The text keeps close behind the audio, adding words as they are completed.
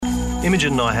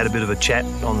Imogen and I had a bit of a chat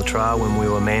on the trail when we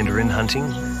were mandarin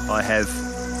hunting. I have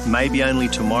maybe only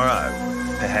tomorrow,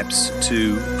 perhaps,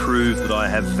 to prove that I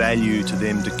have value to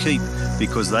them to keep,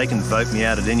 because they can vote me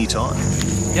out at any time.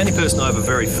 The only person I have a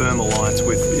very firm alliance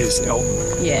with is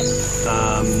Elton. Yeah.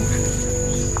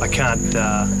 I can't,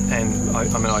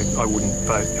 I wouldn't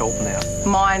vote Elton out.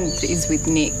 Mine is with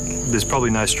Nick. There's probably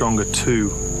no stronger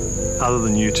two, other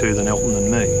than you two, than Elton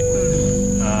and me.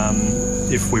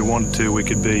 If we wanted to, we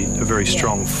could be a very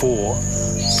strong four.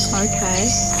 Okay.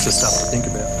 It's just stuff to think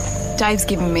about. Dave's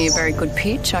given me a very good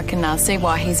pitch. I can see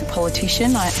why he's a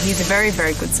politician. He's a very,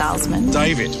 very good salesman.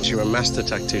 David, you're a master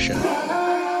tactician.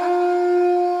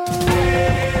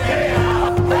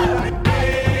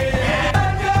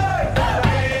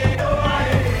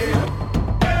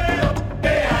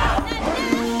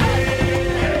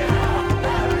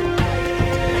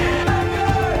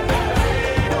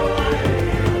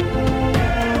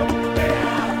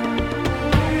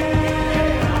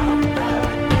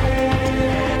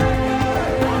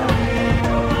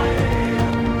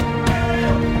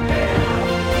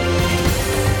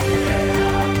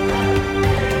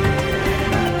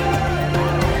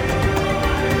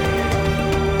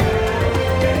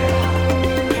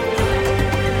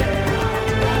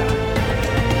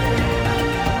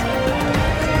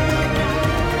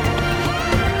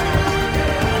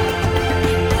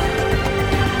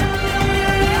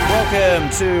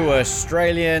 To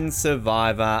Australian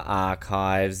Survivor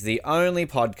Archives, the only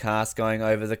podcast going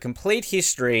over the complete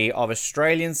history of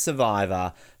Australian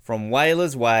Survivor from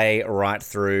Whalers Way right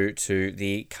through to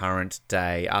the current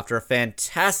day. After a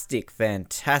fantastic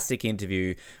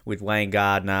interview with Wayne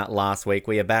Gardner last week,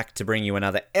 we are back to bring you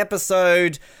another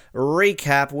episode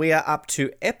recap. We are up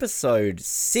to episode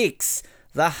 6,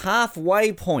 the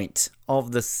halfway point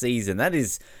of the season. That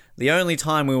is the only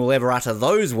time we will ever utter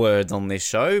those words on this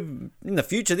show. In the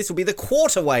future, this will be the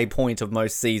quarter-way point of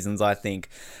most seasons, I think.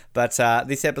 But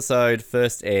this episode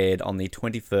first aired on the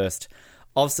 21st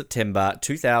of September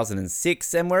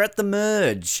 2006, and we're at the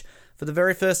merge. For the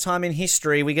very first time in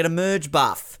history, we get a merge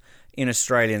buff in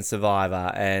Australian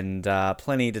Survivor, and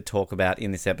plenty to talk about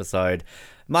in this episode.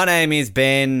 My name is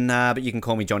Ben, but you can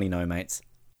call me Johnny No Mates.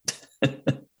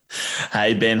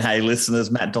 Hey, Ben. Hey,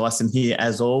 listeners. Matt Dyson here,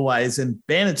 as always. And,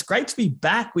 Ben, it's great to be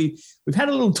back. We've had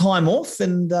a little time off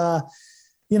and,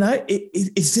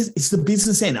 it's the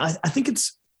business end. I think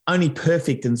it's only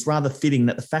perfect, and it's rather fitting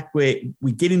that the fact we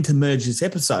get into merge this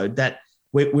episode, that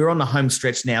we're on the home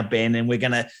stretch now, Ben, and we're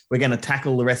gonna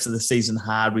tackle the rest of the season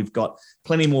hard. We've got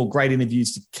plenty more great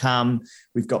interviews to come.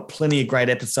 We've got plenty of great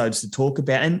episodes to talk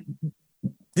about. And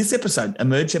this episode, a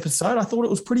merge episode, I thought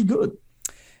it was pretty good.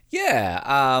 Yeah,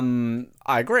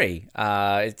 I agree.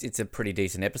 It's a pretty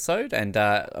decent episode. And,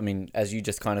 as you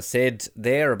just kind of said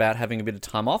there about having a bit of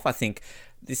time off, I think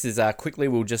this is quickly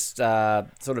will just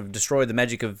sort of destroy the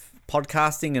magic of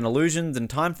podcasting and illusions and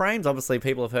timeframes. Obviously,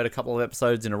 people have heard a couple of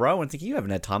episodes in a row and think, you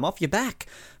haven't had time off, you're back.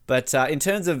 But in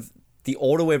terms of the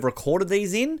order we've recorded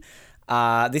these in,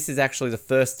 this is actually the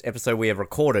first episode we have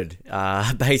recorded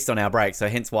based on our break. So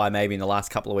hence why maybe in the last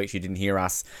couple of weeks you didn't hear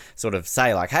us sort of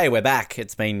say like, hey, we're back.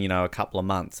 It's been, a couple of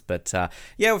months. But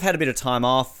we've had a bit of time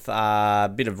off, a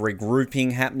bit of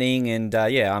regrouping happening. And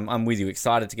I'm with you,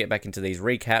 excited to get back into these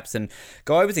recaps and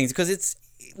go over things, because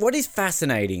what is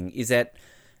fascinating is that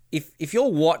if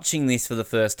you're watching this for the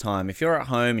first time, if you're at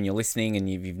home and you're listening and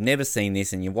you've never seen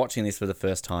this and you're watching this for the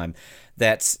first time,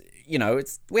 that we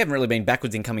haven't really been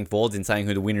backwards in coming forwards in saying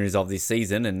who the winner is of this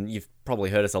season, and you've probably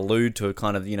heard us allude to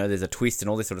kind of, there's a twist and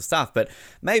all this sort of stuff, but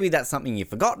maybe that's something you've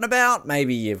forgotten about,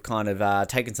 maybe you've kind of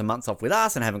taken some months off with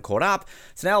us and haven't caught up,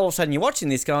 so now all of a sudden you're watching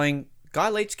this going, Guy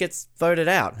Leech gets voted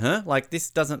out, huh? Like, this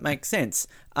doesn't make sense.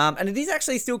 And it is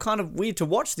actually still kind of weird to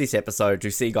watch this episode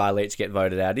to see Guy Leech get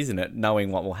voted out, isn't it? Knowing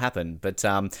what will happen. But,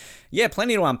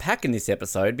 plenty to unpack in this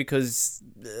episode, because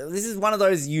this is one of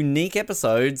those unique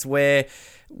episodes where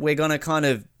we're going to kind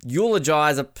of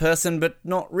eulogize a person, but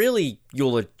not really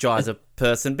eulogize a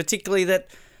person, particularly that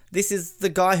this is the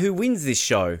guy who wins this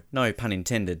show. No pun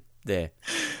intended there.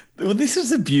 Well, this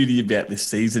is the beauty about this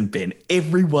season, Ben.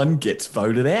 Everyone gets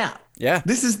voted out. Yeah.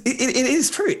 It is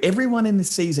true. Everyone in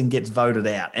this season gets voted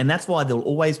out. And that's why there'll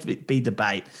always be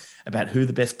debate about who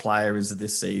the best player is of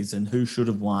this season, who should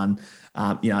have won.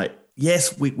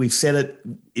 Yes, we've said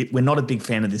it. We're not a big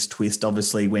fan of this twist.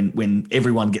 Obviously, when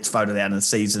everyone gets voted out in the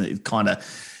season, it kind of,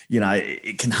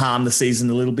 it can harm the season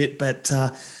a little bit. But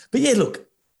yeah, look,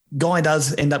 Guy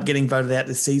does end up getting voted out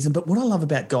this season. But what I love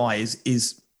about Guy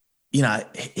is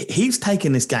he's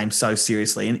taken this game so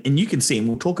seriously, and you can see him.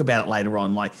 We'll talk about it later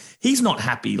on. Like, he's not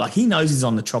happy. Like, he knows he's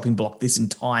on the chopping block this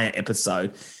entire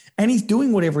episode, And he's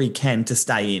doing whatever he can to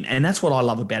stay in. And that's what I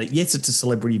love about it. Yes, it's a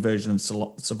celebrity version of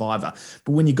Survivor.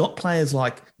 But when you got players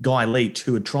like Guy Leech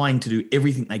who are trying to do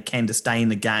everything they can to stay in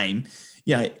the game,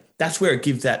 that's where it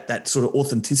gives that sort of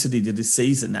authenticity to this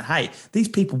season that, hey, these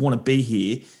people want to be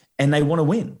here and they want to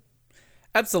win.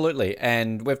 Absolutely.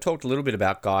 And we've talked a little bit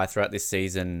about Guy throughout this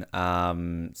season,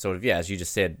 as you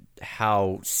just said,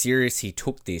 how serious he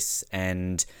took this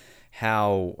and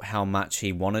how much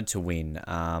he wanted to win.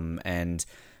 And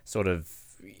sort of,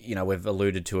 we've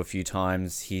alluded to a few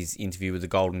times his interview with the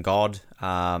Golden God,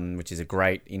 which is a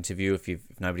great interview. If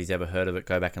nobody's ever heard of it,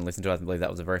 go back and listen to it. I believe that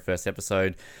was the very first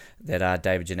episode that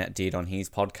David Jeanette did on his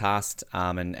podcast.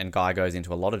 And Guy goes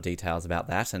into a lot of details about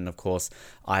that. And of course,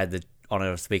 I had the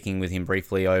honour of speaking with him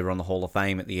briefly over on the Hall of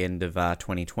Fame at the end of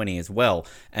 2020 as well.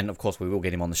 And of course, we will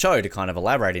get him on the show to kind of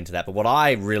elaborate into that. But what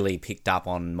I really picked up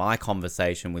on my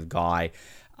conversation with Guy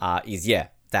is,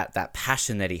 that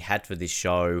passion that he had for this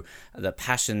show, the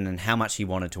passion and how much he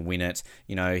wanted to win it.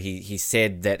 He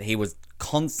said that he was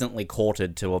constantly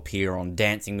courted to appear on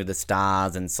Dancing with the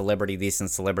Stars and Celebrity this and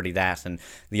Celebrity that, and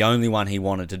the only one he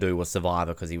wanted to do was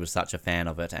Survivor because he was such a fan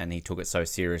of it and he took it so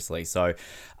seriously. So,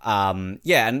 and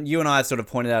you and I have sort of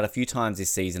pointed out a few times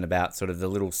this season about sort of the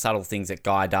little subtle things that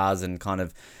Guy does and kind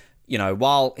of,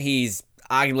 while he's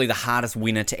arguably the hardest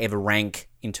winner to ever rank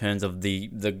in terms of the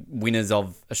winners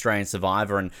of Australian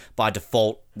Survivor, and by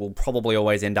default will probably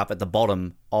always end up at the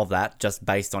bottom of that just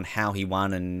based on how he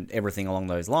won and everything along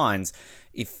those lines.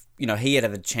 If he had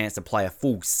a chance to play a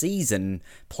full season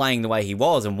playing the way he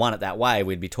was and won it that way,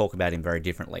 we'd be talking about him very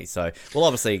differently. So we'll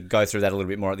obviously go through that a little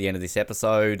bit more at the end of this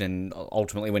episode and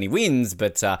ultimately when he wins,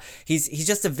 but he's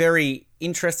just a very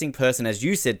interesting person, as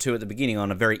you said too at the beginning,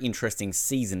 on a very interesting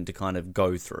season to kind of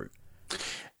go through.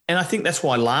 And I think that's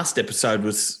why last episode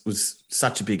was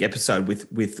such a big episode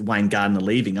with Wayne Gardner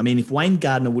leaving. I mean, if Wayne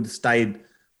Gardner would have stayed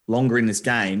longer in this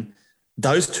game,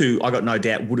 those two, I got no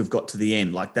doubt, would have got to the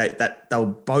end. Like they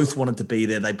both wanted to be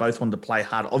there. They both wanted to play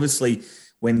hard. Obviously,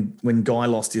 when Guy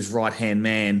lost his right-hand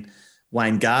man,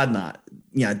 Wayne Gardner,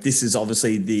 this is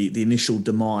obviously the initial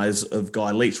demise of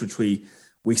Guy Leech, which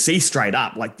we see straight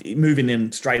up, like moving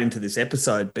in straight into this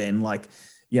episode, Ben,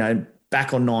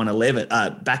 back on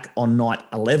back on night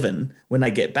 11, when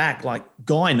they get back, like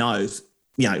Guy knows,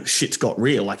 shit's got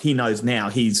real. Like he knows now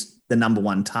he's the number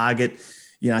one target.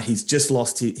 He's just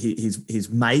lost his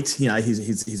mate,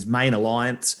 his main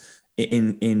alliance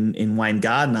in Wayne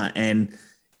Gardner, and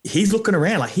he's looking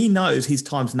around like he knows his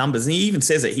time's numbers. And he even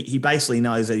says it. He basically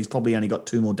knows that he's probably only got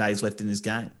 2 more days left in his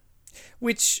game.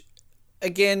 Which,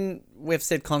 again, we've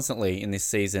said constantly in this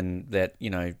season that,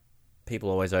 people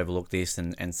always overlook this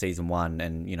and season 1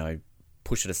 and,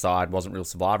 push it aside, wasn't real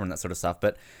Survivor and that sort of stuff.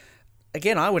 But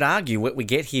again, I would argue what we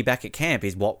get here back at camp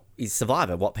is what is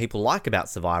Survivor, what people like about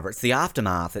Survivor. It's the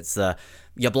aftermath. It's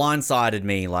you blindsided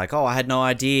me, like, oh, I had no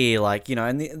idea, like,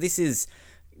 and this is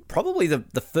probably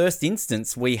the first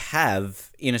instance we have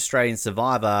in Australian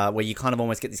Survivor where you kind of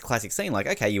almost get this classic scene. Like,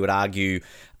 okay, you would argue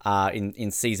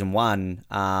in season 1,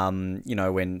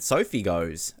 when Sophie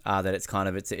goes, that it's kind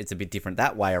of it's a bit different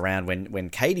that way around when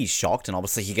Katie's shocked, and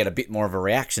obviously you get a bit more of a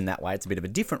reaction that way. It's a bit of a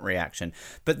different reaction.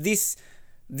 But this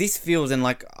feels, and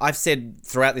like I've said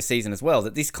throughout this season as well,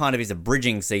 that this kind of is a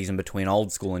bridging season between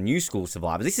old school and new school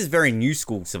Survivor. This is very new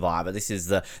school Survivor. This is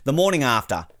the morning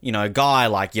after, Guy,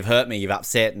 like, you've hurt me, you've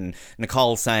upset, and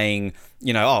Nicole saying,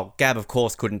 oh, Gab, of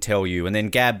course, couldn't tell you. And then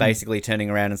Gab basically turning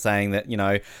around and saying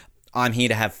that, I'm here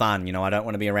to have fun, I don't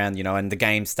want to be around, and the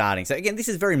game's starting. So again, this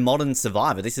is very modern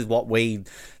Survivor. This is what we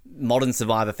modern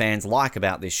Survivor fans like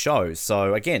about this show.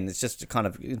 So again, it's just kind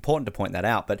of important to point that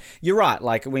out. But you're right,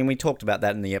 like when we talked about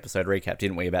that in the episode recap,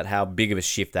 didn't we, about how big of a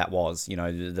shift that was,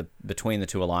 between the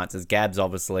two alliances. Gab's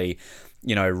obviously,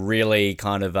 really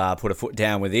kind of put a foot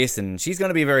down with this, and she's going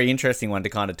to be a very interesting one to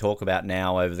kind of talk about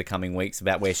now over the coming weeks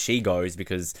about where she goes,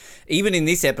 because even in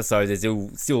this episode, there's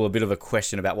still a bit of a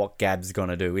question about what Gab's going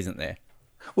to do, isn't there?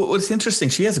 Well, it's interesting.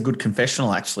 She has a good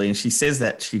confessional, actually, and she says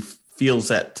that she feels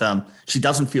that she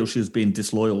doesn't feel she was being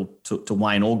disloyal to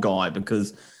Wayne or Guy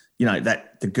because,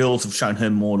 that the girls have shown her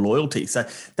more loyalty. So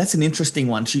that's an interesting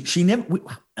one. She never,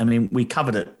 we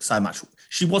covered it so much.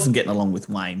 She wasn't getting along with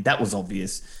Wayne. That was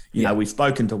obvious. We've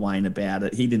spoken to Wayne about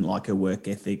it. He didn't like her work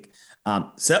ethic.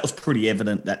 So that was pretty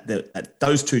evident that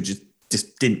those two just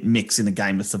didn't mix in a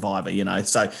game of Survivor,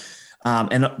 So,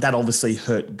 and that obviously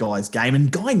hurt Guy's game.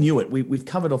 And Guy knew it. We've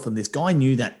covered off on this. Guy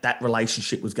knew that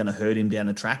relationship was going to hurt him down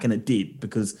the track, and it did,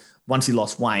 because once he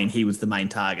lost Wayne, he was the main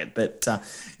target. But,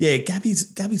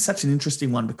 Gabby's such an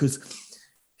interesting one because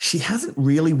she hasn't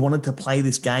really wanted to play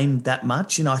this game that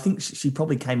much. I think she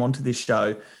probably came onto this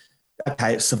show,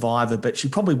 okay, it's Survivor, but she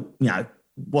probably,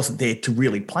 wasn't there to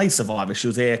really play Survivor. She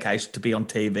was there occasionally to be on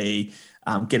TV,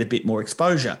 get a bit more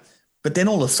exposure. But then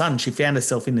all of a sudden she found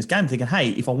herself in this game thinking, hey,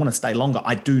 if I want to stay longer,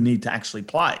 I do need to actually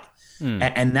play.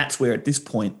 And that's where at this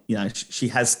point, she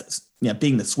has,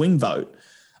 being the swing vote,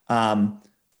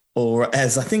 or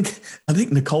as I think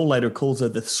Nicole later calls her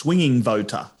the swinging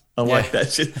voter. I like that.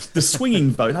 The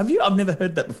swinging vote. I've never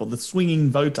heard that before. The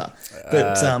swinging voter.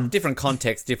 But different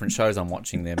context, different shows I'm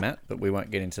watching there, Matt. But we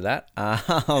won't get into that.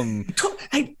 Talking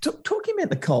about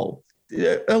Nicole,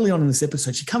 early on in this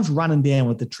episode, she comes running down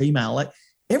with the tree mail. Like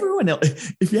everyone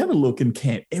else, if you have a look in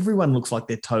camp, everyone looks like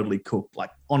they're totally cooked.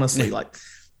 Like honestly, like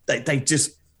they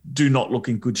just do not look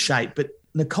in good shape. But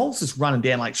Nicole's just running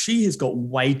down. Like she has got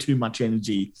way too much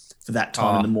energy for that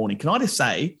time in the morning. Can I just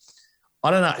say,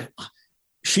 I don't know.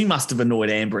 She must have annoyed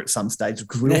Amber at some stage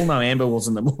because we all know Amber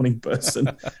wasn't the morning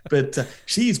person, but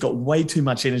she's got way too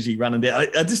much energy running down.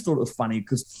 I just thought it was funny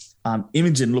because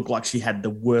Imogen looked like she had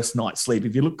the worst night's sleep.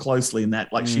 If you look closely in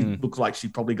that, like she looked like she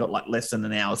probably got like less than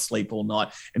an hour's sleep all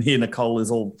night. And here Nicole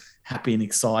is all happy and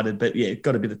excited, but yeah,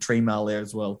 got a bit of tree mail there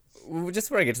as well. Just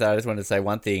before I get to that, I just wanted to say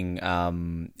one thing.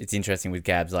 It's interesting with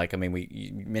Gabs. Like, I mean,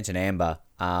 you mentioned Amber.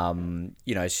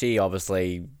 She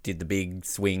obviously did the big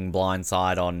swing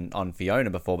blindside on Fiona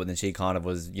before, but then she kind of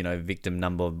was, victim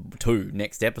number 2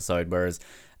 next episode. Whereas,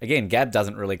 again, Gab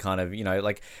doesn't really kind of,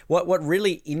 like what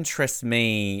really interests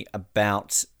me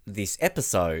about this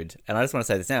episode, and I just want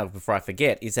to say this now before I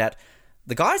forget, is that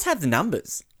the guys have the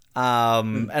numbers.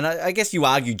 And I guess you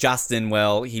argue Justin,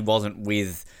 well, he wasn't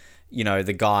with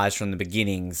the guys from the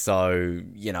beginning, so,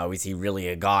 is he really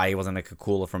a guy? He wasn't a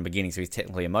Kakula from beginning, so he's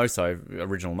technically a Moso,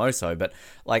 original Moso, but,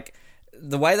 like,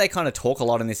 the way they kind of talk a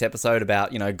lot in this episode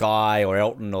about, Guy or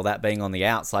Elton or that being on the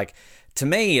outs, like, to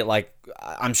me, like,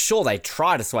 I'm sure they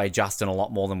try to sway Justin a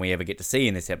lot more than we ever get to see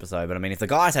in this episode, but, I mean, if the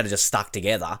guys had just stuck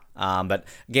together, but,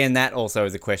 again, that also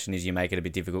is a question is you make it a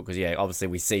bit difficult because, yeah, obviously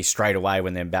we see straight away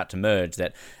when they're about to merge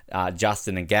that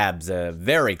Justin and Gabs are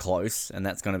very close, and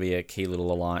that's going to be a key little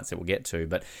alliance that we'll get to.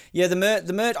 But, yeah, the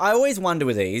merge, I always wonder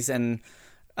with these, and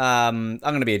I'm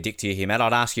going to be a dick to you here, Matt.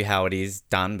 I'd ask you how it is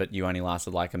done, but you only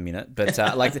lasted like a minute. But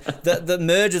like the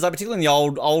mergers, like particularly in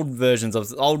the old versions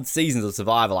of old seasons of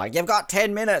Survivor, like you've got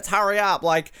 10 minutes, hurry up.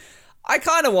 Like I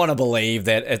kind of want to believe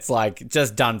that it's like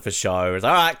just done for show. It's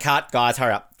all right, cut, guys,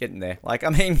 hurry up, get in there. Like I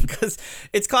mean, because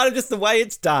it's kind of just the way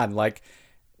it's done. Like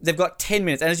they've got 10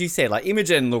 minutes, and as you said, like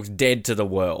Imogen looks dead to the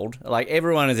world. Like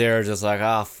everyone is there just like,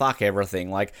 oh fuck everything.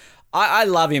 Like. I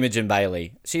love Imogen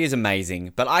Bailey. She is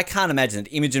amazing. But I can't imagine that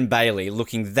Imogen Bailey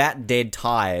looking that dead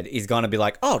tired is going to be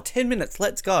like, 10 minutes,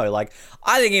 let's go. Like,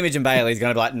 I think Imogen Bailey is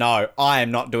going to be like, no, I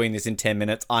am not doing this in 10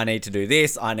 minutes. I need to do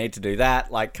this. I need to do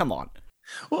that. Like, come on.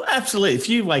 Well, absolutely. If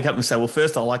you wake up and say, well,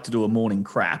 first I like to do a morning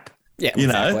crap. Yeah,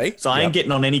 exactly. So I ain't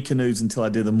getting on any canoes until I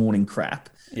do the morning crap.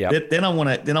 Yeah. Then I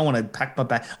want to pack my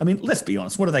bag. I mean, let's be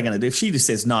honest. What are they going to do? If she just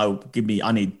says, no,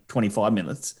 I need 25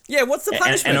 minutes. Yeah, what's the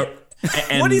punishment?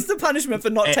 What is the punishment for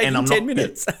not taking 10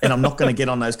 minutes? And I'm not going to get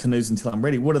on those canoes until I'm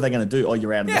ready. What are they going to do? Oh,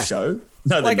 you're out of the show?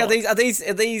 No, like are these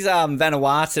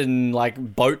Vanuatuan like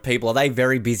boat people? Are they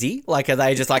very busy? Like are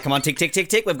they just like, come on, tick tick tick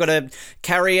tick? We've got to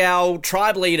carry our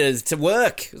tribe leaders to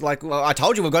work. Like well, I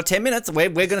told you, we've got 10 minutes. We're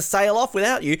going to sail off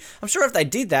without you. I'm sure if they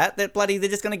did that, they're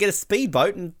just going to get a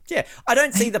speedboat. And yeah, I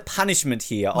don't see the punishment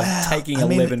here of taking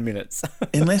 11 minutes.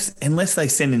 unless they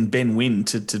send in Ben Wynn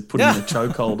to put him in a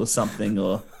chokehold or something,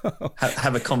 or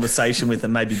have a conversation with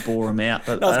them, maybe bore them out.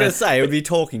 But I was going to say, it would be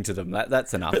talking to them.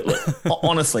 That's enough. Look,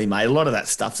 honestly, mate, a lot of that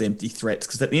stuff's empty threats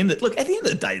because at the end of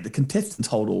the day, the contestants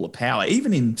hold all the power,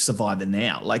 even in Survivor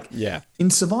Now. Like, in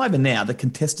Survivor Now, the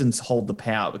contestants hold the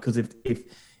power because if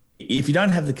you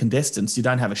don't have the contestants, you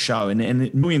don't have a show,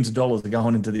 and millions of dollars are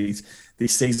going into these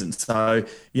seasons. So,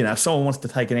 if someone wants to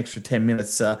take an extra 10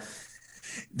 minutes,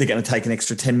 they're going to take an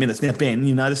extra 10 minutes. Now,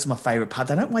 Ben, this is my favourite part.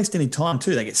 They don't waste any time,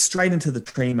 too. They get straight into the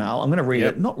tree mail. I'm going to read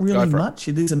it. Not really much.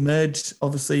 It is a merged,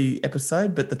 obviously,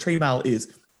 episode, but the tree mail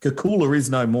is Kakula is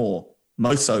no more.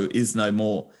 Moso is no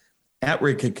more.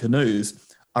 Outrigger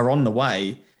canoes are on the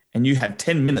way, and you have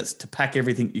 10 minutes to pack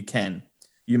everything you can.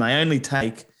 You may only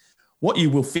take what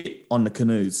you will fit on the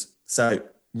canoes. So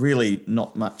really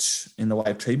not much in the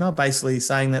way of tree mail, basically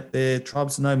saying that their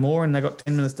tribe's no more and they got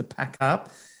 10 minutes to pack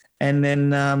up. And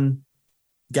then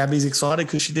Gabby's excited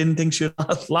because she didn't think she'd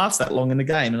last that long in the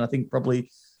game. And I think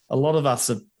probably a lot of us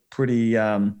are pretty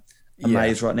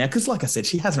amazed right now because, like I said,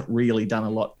 she hasn't really done a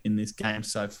lot in this game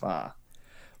so far.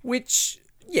 Which,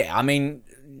 I mean,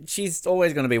 she's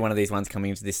always going to be one of these ones coming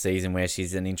into this season where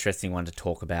she's an interesting one to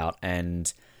talk about.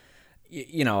 And,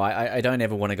 I don't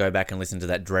ever want to go back and listen to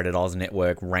that dreaded Oz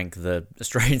Network rank the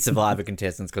Australian Survivor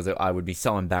contestants, because I would be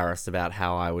so embarrassed about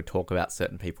how I would talk about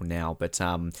certain people now. But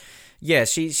yeah,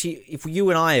 she if you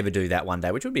and I ever do that one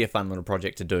day, which would be a fun little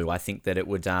project to do, I think that it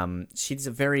would. She's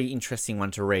a very interesting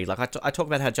one to read. Like I talk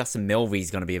about how Justin Melvey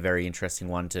is going to be a very interesting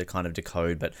one to kind of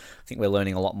decode, but I think we're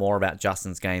learning a lot more about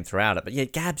Justin's game throughout it. But yeah,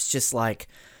 Gab's just like.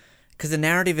 Because the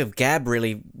narrative of Gab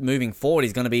really moving forward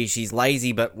is going to be she's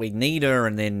lazy, but we need her,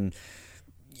 and then,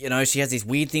 she has this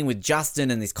weird thing with Justin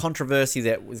and this controversy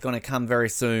that was going to come very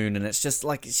soon, and it's just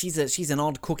like she's an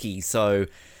odd cookie. So,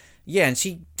 yeah, and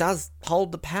she does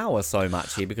hold the power so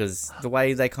much here, because the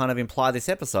way they kind of imply this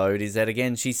episode is that,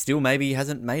 again, she still maybe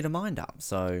hasn't made her mind up.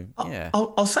 So, yeah.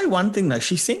 I'll say one thing, though.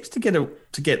 She seems to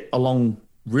get along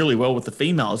really well with the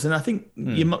females, and I think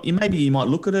you might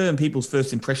look at her and people's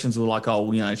first impressions were like,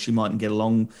 oh, she mightn't get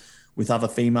along with other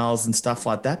females and stuff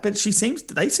like that, but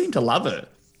they seem to love her.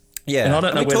 Yeah, and I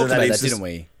don't know whether that is, didn't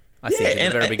we? I think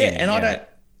at the very beginning. I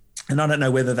don't know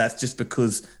whether that's just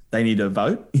because they need a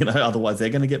vote, otherwise they're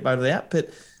going to get voted out.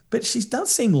 But she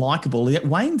does seem likable.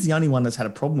 Wayne's the only one that's had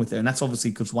a problem with her, and that's obviously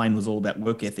because Wayne was all about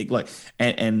work ethic.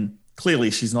 And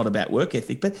clearly she's not about work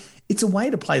ethic, but it's a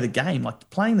way to play the game, like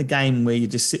playing the game where you're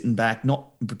just sitting back, not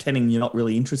pretending you're not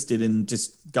really interested in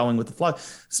just going with the flow.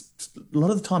 A lot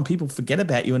of the time people forget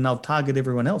about you and they'll target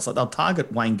everyone else. Like they'll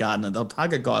target Wayne Gardner, they'll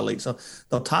target Guy Leech,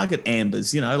 they'll target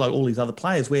Ambers, like all these other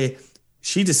players, where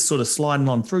she just sort of sliding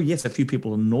on through. Yes, a few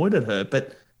people annoyed at her,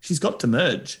 but she's got to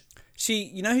merge.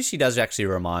 Who she does actually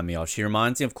remind me of? She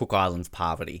reminds me of Cook Island's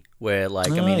Parvati, where,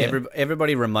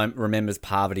 everybody remembers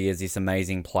Parvati as this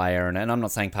amazing player, and I'm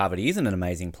not saying Parvati isn't an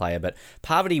amazing player, but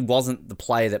Parvati wasn't the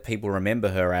player that people remember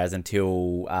her as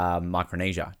until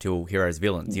Micronesia, till Heroes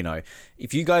Villains.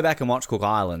 If you go back and watch Cook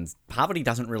Islands, Parvati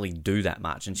doesn't really do that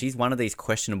much, and she's one of these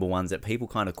questionable ones that people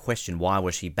kind of question, why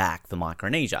was she back for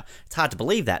Micronesia? It's hard to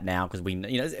believe that now, because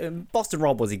Boston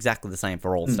Rob was exactly the same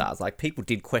for All Stars. Like, people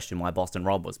did question why Boston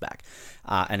Rob was back.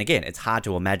 And again, it's hard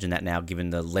to imagine that now given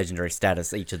the legendary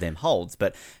status each of them holds.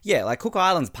 But yeah, like Cook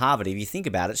Island's Parvati, if you think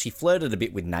about it, she flirted a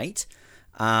bit with Nate.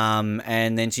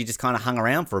 And then she just kind of hung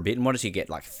around for a bit. And what did she get?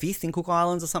 Like 5th in Cook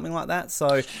Islands or something like that?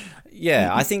 So yeah,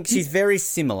 I think she's very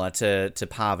similar to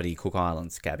Parvati Cook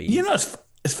Islands, Gabby.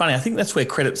 It's funny. I think that's where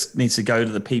credit needs to go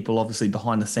to the people, obviously,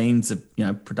 behind the scenes of,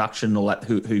 production and all that,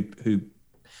 who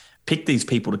pick these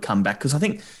people to come back. Because I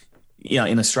think,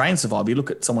 in Australian Survivor, you look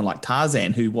at someone like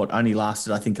Tarzan, who only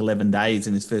lasted, I think, 11 days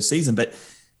in his first season, but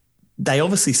they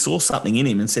obviously saw something in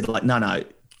him and said, like, no,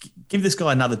 give this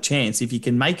guy another chance. If you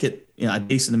can make it, a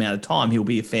decent amount of time, he'll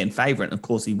be a fan favourite. And of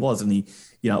course he was, and he,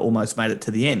 almost made it to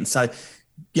the end. So,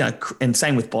 and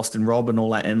same with Boston Rob and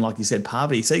all that, and like you said,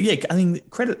 Parvati. So yeah, I mean,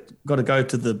 credit got to go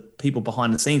to the people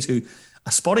behind the scenes who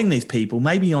are spotting these people,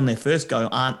 maybe on their first go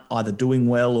aren't either doing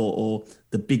well or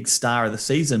the big star of the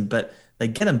season, but they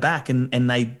get them back and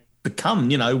they become,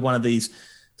 one of these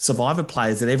Survivor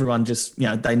players that everyone just,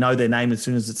 they know their name as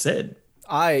soon as it's said.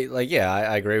 I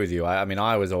agree with you. I mean,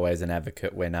 I was always an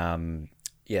advocate when,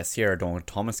 Sierra Dawn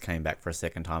Thomas came back for a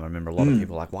second time. I remember a lot of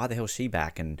people like, why the hell is she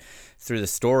back? And through the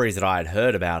stories that I had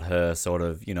heard about her, sort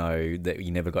of, that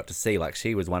you never got to see, like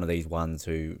she was one of these ones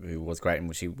who was great, and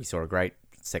we saw a great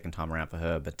second time around for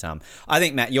her. But I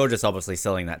think, Matt, you're just obviously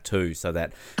selling that too, so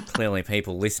that clearly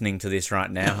people listening to this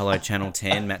right now, hello Channel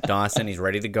 10, Matt Dyson, he's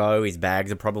ready to go, his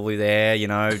bags are probably there,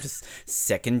 just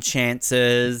second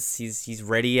chances, he's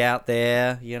ready out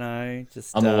there,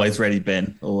 just I'm always ready,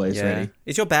 Ben, always ready.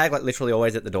 Is your bag like literally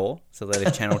always at the door, so that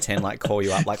if Channel 10 like call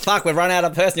you up like, fuck, we've run out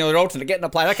of personnel alternate, get in a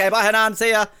plane, okay, bye Hanan, see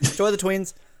ya, enjoy the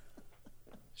Twins?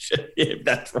 Yeah,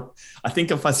 that's right. I think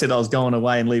if I said I was going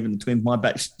away and leaving the Twins, my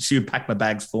bag, she would pack my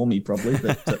bags for me probably.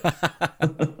 But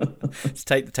just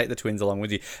take the Twins along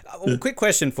with you. Quick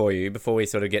question for you before we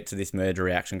sort of get to this merger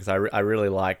reaction, because I really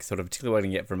like sort of particularly what I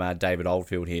can get from David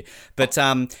Oldfield here. But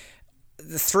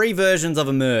the 3 versions of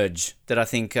a merge that I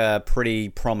think are pretty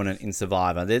prominent in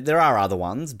Survivor. There are other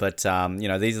ones, but these are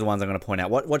the ones I'm going to point out.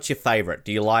 What's your favourite?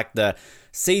 Do you like the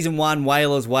Season 1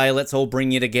 Whalers Way, let's all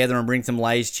bring you together and bring some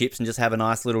Lay's chips and just have a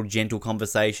nice little gentle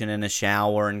conversation in a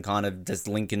shower and kind of just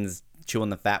Lincoln's chewing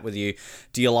the fat with you?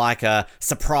 Do you like a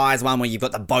surprise one where you've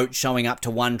got the boat showing up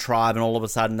to one tribe and all of a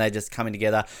sudden they're just coming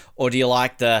together? Or do you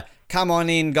like the, come on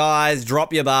in guys,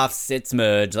 drop your buffs, it's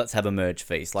merge, let's have a merge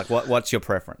feast? Like what's your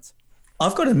preference?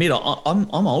 I've got to admit,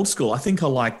 I'm old school. I think I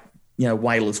like,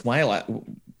 Whalers Way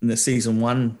in the Season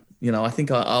 1. I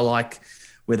think I like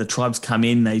where the tribes come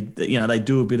in, they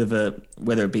do a bit of a,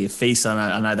 whether it be a feast.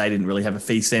 I know they didn't really have a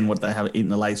feast then, what they have eaten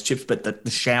the Lay's chips, but the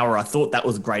shower, I thought that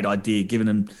was a great idea, giving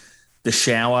them the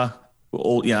shower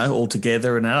all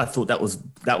together, and I thought that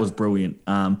was brilliant.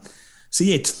 So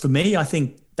yeah, for me, I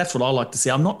think that's what I like to see.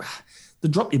 I'm not the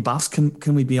drop your buffs.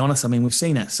 Can we be honest? I mean, we've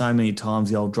seen that so many times.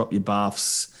 The old drop your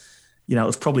buffs. You know, it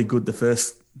was probably good the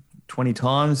first 20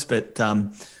 times, but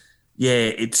yeah,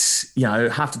 it's, you know,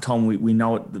 half the time we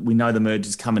know it. We know the merge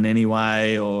is coming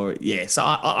anyway. Or yeah, so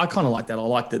I kind of like that. I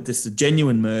like that this is a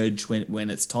genuine merge when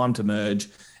it's time to merge,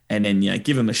 and then, you know,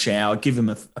 give them a shower, give them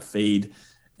a feed,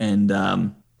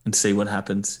 and see what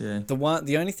happens. Yeah.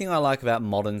 The only thing I like about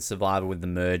modern Survivor with the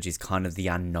merge is kind of the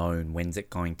unknown. When's it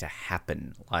going to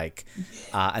happen? Like,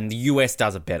 and the US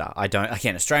does it better.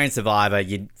 Again, Australian Survivor,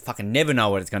 you fucking never know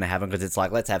what it's going to happen, because it's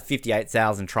like, let's have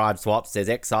 58,000 tribe swaps. There's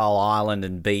Exile Island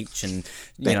and Beach and,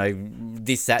 you know,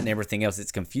 this, that, and everything else.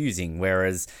 It's confusing.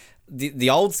 Whereas the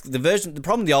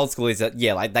problem with the old school is that,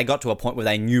 yeah, like they got to a point where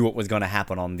they knew what was going to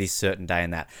happen on this certain day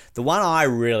and that. The one I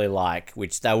really like,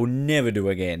 which they will never do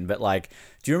again, but like,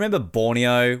 do you remember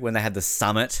Borneo when they had the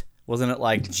summit? Wasn't it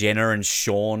like Jenna and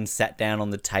Sean sat down on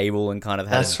the table and kind of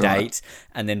had a date, right,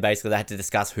 and then basically they had to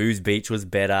discuss whose beach was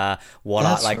better,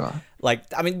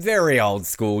 I mean, very old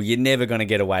school. You're never going to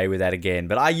get away with that again.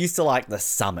 But I used to like the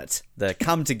summit, the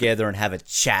come together and have a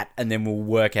chat, and then we'll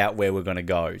work out where we're going to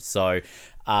go. So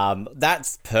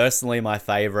that's personally my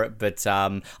favorite, but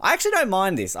I actually don't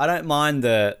mind this. I don't mind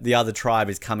the other tribe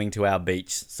is coming to our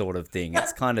beach sort of thing.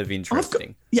 It's kind of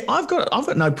interesting. I've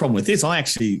got no problem with this. I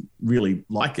actually really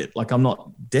like it. Like, don't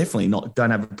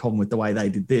have a problem with the way they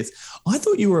did this. I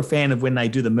thought you were a fan of when they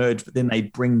do the merge, but then they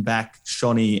bring back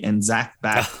Shonny and Zach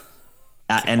back,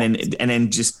 and then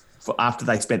just after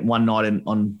they spent one night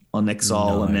on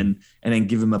Exile, and then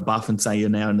give them a buff and say you're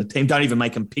now in the team. Don't even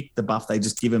make them pick the buff. They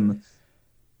just give them.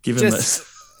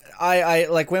 I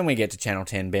like, when we get to Channel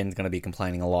 10, Ben's going to be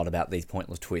complaining a lot about these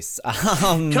pointless twists.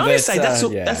 Can I just say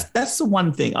that's the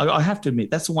one thing I have to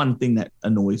admit, that's the one thing that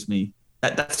annoys me.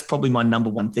 That's probably my number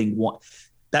one thing.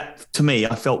 That to me,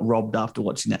 I felt robbed after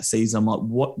watching that season. I'm like,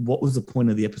 what was the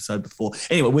point of the episode before?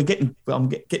 Anyway, I'm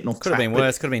getting off track. Could have been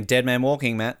worse. Could have been Dead Man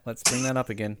Walking, Matt. Let's bring that up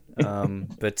again.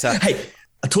 Hey,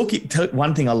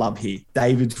 one thing I love here,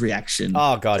 David's reaction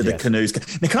to the canoes.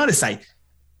 Now, can I just say,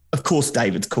 of course,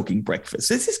 David's cooking breakfast.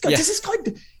 Does this guy, is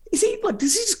he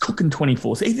just cooking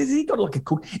 24? Has he got like a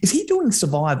cook? Is he doing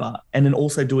Survivor and then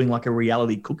also doing like a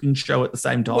reality cooking show at the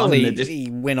same time? Well, he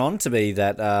went on to be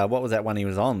that, what was that one he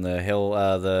was on?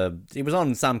 He was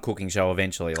on some cooking show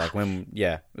eventually. Like I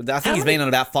think he's been on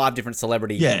about 5 different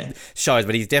celebrity shows,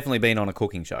 but he's definitely been on a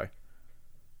cooking show.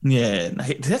 Yeah,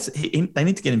 they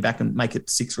need to get him back and make it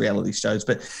 6 reality shows.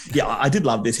 But yeah, I did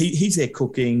love this. He's there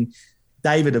cooking.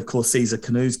 David, of course, sees the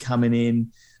canoes coming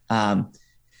in.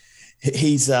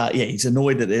 He's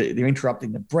annoyed that they're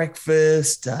interrupting the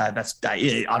breakfast. I don't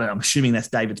know. I'm assuming that's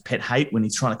David's pet hate when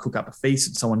he's trying to cook up a feast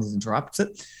and someone interrupts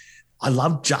it. I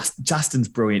love Justin's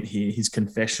brilliant here. His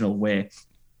confessional where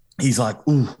he's like,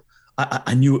 "Ooh,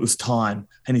 I knew it was time,"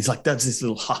 and he's like, "That's this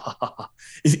little ha ha ha."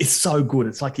 It's so good.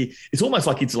 It's like it's almost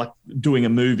like it's like doing a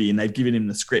movie and they've given him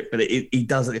the script, but he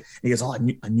does it. He goes, "Oh,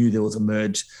 I knew there was a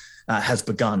merge." Has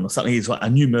begun, or something. He's like, a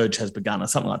new merge has begun, or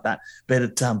something like that. But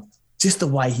it, just the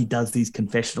way he does these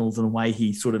confessionals and the way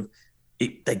he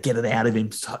they get it out of him,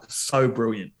 so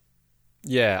brilliant.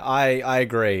 Yeah, I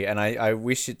agree, and I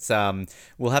wish it's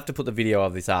we'll have to put the video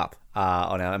of this up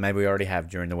on our, maybe we already have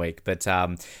during the week, but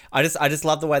I just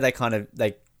love the way they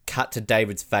cut to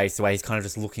David's face, the way he's kind of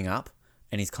just looking up.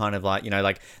 And he's kind of like,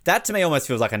 like that to me almost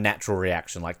feels like a natural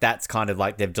reaction. Like that's kind of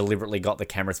like they've deliberately got the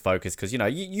camera's focus because,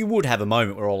 you would have a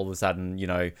moment where all of a sudden,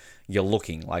 you're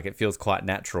looking. Like it feels quite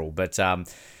natural. But I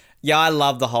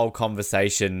love the whole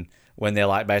conversation when they're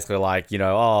like basically like,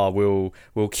 we'll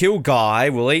kill Guy,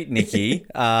 we'll eat Nikki,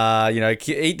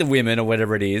 eat the women or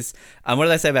whatever it is. And what do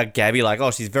they say about Gabby? Like,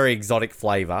 she's very exotic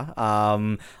flavor.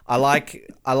 I like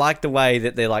the way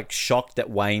that they're like shocked that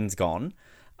Wayne's gone.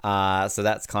 So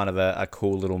that's kind of a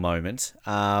cool little moment.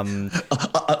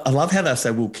 I love how they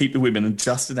say we'll keep the women, and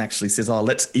Justin actually says, "Oh,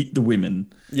 let's eat the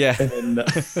women." Yeah, and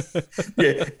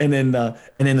then and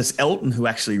then it's Elton who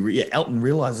actually Elton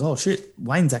realizes, "Oh shit,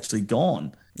 Wayne's actually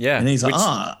gone." Yeah, and he's like,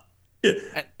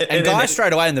 Yeah. And Guy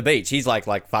straight away on the beach, he's like,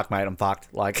 fuck, mate, I'm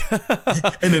fucked. Like,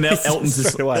 and then Elton's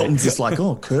just like,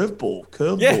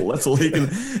 curveball. Yeah. That's all he can.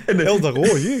 And then Elton's like,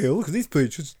 oh yeah, look at this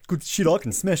beach, it's good shit I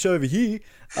can smash over here.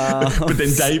 But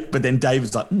then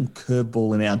David's like,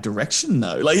 curveball in our direction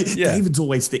though. Like David's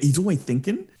always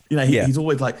thinking. He's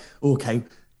always like, okay,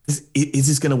 is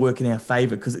this going to work in our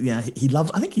favor? Because I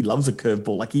think he loves a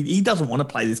curveball. Like he doesn't want to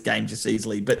play this game just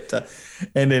easily. But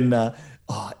and then.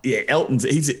 I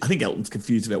think Elton's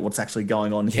confused about what's actually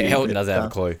going on here. Yeah, Elton doesn't have a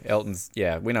clue.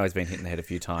 We know he's been hit in the head a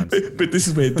few times. But this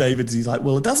is where he's like,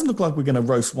 well, it doesn't look like we're going to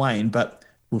roast Wayne, but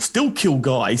we'll still kill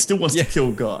Guy. He still wants to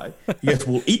kill Guy. He goes,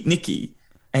 we'll eat Nikki.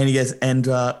 And he goes, and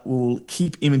we'll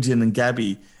keep Imogen and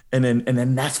Gabby. And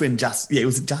then that's when it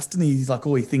was Justin. He's like,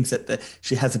 he thinks that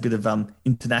she has a bit of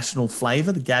international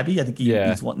flavour, the Gabby. I think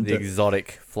he's wanting the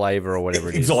exotic flavour or whatever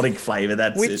it is. Exotic flavour,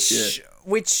 that's it. Yeah.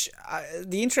 Which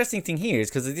the interesting thing here is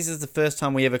because this is the first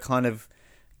time we ever kind of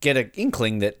get an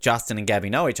inkling that Justin and Gabby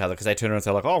know each other, because they turn around and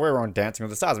say like, we're on Dancing with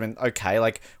the Stars. I mean, okay,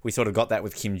 like we sort of got that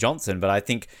with Kim Johnson, but I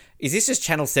think, is this just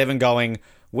Channel 7 going,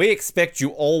 we expect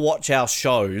you all watch our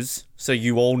shows so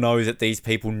you all know that these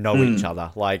people know each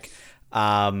other? Like...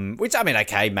 which, I mean,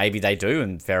 okay, maybe they do,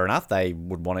 and fair enough. They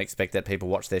would want to expect that people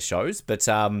watch their shows. But,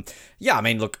 yeah, I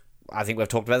mean, look, I think we've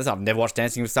talked about this. I've never watched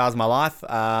Dancing with Stars in my life.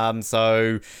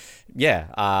 So,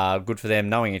 yeah, good for them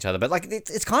knowing each other. But, like,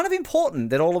 it's kind of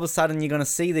important that all of a sudden you're going to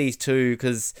see these two,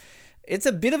 because it's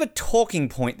a bit of a talking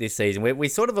point this season. We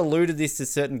sort of alluded this to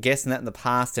certain guests and that in the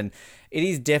past, and it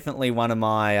is definitely one of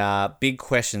my big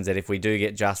questions that if we do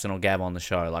get Justin or Gab on the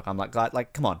show, like, I'm like,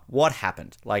 come on, what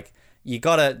happened? Like...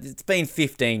 it's been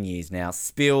 15 years now.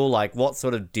 Spill, like, what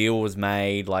sort of deal was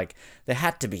made? Like, there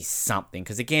had to be something.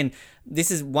 Because, again, this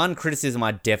is one criticism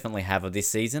I definitely have of this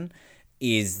season,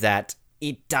 is that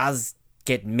it does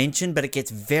get mentioned, but it gets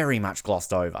very much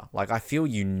glossed over. Like, I feel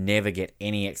you never get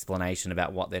any explanation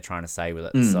about what they're trying to say with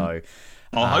it. So,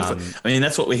 hopefully. I mean,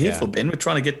 that's what we're here for, Ben. We're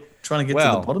trying to get to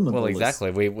the bottom of all this. Well, exactly.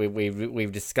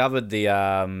 We've discovered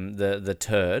the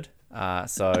turd.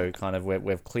 So kind of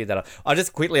we've cleared that up.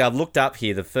 I've looked up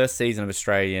here the first season of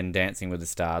Australian Dancing with the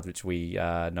Stars, which we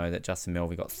know that Justin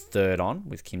Melvey got third on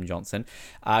with Kim Johnson.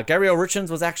 Gabrielle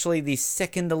Richards was actually the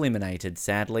second eliminated,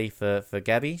 sadly, for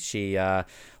Gabby. She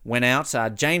went out.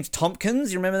 James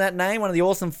Tompkins, you remember that name? One of the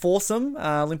awesome foursome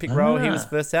Olympic rower. He was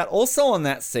first out. Also on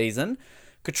that season,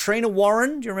 Katrina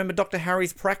Warren. Do you remember Dr.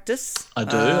 Harry's Practice? I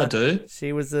do.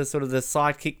 She was the sort of the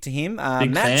sidekick to him.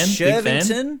 Big Matt fan,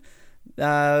 Shervington.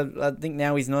 I think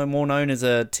now he's more known as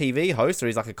a TV host, or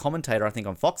he's like a commentator, I think,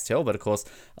 on Foxtel. But of course,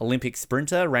 Olympic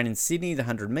sprinter, ran in Sydney, the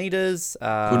 100 metres.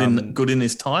 Good in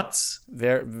his tights.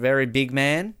 Very, very big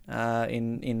man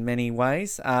in many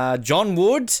ways. John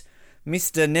Wood,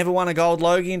 Mr. Never won a gold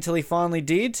Logie until he finally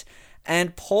did.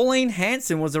 And Pauline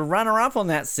Hanson was a runner-up on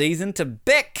that season to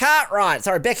Beck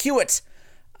Hewitt.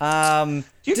 Does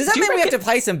that mean we have to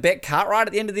play some Beck Cartwright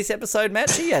at the end of this episode, Matt?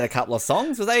 She had a couple of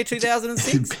songs. Was they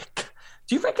 2006?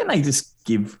 Do you reckon they just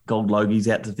give gold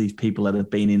Logies out to these people that have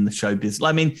been in the show business?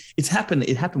 I mean, it's happened.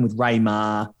 It happened with Ray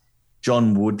Maher,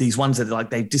 John Wood, these ones that are like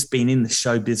they've just been in the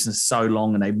show business so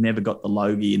long and they've never got the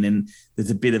Logie, and then there's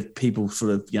a bit of people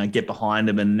sort of get behind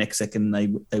them, and next second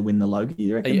they win the Logie.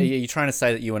 You reckon? Are you trying to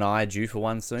say that you and I are due for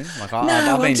one soon? Like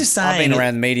I'm just saying. I've been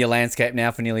around the media landscape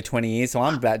now for nearly 20 years, so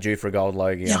I'm about due for a gold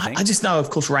Logie. Yeah, I think. I just know, of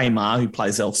course, Ray Maher, who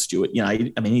plays Elf Stewart.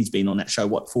 He's been on that show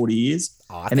 40 years,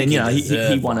 and then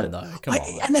he won it. Come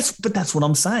on, that's what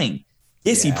I'm saying.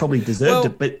 Yes, he probably deserved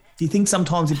it, but do you think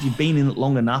sometimes if you've been in it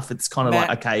long enough, it's kind of like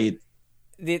okay.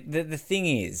 The thing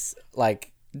is,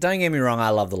 like, don't get me wrong, I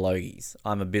love the Logies.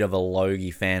 I'm a bit of a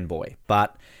Logie fanboy.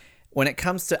 But when it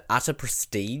comes to utter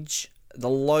prestige,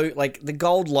 the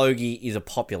gold Logie is a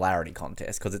popularity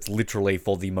contest because it's literally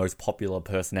for the most popular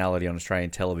personality on Australian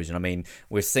television. I mean,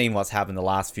 we've seen what's happened the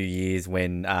last few years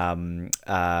when,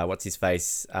 what's his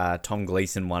face, Tom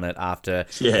Gleeson won it after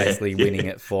basically winning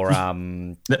it for,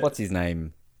 what's his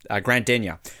name? Grant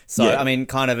Denyer. So, I mean,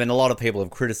 and a lot of people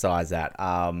have criticised that.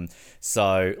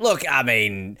 So, look, I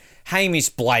mean, Hamish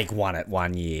Blake won it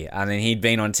one year. I mean, he'd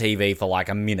been on TV for like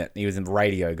a minute. He was a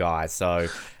radio guy. So,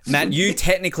 Matt, you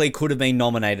technically could have been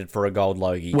nominated for a gold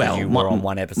Logie because you were on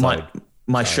one episode.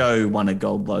 My show won a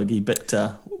gold Logie, but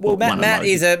Matt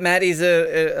is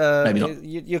maybe not.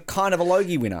 You're kind of a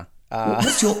Logie winner.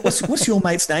 What's your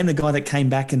mate's name? The guy that came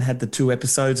back and had the 2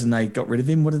 episodes and they got rid of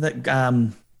him. What did that?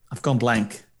 I've gone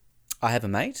blank. I have a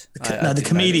mate. The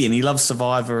comedian. He loves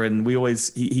Survivor, and we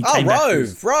always he came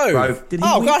Rove. Rove. Did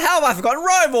he win? God, how have I forgotten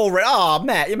Rove already? Oh,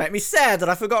 Matt, you make me sad that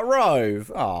I forgot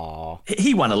Rove. Oh,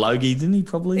 he won a Logie, didn't he?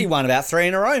 Probably. He won about 3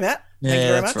 in a row, Matt. Yeah, Thank you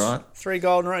very that's much. right. 3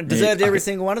 gold in a row. Deserved every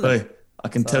single one of them. I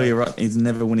can tell you right, he's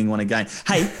never winning one again.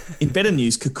 Hey, in better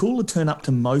news, Kakula turn up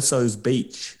to Moso's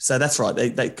Beach. So that's right.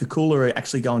 Kakula are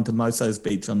actually going to Moso's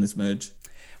Beach on this merge.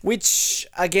 Which,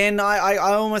 again, I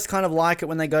almost kind of like it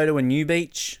when they go to a new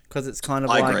beach because it's kind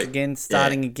of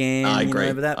starting again. I agree.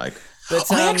 Over that.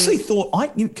 But I actually thought,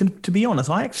 to be honest,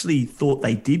 I actually thought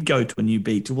they did go to a new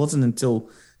beach. It wasn't until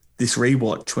this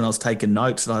rewatch when I was taking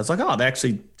notes and I was like, they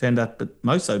actually turned up at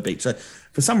Moso Beach. So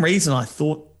for some reason I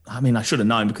thought, I should have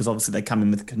known because obviously they come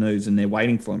in with canoes and they're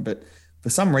waiting for him. But for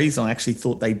some reason, I actually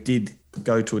thought they did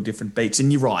go to a different beach.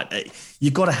 And you're right,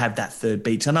 you've got to have that third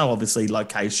beach. I know, obviously,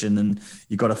 location, and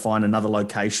you've got to find another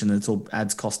location. It all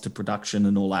adds cost to production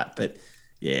and all that. But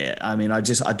yeah, I mean, I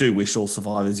do wish all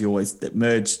survivors that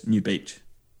merge new beach.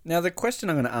 Now, the question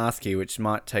I'm going to ask you, which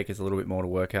might take us a little bit more to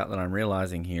work out than I'm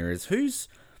realising here, is who's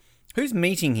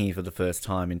meeting here for the first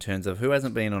time in terms of who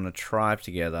hasn't been on a tribe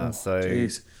together?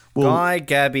 Guy,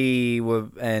 Gabby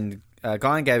and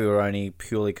Gabby were only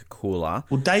purely Kakula.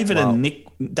 Well, David and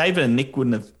Nick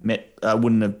wouldn't have met,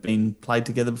 wouldn't have been played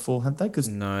together before, had they?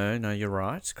 No, you're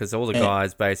right. Because all the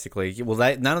guys basically,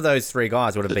 none of those three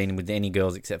guys would have been with any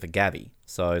girls except for Gabby.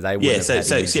 So they would have had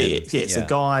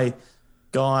So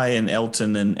Guy and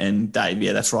Elton and Dave.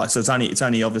 Yeah, that's right. So it's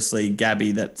only obviously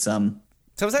Gabby that's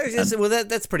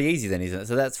that's pretty easy then, isn't it?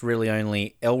 So that's really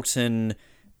only Elton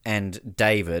and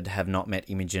David have not met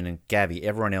Imogen and Gabby.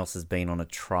 Everyone else has been on a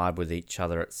tribe with each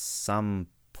other at some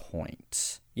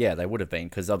point. Yeah, they would have been,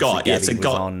 because obviously Gabby was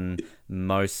on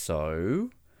Moso.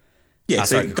 Yeah,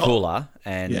 Kakula,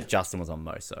 and Justin was on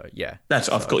Moso. Yeah, that's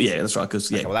right.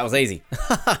 Because well, that was easy.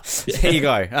 There you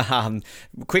go.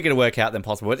 Quicker to work out than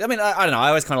possible. I mean, I don't know. I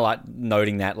always kind of like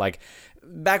noting that, like,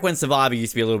 back when Survivor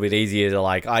used to be a little bit easier to,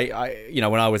 like, I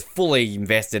when I was fully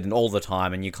invested in all the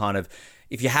time, and you kind of,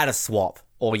 if you had a swap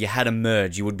or you had a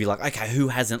merge, you would be like, okay, who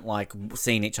hasn't, like,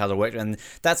 seen each other work? And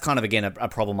that's kind of, again, a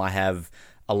problem I have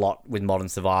a lot with modern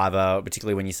Survivor,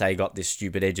 particularly when you say you got this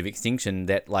stupid edge of extinction,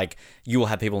 that, like, you will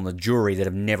have people in the jury that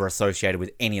have never associated with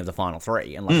any of the final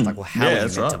three, and it's like, well, how are you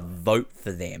meant to vote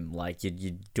for them? Like,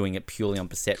 you're doing it purely on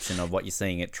perception of what you're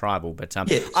seeing at Tribal. But go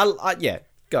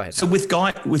ahead. So with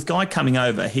Guy coming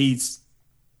over, he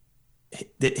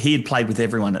had played with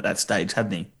everyone at that stage,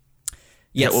 hadn't he?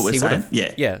 Yes, what we're saying?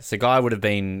 Yeah. So Guy would have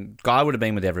been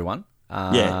with everyone.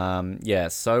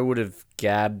 So would have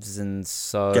Gabs, and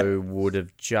would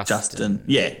have Justin.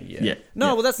 Yeah.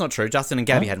 No, well, that's not true. Justin and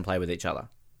Gabby hadn't played with each other.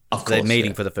 Of course, they're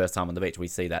meeting for the first time on the beach. We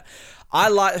see that.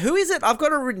 Who is it? I've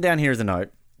got it written down here as a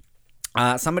note.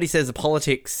 Somebody says the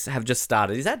politics have just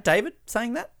started. Is that David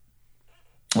saying that?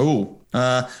 Oh,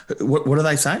 what do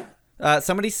they say?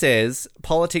 Somebody says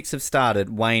politics have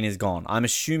started. Wayne is gone. I'm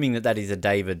assuming that is a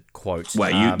David quote.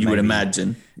 Well, you would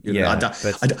imagine. I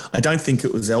don't think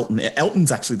it was Elton.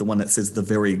 Elton's actually the one that says the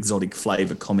very exotic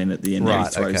flavour comment at the end that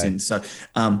he throws in. So,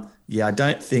 I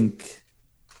don't think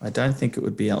it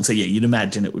would be Elton. So you'd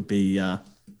imagine it would be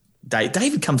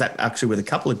David comes up actually with a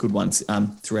couple of good ones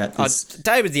throughout this.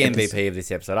 David's the MVP of this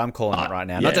episode. I'm calling it right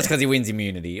now. Not just because he wins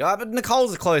immunity. But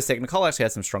Nicole's a close second. Nicole actually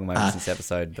had some strong moments in this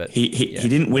episode. But he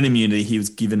didn't win immunity. He was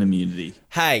given immunity.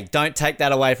 Hey, don't take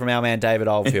that away from our man David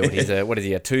Oldfield. He's a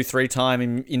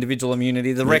 2-3-time individual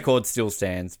immunity. The record still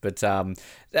stands. But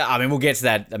we'll get to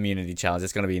that immunity challenge.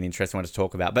 It's going to be an interesting one to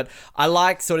talk about. But I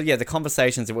like the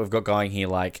conversations that we've got going here,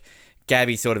 like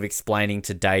Gabby sort of explaining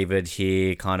to David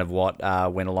here kind of what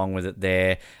went along with it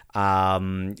there.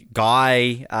 Guy,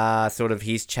 sort of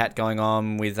his chat going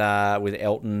on with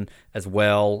Elton as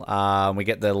well. We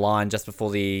get the line just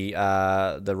before the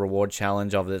reward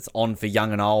challenge of it's on for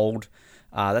young and old.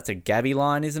 That's a Gabby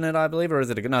line, isn't it, I believe? Or is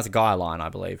it it's a Guy line, I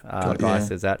believe. Guy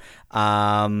says that.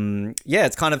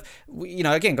 It's kind of,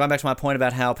 again, going back to my point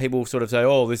about how people sort of say,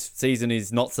 oh, this season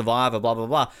is not Survivor, blah, blah,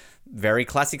 blah. Very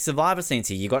classic Survivor scenes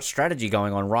here. You got strategy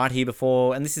going on right here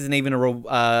before, and this isn't even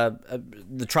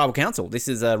the Tribal Council. This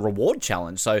is a reward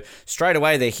challenge. So straight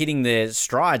away they're hitting their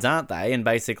strides, aren't they? And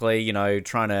basically,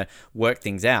 trying to work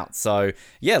things out. So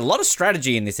yeah, a lot of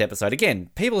strategy in this episode. Again,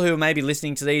 people who are maybe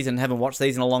listening to these and haven't watched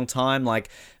these in a long time, like,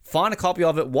 find a copy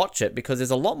of it, watch it, because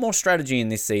there's a lot more strategy in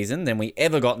this season than we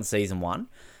ever got in season 1.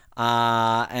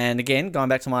 And again, going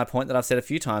back to my point that I've said a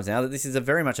few times now, that this is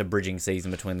very much a bridging season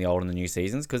between the old and the new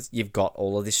seasons, because you've got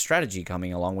all of this strategy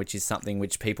coming along, which is something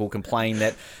which people complain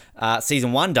that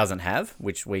season 1 doesn't have,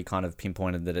 which we kind of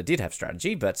pinpointed that it did have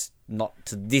strategy, but not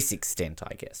to this extent,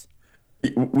 I guess.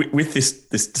 With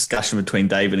this discussion between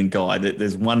David and Guy,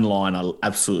 there's one line I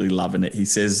absolutely love in it. He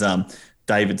says,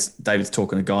 David's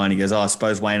talking to Guy, and he goes, I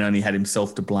suppose Wayne only had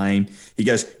himself to blame. He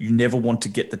goes, you never want to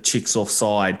get the chicks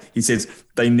offside. He says,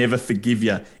 they never forgive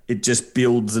you. It just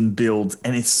builds and builds.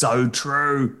 And it's so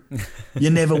true. You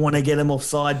never want to get them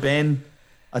offside, Ben.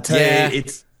 I tell you,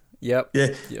 it's... Yep.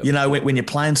 Yeah. When you're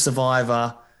playing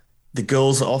Survivor, the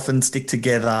girls often stick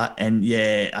together. And,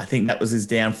 I think that was his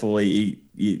downfall.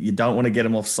 You don't want to get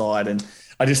them offside. And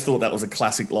I just thought that was a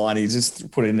classic line. He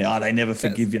just put in there, they never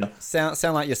forgive you.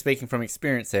 Sound like you're speaking from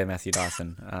experience there, Matthew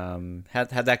Dyson. How'd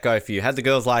that go for you? How'd the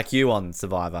girls like you on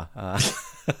Survivor?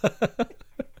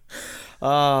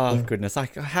 Oh goodness!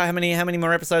 Like how many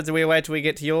more episodes are we away till we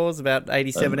get to yours? About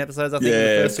 87 episodes, I think. In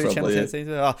the first two Channel 10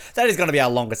 seasons. Oh, that is going to be our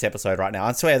longest episode right now.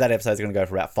 I swear that episode is going to go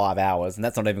for about 5 hours, and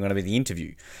that's not even going to be the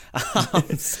interview.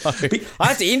 So I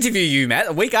have to interview you, Matt.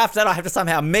 A week after that, I have to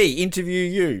somehow interview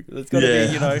you. It's going to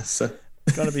be,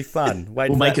 it's going to be fun.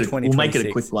 We'll make it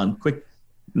a quick one.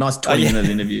 Nice 20-minute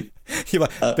interview. You're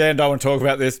like, Ben, don't want to talk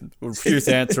about this. Refuse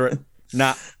to answer it.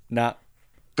 Nah.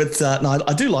 But no,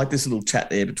 I do like this little chat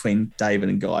there between David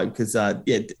and Guy because,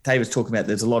 David's talking about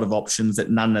there's a lot of options that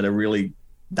none that are really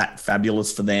that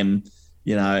fabulous for them,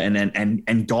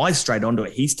 and Guy's straight onto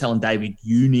it. He's telling David,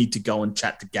 you need to go and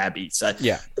chat to Gabby. So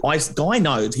Guy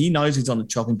knows. He knows he's on the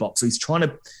chopping block. So he's trying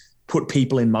to put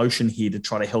people in motion here to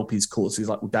try to help his cause. So he's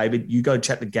like, well, David, you go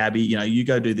chat to Gabby. You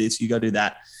go do this, you go do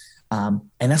that. And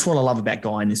that's what I love about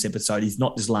Guy in this episode. He's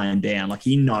not just laying down. Like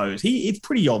he knows. It's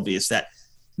pretty obvious that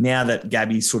now that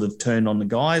Gabby's sort of turned on the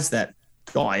guys, that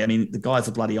Guy, the guy's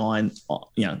a bloody an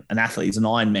athlete. He's an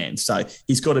Iron Man. So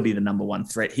he's got to be the number one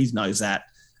threat. He knows that.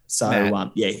 So,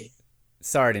 Matt,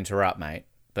 sorry to interrupt, mate,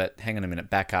 but hang on a minute.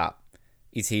 Back up.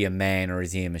 Is he a man or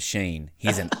is he a machine?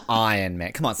 He's an Iron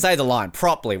Man. Come on, say the line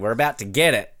properly. We're about to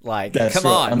get it. Like, that's come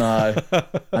right. on.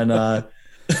 I know.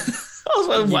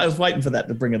 I was waiting for that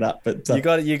to bring it up, but you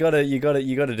got to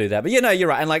do that. But you're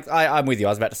right. And like I'm with you. I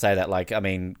was about to say that. Like,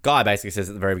 Guy basically says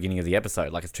at the very beginning of the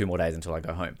episode, like it's 2 more days until I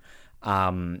go home.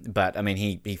 But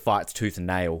he fights tooth and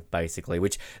nail basically.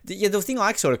 Which the thing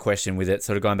I sort of question with it,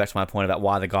 sort of going back to my point about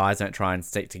why the guys don't try and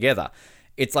stick together.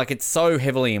 It's like it's so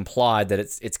heavily implied that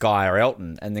it's Guy or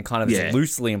Elton, and then kind of it's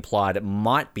loosely implied it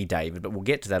might be David. But we'll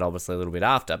get to that obviously a little bit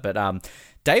after. But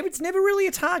David's never really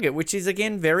a target, which is,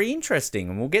 again, very interesting.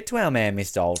 And we'll get to our man,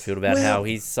 Mr. Oldfield, about how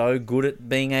he's so good at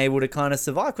being able to kind of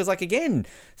survive. Because, like, again,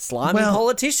 slimy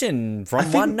politician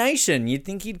from One Nation. You'd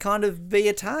think he'd kind of be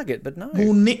a target, but no.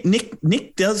 Well,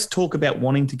 Nick does talk about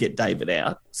wanting to get David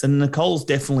out. So Nicole's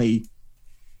definitely...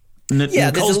 there's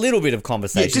a little bit of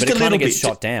conversation, but it kind of gets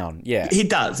shot down. Yeah,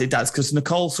 it does, because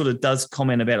Nicole sort of does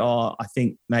comment about, I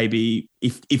think maybe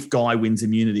if Guy wins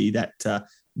immunity that...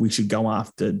 we should go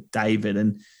after David.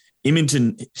 And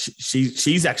Imogen,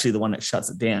 she's actually the one that shuts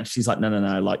it down. She's like, no,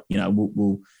 like,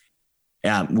 we'll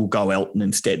go Elton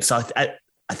instead. So I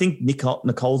think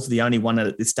Nicole's the only one that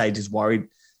at this stage is worried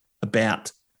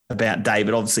about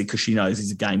David, obviously, because she knows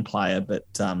he's a game player, but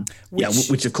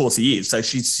which of course he is. So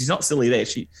she's not silly there.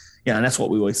 And that's what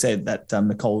we always said, that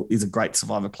Nicole is a great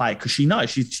Survivor player because she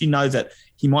knows that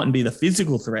he mightn't be the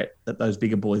physical threat that those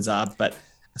bigger boys are, but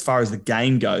as far as the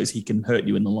game goes, he can hurt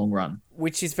you in the long run.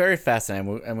 Which is very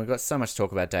fascinating, and we've got so much to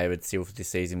talk about David still for this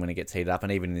season when it gets heated up,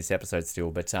 and even in this episode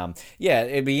still. But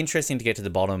it'd be interesting to get to the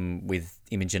bottom with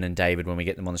Imogen and David when we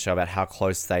get them on the show about how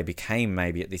close they became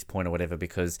maybe at this point or whatever,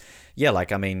 because,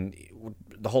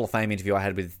 the Hall of Fame interview I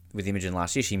had with Imogen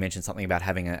last year, she mentioned something about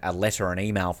having a letter or an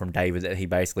email from David that he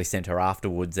basically sent her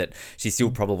afterwards that she still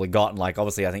probably got. And, like,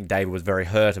 obviously, I think David was very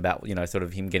hurt about, sort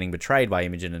of him getting betrayed by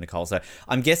Imogen and Nicole. So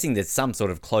I'm guessing there's some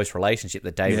sort of close relationship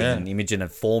that David and Imogen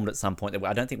have formed at some point that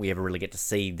I don't think we ever really get to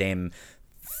see them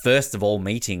first of all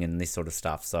meeting and this sort of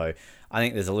stuff. So I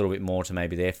think there's a little bit more to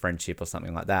maybe their friendship or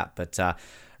something like that. But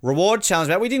reward challenge,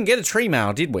 but we didn't get a tree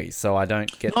mail, did we? So I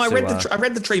don't get. No, I read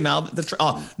the tree mail.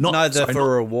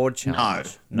 For reward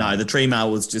challenge. No, the tree mail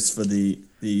was just for the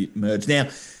merge. Now,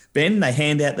 Ben, they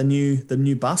hand out the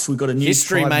new bus. We've got a new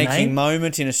history-making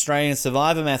moment in Australian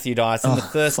Survivor, Matthew Dyson. The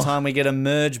first time we get a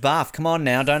merge buff. Come on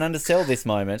now, don't undersell this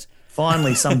moment.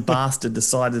 Finally, some bastard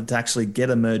decided to actually get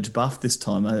a merge buff this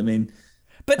time.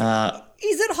 But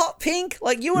is it hot pink?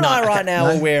 Like you and I right now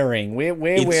are wearing. We're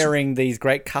wearing these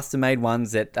great custom-made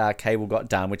ones that Cable got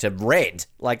done, which are red.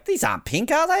 Like these aren't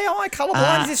pink, are they? Am I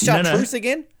colourblind? Is this chartreuse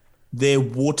again? They're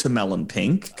watermelon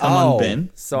pink. Come on, Ben.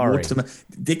 Sorry.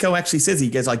 Dicko actually says, he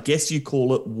goes, I guess you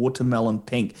call it watermelon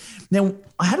pink. Now,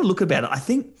 I had a look about it. I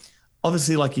think,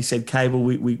 obviously, like you said, Cable,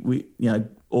 we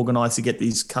organised to get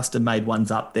these custom-made ones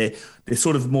up there. They're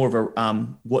sort of more of a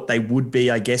what they would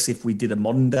be, I guess, if we did a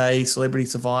modern-day Celebrity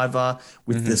Survivor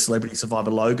with the Celebrity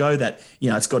Survivor logo that,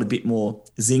 it's got a bit more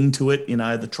zing to it,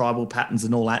 the tribal patterns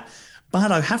and all that.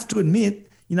 But I have to admit,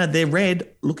 they're red.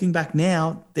 Looking back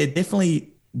now, they're definitely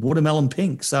watermelon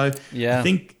pink. So I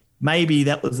think maybe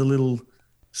that was a little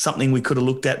something we could have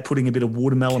looked at, putting a bit of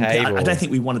watermelon pink. I don't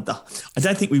think we wanted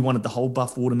the whole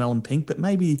buff watermelon pink, but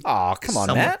maybe. Oh, come on,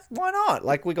 Matt. Why not?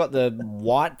 Like we got the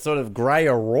white sort of grey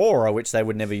Aurora, which they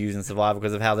would never use in Survivor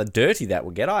because of how dirty that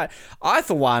would get. I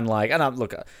for one,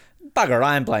 look, Bugger it,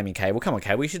 I am blaming Cable. Come on,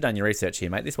 Cable, you should have done your research here,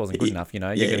 mate. This wasn't good enough, You're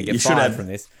going to get fired from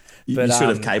this. But, you should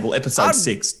have, Cable. Episode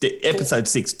 6,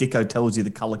 Dicko tells you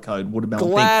the colour code, watermelon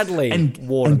gladly pink.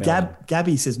 Watermelon. And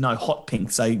Gabby says, no, hot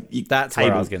pink. So that's Cable,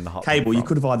 where I was getting the hot Cable, pink you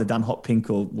could have either done hot pink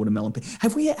or watermelon pink.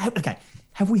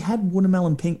 Have we had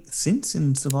watermelon pink since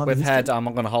in Survivor? We've had, I'm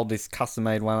not going to hold this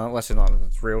custom-made one. Well, actually, not,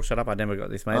 it's real. Shut up. I never got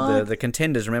this made. The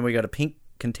contenders, remember, we got a pink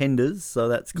contenders, so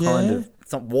that's kind of,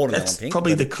 it's not watermelon pink.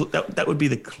 Probably that would be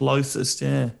the closest,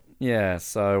 yeah. Yeah,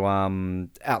 so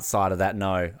outside of that,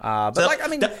 no. But, so like, I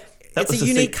mean, it's a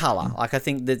unique colour. Like, I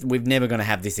think that we're never going to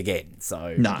have this again.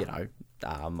 So, no.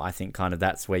 I think kind of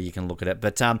that's where you can look at it.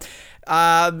 But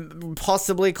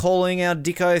possibly calling our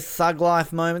Dicko Thug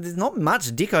Life moment. There's not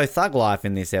much Dicko Thug Life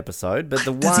in this episode, but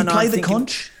the does one he play I'm the thinking,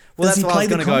 conch? Well, that's what I was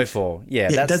going to go for.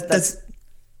 Yeah,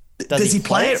 does he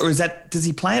play it, or does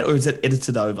he play it, or is it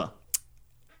edited over?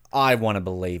 I want to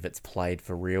believe it's played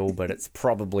for real, but it's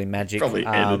probably magic. Probably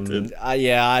edited.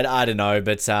 I don't know.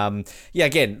 But,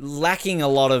 again, lacking a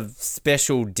lot of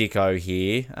special Dicko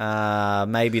here.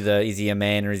 Maybe is he a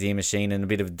man or is he a machine, and a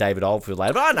bit of David Oldfield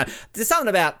later. But I don't know. There's something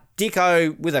about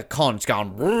Dicko with a conch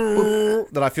going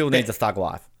that I feel needs a thug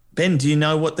life. Ben, do you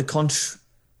know what the conch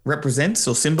represents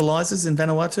or symbolises in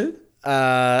Vanuatu?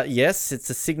 Yes, it's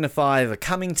to signify the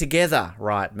coming together,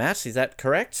 right, Matt? Is that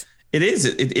correct? It is.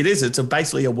 It is. It's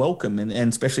basically a welcome, and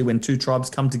especially when two tribes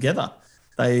come together.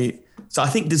 So I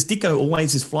think, does Dicko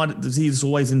always he's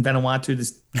always in Vanuatu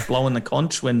just blowing the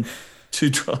conch when two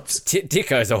tribes?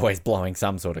 Dicko's always blowing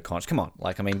some sort of conch. Come on.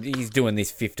 Like, I mean, he's doing this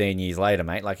 15 years later,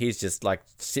 mate. Like, he's just, like,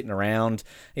 sitting around.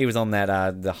 He was on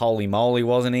that, the Holy Moly,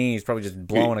 wasn't he? He's probably just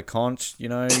blowing a conch,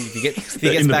 If he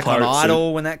gets back on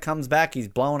Idol when that comes back, he's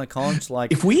blowing a conch.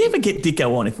 Like, if we ever get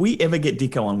Dicko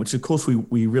on, which, of course,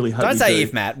 we really hope Don't say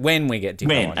if, Matt. When we get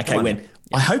Dicko on. Okay, when. Yeah.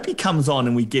 I hope he comes on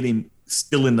and we get him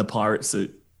still in the pirate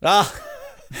suit.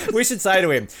 We should say to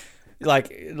him,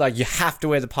 like you have to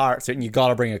wear the pirate suit and you got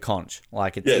to bring a conch.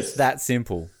 Like, it's that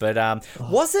simple. But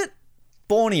was it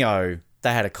Borneo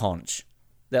that had a conch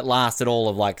that lasted all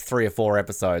of like 3 or 4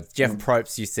 episodes? Jeff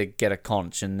Probst used to get a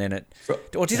conch, and then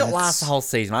or did it last the whole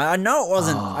season? I know it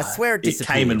wasn't. I swear it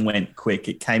disappeared. It came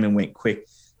and went quick.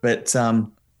 But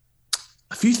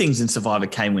a few things in Survivor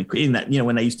came and went quick. In that,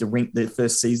 when they used to ring the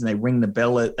first season, they ring the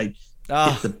bell. They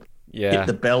hit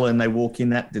the bell and they walk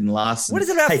in. That didn't last. What is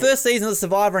it about first season of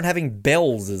Survivor and having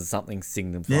bells as something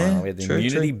signifying? Yeah, we had the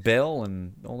immunity bell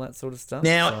and all that sort of stuff.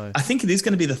 Now, I think it is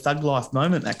going to be the Thug Life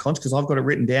moment, that conch, because I've got it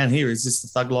written down here. Is this the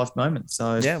Thug Life moment?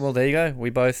 So yeah, well, there you go. We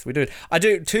do it. I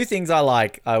do 2 things I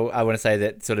like. I want to say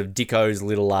that sort of Dicko's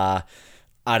little, I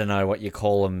don't know what you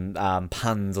call them,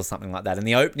 puns or something like that. In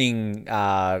the opening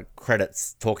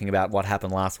credits talking about what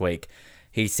happened last week,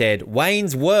 he said,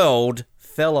 Wayne's World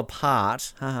fell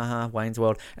apart. Wayne's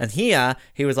World. And here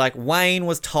he was like, Wayne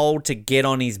was told to get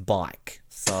on his bike.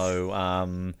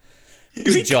 So,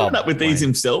 is he job, coming up with Wayne. these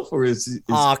himself, or is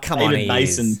come on,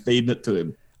 Mason feeding it to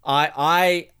him?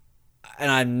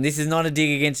 This is not a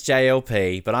dig against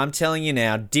JLP, but I'm telling you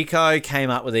now, Dicko came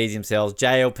up with these himself.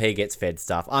 JLP gets fed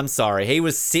stuff. I'm sorry. He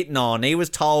was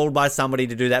told by somebody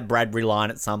to do that Bradbury line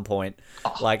at some point.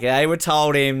 Like, they were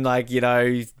told him,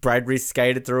 Bradbury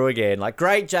skated through again. Like,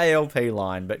 great JLP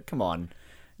line, but come on.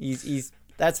 He's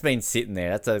that's been sitting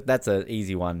there. That's a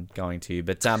easy one going to you.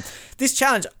 But this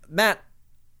challenge, Matt,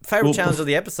 favorite challenge of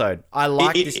the episode. I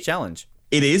like this challenge.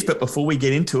 It is, but before we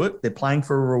get into it, they're playing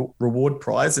for a reward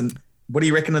prize, and what do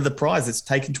you reckon of the prize? It's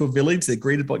taken to a village. They're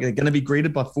going to be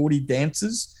greeted by 40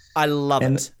 dancers. I love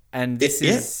it. And this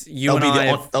is you and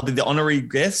I. They'll be the honorary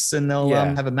guests, and they'll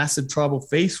have a massive tribal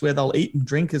feast where they'll eat and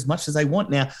drink as much as they want.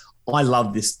 Now, I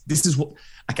love this. This is what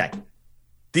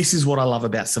I love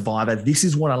about Survivor. This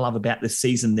is what I love about this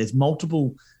season. There's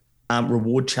multiple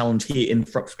reward challenge here, and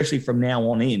especially from now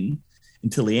on in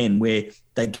until the end, where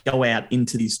they go out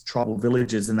into these tribal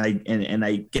villages and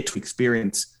they get to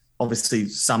experience. Obviously,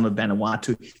 some of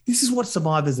Vanuatu. This is what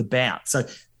Survivor's about. So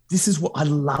this is what I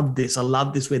love. This I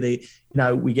love this where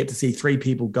we get to see 3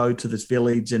 people go to this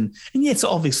village, and yes,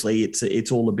 obviously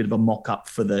it's all a bit of a mock up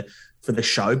for the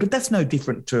show, but that's no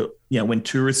different to when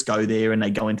tourists go there and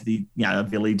they go into the a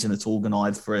village and it's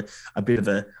organised for a bit of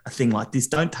a thing like this.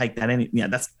 Don't take that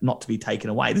that's not to be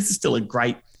taken away. This is still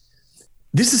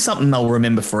this is something they'll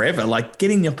remember forever. Like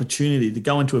getting the opportunity to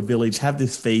go into a village, have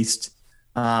this feast.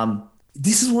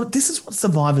 This is what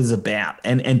Survivor's about,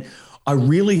 and I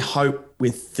really hope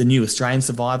with the new Australian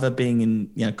Survivor being in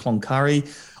Cloncurry,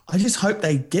 I just hope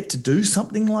they get to do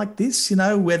something like this.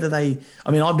 Whether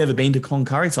I've never been to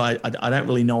Cloncurry, so I don't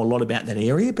really know a lot about that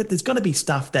area, but there's got to be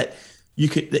stuff that you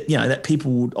could, that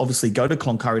people would obviously go to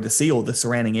Cloncurry to see all the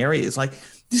surrounding areas. Like,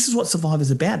 this is what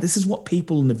Survivor's about. This is what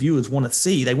people and the viewers want to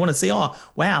see. They want to see, oh,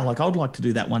 wow, like I'd like to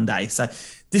do that one day. So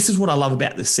this is what I love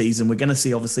about this season. We're going to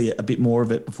see obviously a bit more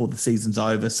of it before the season's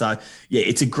over. So yeah,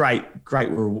 it's a great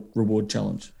reward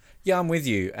challenge. Yeah, I'm with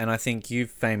you. And I think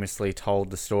you've famously told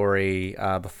the story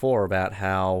before about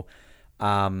how,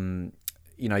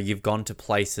 you've gone to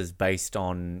places based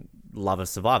on love of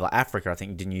survival. Africa, I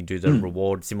think, didn't you do the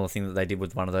reward, similar thing that they did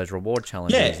with one of those reward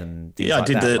challenges? Yeah, and I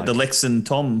did the Lex and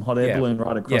Tom hot air balloon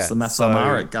right across the Masai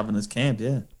Mara at Governor's Camp,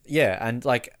 Yeah, and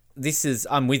like,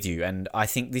 I'm with you, and I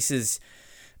think this is...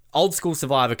 Old school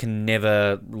Survivor can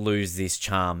never lose this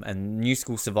charm, and new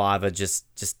school Survivor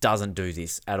just doesn't do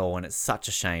this at all, and it's such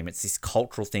a shame. It's this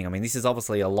cultural thing. I mean, this is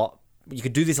obviously a lot... You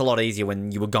could do this a lot easier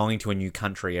when you were going to a new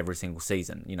country every single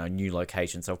season, new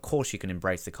location. So, of course, you can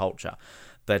embrace the culture.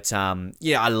 But,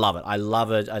 I love it. I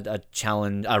love a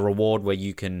challenge, a reward where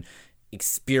you can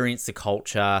experience the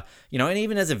culture, and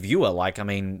even as a viewer, like, I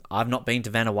mean, I've not been to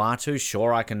Vanuatu.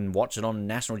 Sure, I can watch it on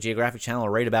National Geographic Channel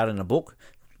or read about it in a book.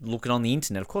 Look it on the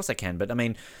internet, of course I can, but I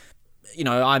mean,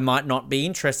 I might not be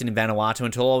interested in Vanuatu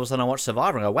until all of a sudden I watch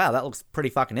Survivor and go, wow, that looks pretty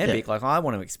fucking epic. Like, I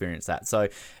want to experience that. So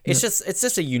it's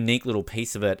just a unique little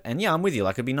piece of it. And yeah, I'm with you.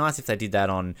 Like, it'd be nice if they did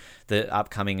that on the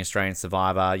upcoming Australian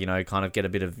Survivor, kind of get a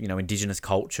bit of, Indigenous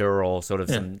culture or sort of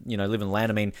some, live in the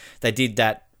land. I mean, they did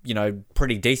that,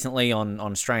 pretty decently on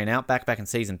Australian Outback back in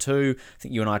season 2. I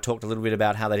think you and I talked a little bit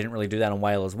about how they didn't really do that on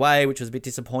Whalers Way, which was a bit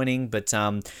disappointing. But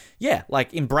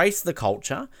like, embrace the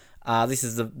culture. This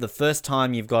is the first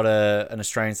time you've got an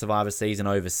Australian Survivor season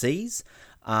overseas.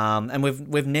 And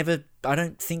we've never, I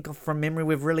don't think from memory,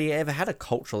 we've really ever had a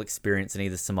cultural experience in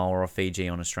either Samoa or Fiji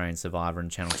on Australian Survivor in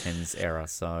Channel 10's era.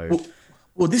 So...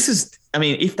 Well, this is, I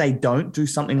mean, if they don't do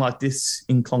something like this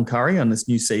in Cloncurry on this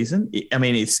new season,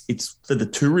 it's for the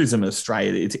tourism of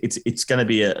Australia. It's going to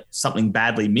be something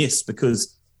badly missed,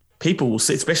 because people will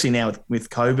see, especially now with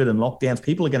COVID and lockdowns,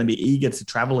 people are going to be eager to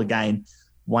travel again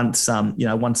once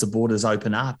the borders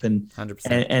open up. And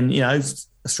 100%. And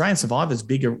Australian Survivor's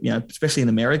bigger, especially in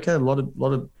America. A lot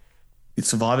of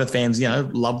Survivor fans,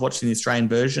 love watching the Australian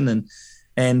version,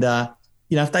 and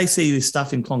if they see this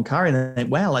stuff in Cloncurry and they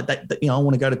think, wow, like that, I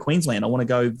want to go to Queensland, I want to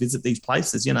go visit these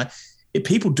places,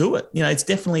 people do it. It's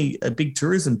definitely a big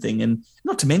tourism thing. And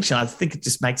not to mention, I think it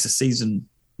just makes the season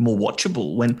more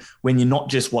watchable when you're not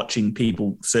just watching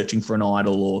people searching for an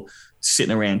idol or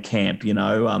sitting around camp,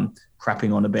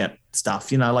 crapping on about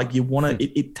stuff, like you want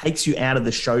to, it takes you out of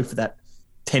the show for that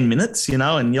 10 minutes,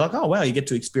 and you're like, oh, wow, you get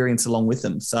to experience along with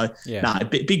them. So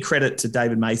big credit to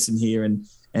David Mason here and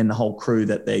the whole crew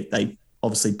that they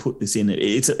obviously put this in.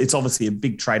 It's obviously a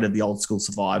big trait of the old school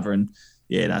Survivor, and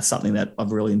that's something that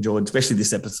I've really enjoyed, especially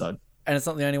this episode. And it's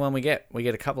not the only one we get. We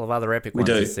get a couple of other epic ones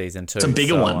this season too. Some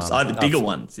bigger ones. Bigger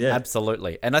ones, yeah.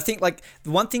 Absolutely. And I think, like,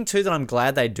 the one thing too that I'm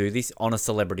glad they do this on a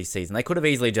celebrity season. They could have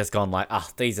easily just gone like,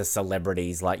 these are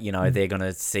celebrities, like, they're going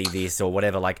to see this or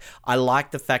whatever. Like, I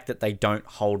like the fact that they don't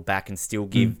hold back and still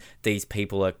give these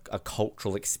people a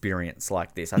cultural experience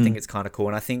like this. I think it's kind of cool.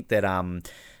 And I think that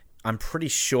I'm pretty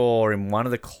sure in one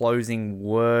of the closing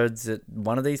words at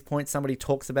one of these points, somebody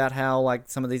talks about how, like,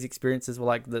 some of these experiences were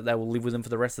like that they will live with them for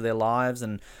the rest of their lives.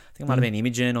 And I think it might have been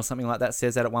Imogen or something like that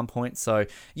says that at one point. So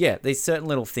yeah, these certain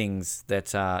little things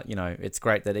that, it's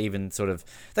great that even sort of,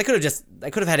 they could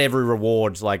have had every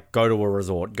reward, like, go to a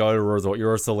resort,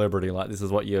 you're a celebrity. Like, this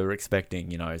is what you're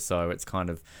expecting, so it's kind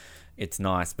of, it's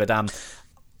nice. But,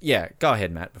 yeah, go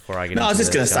ahead, Matt, before I get into I was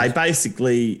just going to say, challenge.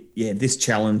 Basically, this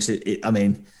challenge,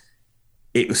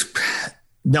 it was,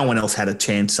 no one else had a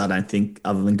chance, I don't think,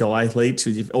 other than Guy Leech.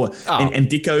 And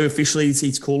Dicko officially,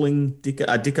 Dicko's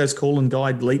calling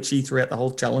Guy Leechy throughout the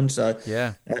whole challenge. So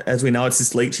yeah, as we know, it's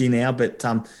just Leechy now. But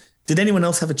did anyone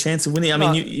else have a chance of winning? I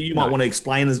mean, you might want to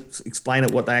explain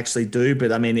it what they actually do,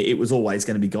 but I mean, it was always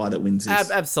going to be Guy that wins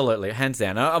this. Absolutely, hands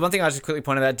down. One thing I just quickly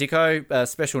point out, Dicko,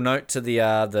 special note to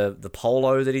the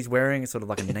polo that he's wearing. It's sort of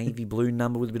like a navy blue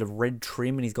number with a bit of red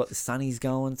trim, and he's got the sunnies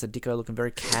going. So Dicko looking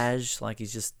very cash, like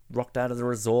he's just rocked out of the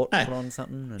resort, put on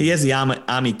something. He has the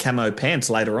army camo pants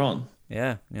later on.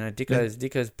 Yeah,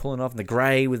 Dicko's pulling off in the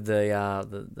grey with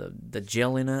the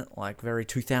gel in it, like very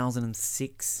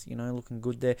 2006. Looking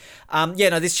good there.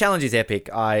 This challenge is epic.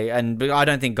 I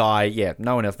don't think Guy.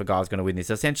 No one else but Guy was going to win this.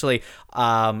 So essentially,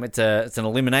 it's an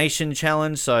elimination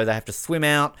challenge. So they have to swim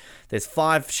out. There's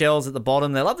 5 shells at the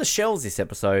bottom. They love the shells this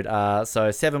episode. So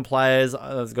 7 players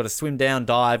have got to swim down,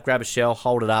 dive, grab a shell,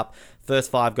 hold it up.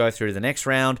 First 5 go through to the next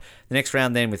round. The next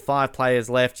round then, with 5 players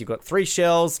left, you've got 3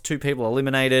 shells, 2 people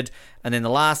eliminated, and then the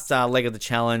last leg of the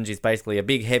challenge is basically a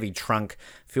big heavy trunk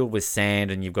filled with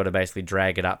sand, and you've got to basically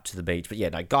drag it up to the beach. But yeah,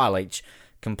 no, Guy Leech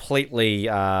completely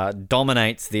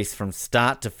dominates this from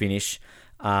start to finish.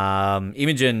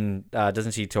 Imogen,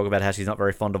 doesn't she talk about how she's not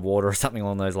very fond of water or something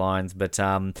along those lines? But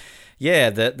yeah,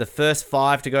 the first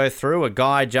 5 to go through are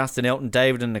Guy, Justin, Elton,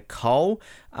 David, and Nicole.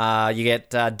 You get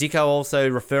Dicko also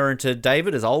referring to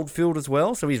David as Oldfield as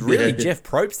well, so he's really Jeff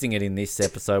Probsting it in this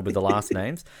episode with the last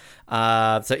names.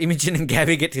 So Imogen and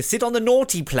Gabby get to sit on the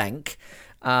naughty plank,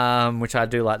 which I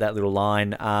do like that little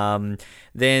line.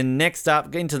 Then next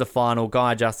up, into the final,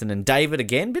 Guy, Justin, and David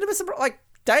again. Bit of a surprise, like,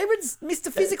 David's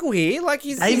Mr. Physical here. Like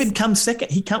David comes second.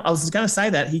 I was going to say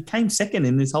that he came second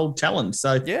in this whole challenge.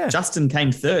 So yeah. Justin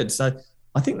came third. So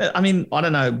I think that, I mean, I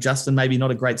don't know, Justin maybe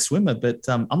not a great swimmer, but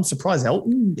I'm surprised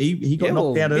Elton, he got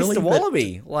knocked out early. Mr.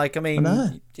 Wallaby. Like, I mean,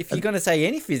 if you're going to say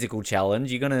any physical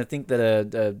challenge, you're going to think that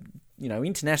a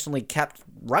internationally capped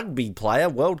rugby player,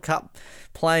 World Cup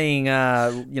playing,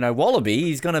 Wallaby,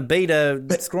 he's going to beat a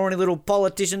scrawny little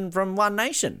politician from One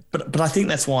Nation. But I think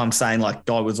that's why I'm saying, like,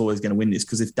 Guy was always going to win this,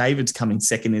 because if David's coming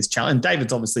second in his challenge,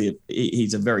 David's obviously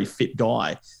he's a very fit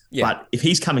guy. Yeah. But if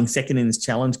he's coming second in his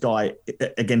challenge, Guy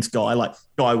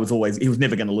was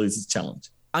never going to lose his challenge.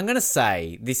 I'm going to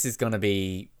say this is going to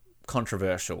be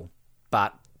controversial,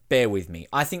 but bear with me.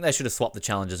 I think they should have swapped the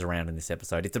challenges around in this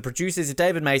episode. If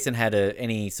David Mason had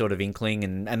any sort of inkling,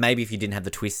 and maybe if you didn't have the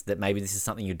twist that maybe this is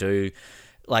something you do,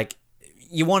 like,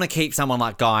 you want to keep someone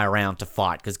like Guy around to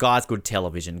fight, because Guy's good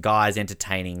television, Guy's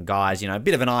entertaining, Guy's, a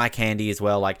bit of an eye candy as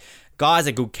well. Like, Guy's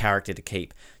a good character to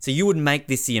keep. So you would make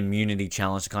this the immunity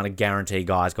challenge to kind of guarantee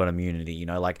Guy's got immunity,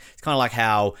 like, it's kind of like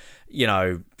how,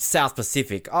 South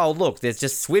Pacific, oh, look, there's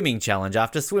just swimming challenge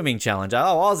after swimming challenge. Oh,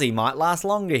 Aussie might last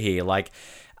longer here. Like,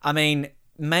 I mean,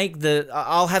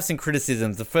 I'll have some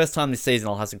criticisms. The first time this season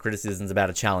I'll have some criticisms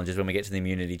about a challenge is when we get to the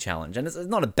immunity challenge. And it's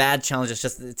not a bad challenge,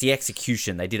 it's the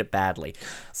execution. They did it badly.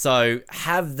 So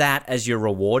have that as your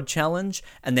reward challenge,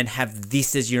 and then have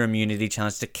this as your immunity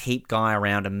challenge to keep Guy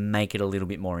around and make it a little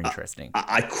bit more interesting.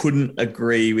 I couldn't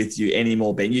agree with you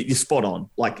anymore, Ben. You're spot on.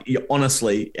 Like, you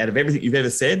honestly, out of everything you've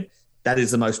ever said, that is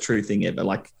the most true thing ever.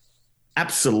 Like,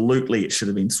 absolutely it should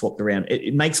have been swapped around.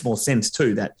 It makes more sense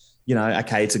too that,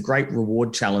 okay, it's a great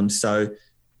reward challenge. So,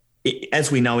 as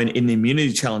we know in the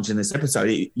immunity challenge in this episode,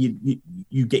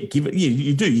 you get given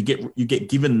you get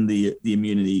given the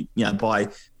immunity by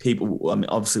people. I mean,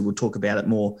 obviously we'll talk about it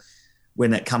more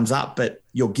when that comes up, but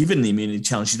you're given the immunity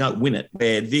challenge. You don't win it.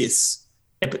 Where this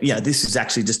is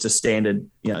actually just a standard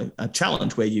a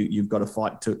challenge where you've got to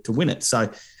fight to win it.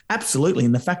 So absolutely,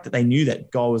 and the fact that they knew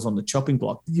that Guy was on the chopping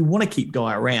block, you want to keep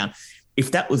Guy around.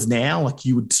 If that was now, like,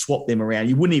 you would swap them around.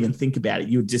 You wouldn't even think about it.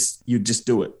 You'd just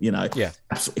do it, Yeah.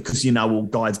 Absolutely. Because,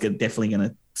 Guy's definitely going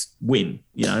to win,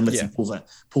 unless he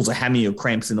pulls a hammy or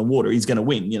cramps in the water, he's going to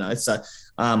win, So,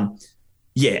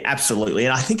 absolutely.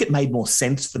 And I think it made more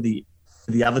sense for the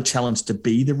other challenge to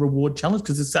be the reward challenge,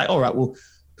 because it's like, all right, well,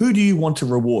 who do you want to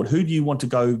reward? Who do you want to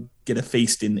go get a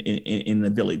feast in the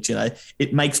village?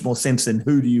 It makes more sense than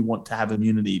who do you want to have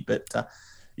immunity. But,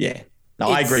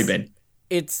 I agree, Ben.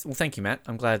 Well, thank you, Matt.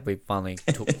 I'm glad we finally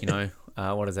took,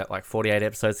 what is that, like 48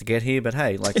 episodes to get here? But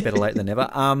hey, like, better late than never.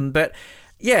 But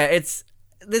yeah,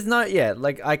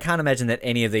 I can't imagine that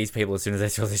any of these people, as soon as they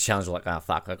saw this challenge, are like, oh,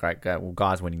 fuck, great, well,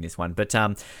 Guy's winning this one. But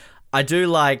I do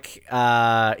like,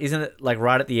 isn't it like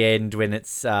right at the end when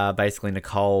it's basically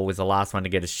Nicole was the last one to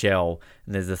get a shell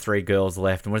and there's the 3 girls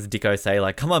left, and what does Dicko say?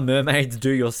 Like, come on, mermaids,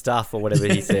 do your stuff, or whatever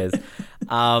he says.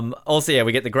 Also,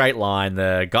 we get the great line,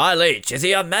 the Guy Leech, is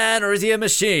he a man or is he a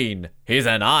machine? He's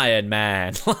an Iron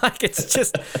Man. Like, it's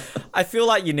just, I feel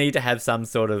like you need to have some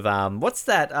sort of, what's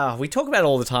that? We talk about it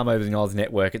all the time over the Oz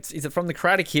Network. Is it from the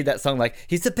Karate Kid, that song, like,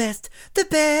 he's the best,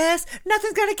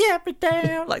 nothing's gonna get me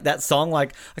down. Like, that song,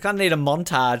 like, I kind of need a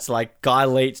montage, like, Guy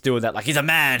Leech doing that. Like, he's a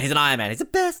man, he's an Iron Man, he's the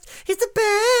best,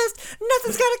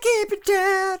 nothing's gonna keep it down.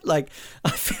 Like,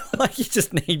 I feel like you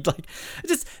just need, like,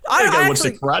 I gotta watch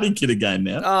the Karate Kid again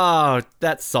now. Oh,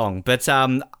 that song. But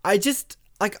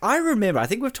I remember, I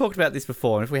think we've talked about this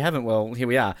before, and if we haven't, well, here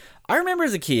we are. I remember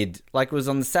as a kid, like, it was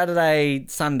on the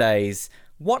Sundays,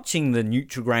 watching the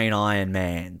Nutri-Grain Iron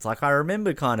Mans, like I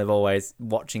remember kind of always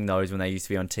watching those when they used to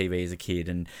be on TV as a kid,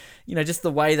 and just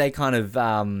the way they kind of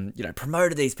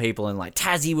promoted these people, and like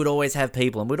Tassie would always have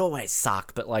people and would always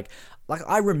suck, but like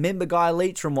I remember Guy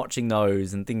Leech from watching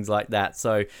those and things like that.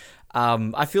 So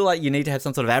I feel like you need to have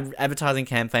some sort of advertising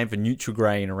campaign for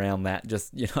Nutri-Grain around that.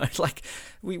 Just, like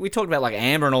we talked about like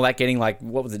Amber and all that getting like,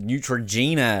 what was it,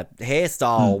 Neutrogena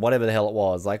hairstyle, whatever the hell it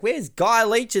was. Like, where's Guy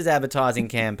Leech's advertising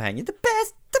campaign? You're the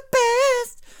best, the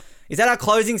best. Is that our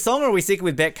closing song, or are we sticking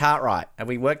with Bet Cartwright? Have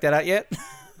we worked that out yet?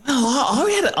 Oh,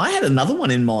 I had another one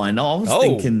in mind. I was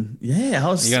thinking, You're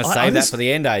going to save that for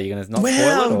the end, are you? Going to not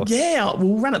spoil it? Yeah,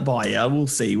 we'll run it by you. We'll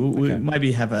see. We'll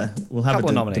maybe have a couple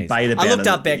of nominees. Debate about it. I looked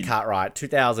up Bet Cartwright,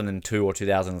 2002 or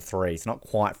 2003. It's not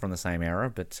quite from the same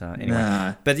era, but anyway.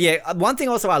 Nah. But yeah, one thing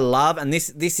also I love, and this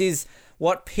is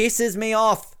what pisses me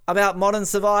off about Modern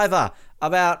Survivor,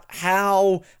 about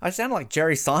how I sounded like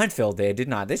Jerry Seinfeld there,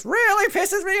 didn't I? This really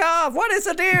pisses me off. What is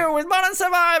the deal with Modern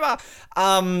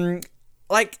Survivor?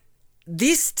 Like,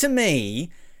 this to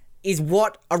me is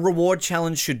what a reward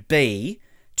challenge should be,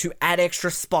 to add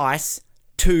extra spice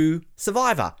to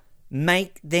Survivor.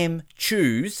 Make them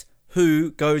choose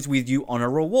who goes with you on a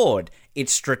reward.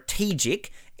 It's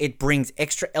strategic, it brings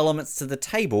extra elements to the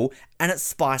table, and it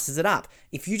spices it up.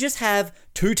 If you just have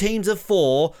 2 teams of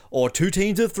 4 or 2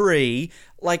 teams of 3,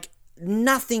 like,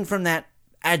 nothing from that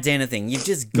adds anything. You've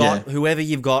just got whoever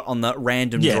you've got on the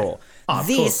random draw.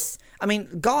 I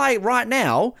mean, Guy right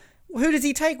now, who does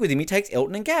he take with him? He takes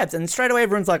Elton and Gabs. And straight away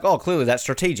everyone's like, oh, clearly that's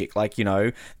strategic. Like,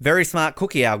 very smart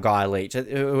cookie, our Guy Leech,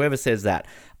 whoever says that.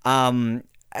 And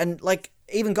like,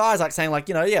 even Guy's like saying like,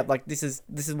 like this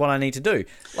is what I need to do.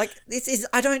 Like,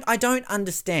 I don't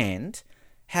understand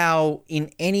how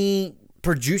in any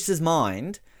producer's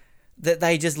mind that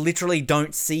they just literally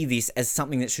don't see this as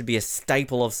something that should be a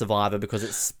staple of Survivor, because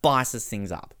it spices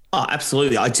things up. Oh,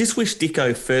 absolutely. I just wish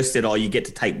Dicko first said, you get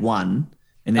to take one,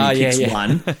 and then he picks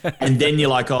one, and then you're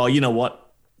like, you know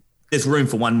what? There's room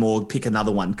for one more, pick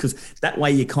another one. Because that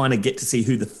way you kind of get to see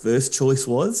who the first choice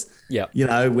was. Yeah.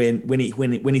 When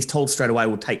he's told straight away,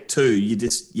 we'll take 2, he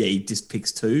just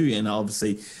picks 2. And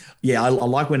obviously, I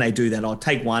like when they do that. I'll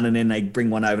take one, and then they bring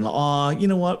one over and like, you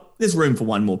know what? There's room for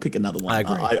one more, pick another one. I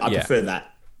agree. I prefer that.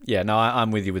 Yeah, no,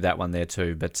 I'm with you with that one there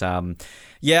too. But I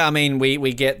mean,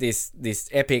 we get this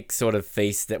epic sort of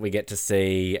feast that we get to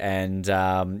see, and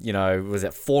was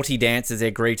it 40 dancers they're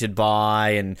greeted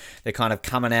by, and they're kind of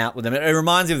coming out with them. It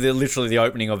reminds me of literally the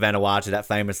opening of Vanuatu, that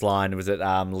famous line was it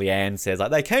Leanne says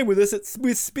like, they came with us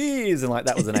with spears, and like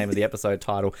that was the name of the episode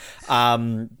title.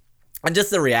 And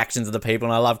just the reactions of the people,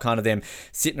 and I love kind of them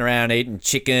sitting around eating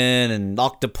chicken and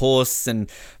octopus and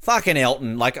fucking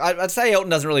Elton. Like, I'd say Elton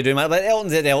doesn't really do much, but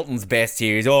Elton's at Elton's best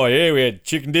here. He's, we had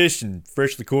chicken dish and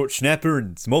freshly caught snapper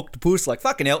and some octopus. Like,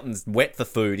 fucking Elton's wet for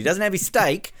food. He doesn't have his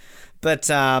steak,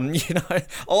 but,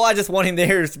 all I just want him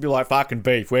there is to be like, fucking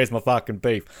beef. Where's my fucking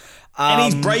beef?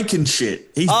 And he's breaking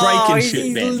shit. He's breaking shit,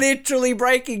 he's man. Literally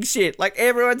breaking shit. Like,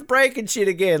 everyone's breaking shit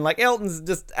again. Like, Elton's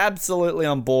just absolutely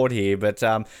on board here. But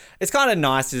it's kind of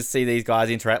nice to see these guys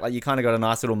interact. Like, you kind of got a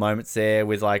nice little moments there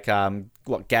with, like,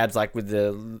 Gab's, like, with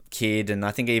the kid. And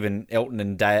I think even Elton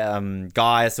and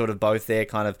Guy are sort of both there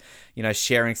kind of,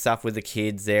 sharing stuff with the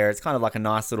kids there. It's kind of like a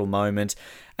nice little moment.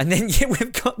 And then,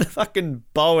 we've got the fucking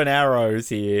bow and arrows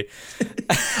here.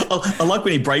 I like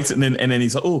when he breaks it and then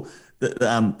he's like,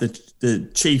 the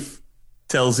chief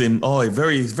tells him,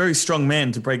 very, very strong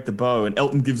man to break the bow, and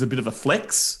Elton gives a bit of a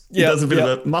flex. He does a bit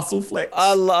of a muscle flex.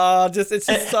 It's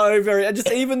just so very,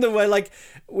 just even the way, like,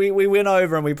 we went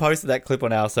over and we posted that clip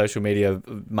on our social media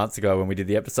months ago when we did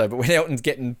the episode, but when Elton's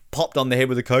getting popped on the head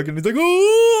with a coke and he's like,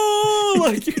 oh,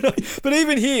 like, but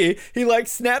even here, he like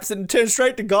snaps and turns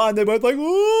straight to Guy, and they're both like,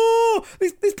 oh,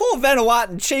 this poor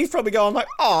Vanuatu chief probably going like,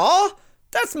 oh,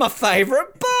 that's my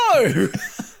favourite bow.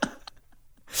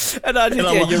 And I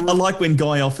like when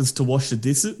Guy offers to wash the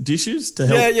dishes to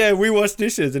help. Yeah, we wash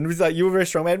dishes, and he's like, "You were a very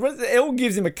strong man." Elton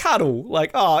gives him a cuddle,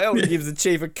 like, Elton gives the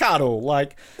chief a cuddle.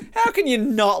 Like, how can you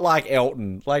not like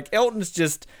Elton? Like, Elton's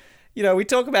just, we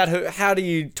talk about how do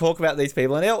you talk about these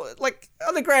people, and like,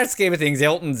 on the grand scheme of things,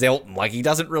 Elton's Elton. Like, he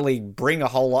doesn't really bring a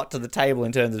whole lot to the table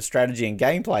in terms of strategy and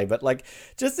gameplay, but like,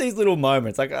 just these little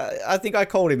moments. Like, I think I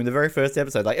called him in the very first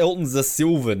episode, like, Elton's the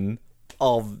Sylvan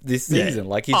of this season.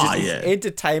 Like, he's just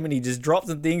entertainment. He just drops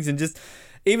some things, and just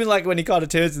even like when he kind of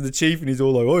turns to the chief and he's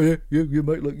all like, yeah,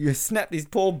 mate, look, you snapped his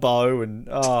poor bow, and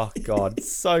oh god,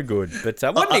 so good. But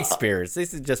what an experience.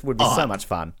 This would be so much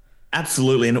fun.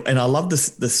 Absolutely, and I love the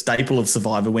staple of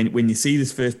Survivor when you see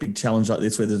this first big challenge like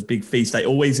this where there's a big feast, they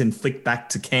always then flick back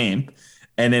to camp,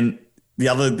 and then the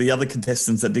other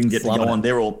contestants that didn't get to go on,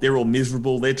 they're all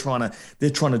miserable. They're trying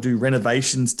to do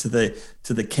renovations to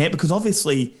the camp because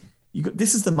obviously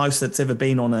this is the most that's ever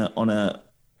been on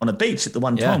a beach at the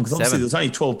one time because obviously there's only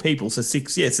 12 people, so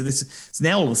 6. Yeah, so so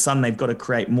now all of a sudden they've got to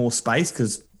create more space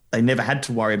because they never had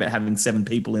to worry about having 7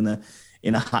 people in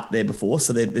a hut there before.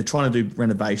 So they're trying to do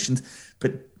renovations,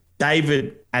 but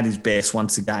David at his best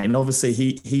once again. Obviously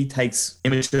he takes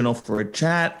Imogen off for a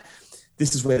chat.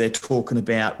 This is where they're talking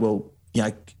about, well, you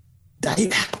know,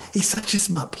 Dave, he's such a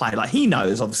smart player. Like he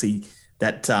knows obviously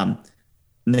that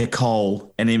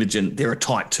Nicole and Imogen, they're a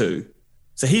tight 2.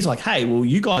 So he's like, hey, well,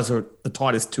 you guys are the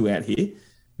tightest 2 out here.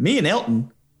 Me and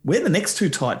Elton, we're the next 2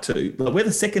 tight 2. Like, we're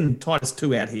the second tightest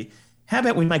 2 out here. How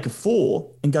about we make a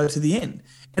 4 and go to the end?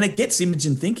 And it gets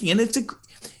Imogen thinking. And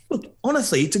look,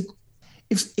 honestly,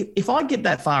 if I get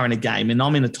that far in a game and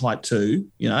I'm in a tight 2,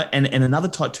 you know, and another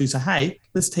tight 2 say, hey,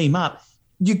 let's team up,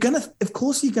 of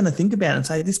course you're gonna think about it and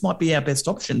say this might be our best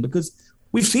option because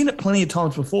we've seen it plenty of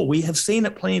times before. We have seen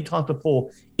it plenty of times before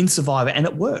in Survivor, and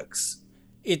it works.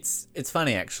 It's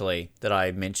funny actually that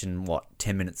I mentioned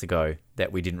 10 minutes ago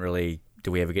that we didn't really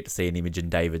do we ever get to see an Imogen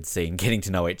David scene getting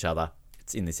to know each other.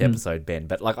 It's in this episode, Ben,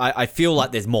 but like I feel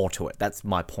like there's more to it. That's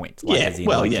my point. Like, you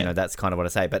know, that's kind of what I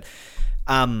say. But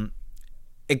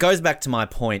it goes back to my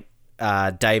point,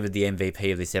 David, the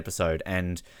MVP of this episode,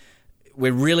 and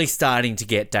we're really starting to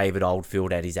get David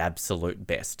Oldfield at his absolute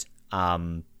best.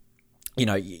 You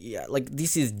know, like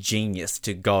this is genius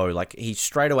to go. Like he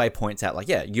straight away points out, like,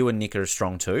 yeah, you and Nick are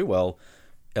strong too. Well,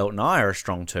 Elton and I are a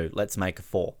strong too. Let's make a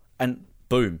 4, and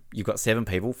boom, you've got 7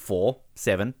 people. 4,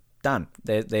 7, done.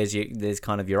 There's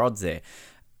kind of your odds there.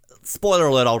 Spoiler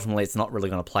alert, ultimately it's not really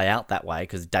going to play out that way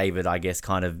because David, I guess,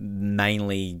 kind of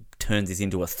mainly turns this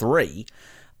into a 3.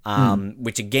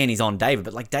 Which again is on David,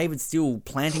 but like David's still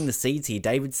planting the seeds here.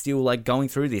 David's still like going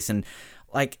through this, and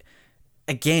like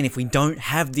again, if we don't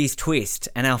have this twist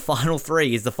and our final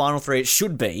 3 is the final 3 it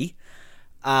should be,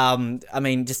 I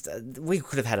mean, just we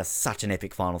could have had such an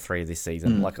epic final 3 of this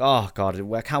season. Like, oh god,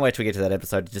 I can't wait till we get to that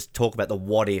episode to just talk about the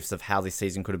what ifs of how this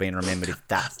season could have been remembered if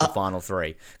that's the final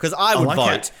 3. Because I would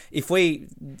vote if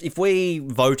we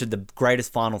voted the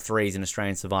greatest final 3s in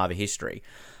Australian Survivor history.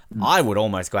 I would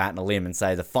almost go out on a limb and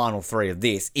say the final 3 of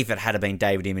this, if it had been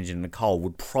David, Imogen, and Nicole,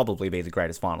 would probably be the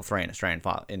greatest final 3 in Australian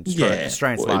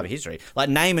Survivor history. Like,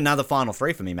 name another final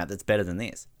 3 for me, Matt, that's better than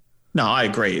this. No, I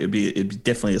agree. It'd be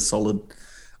definitely a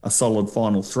solid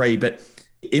final 3. But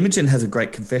Imogen has a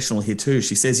great confessional here too.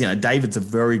 She says, you know, David's a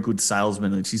very good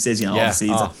salesman, and she says, you know,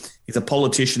 obviously he's a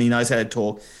politician. He knows how to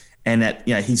talk, and that,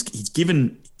 you know, she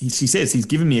says he's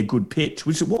given me a good pitch,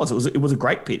 which it was. It was a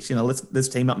great pitch. You know, let's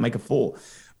team up, and make a 4.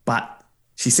 But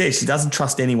she says she doesn't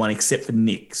trust anyone except for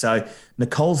Nick. So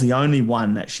Nicole's the only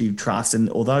one that she trusts. And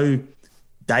although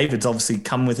David's obviously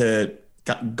gone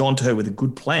to her with a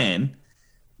good plan,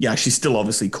 yeah, she's still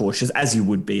obviously cautious, as you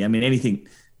would be. I mean,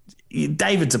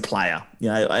 David's a player, you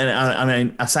know, and I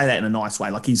mean, I say that in a nice way.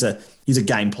 Like he's a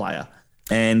game player.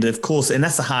 And of course, and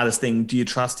that's the hardest thing. Do you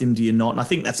trust him? Do you not? And I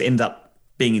think that's ended up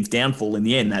being his downfall in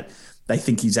the end, that they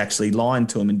think he's actually lying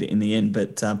to him in the end.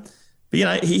 But you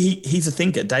know, he's a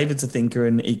thinker. David's a thinker,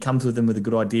 and he comes with them with a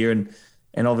good idea.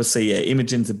 And obviously,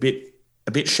 Imogen's a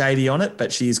bit shady on it,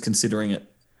 but she is considering it.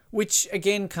 Which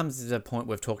again comes to a point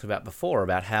we've talked about before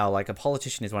about how like a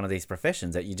politician is one of these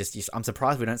professions that I'm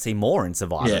surprised we don't see more in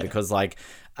Survivor because like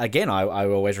again I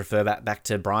always refer back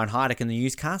to Brian Heideck and the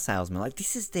used car salesman. Like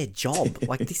this is their job.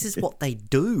 Like this is what they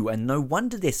do, and no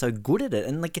wonder they're so good at it.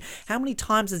 And like how many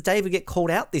times does David get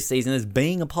called out this season as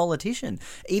being a politician?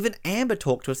 Even Amber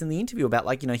talked to us in the interview about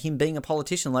like, you know, him being a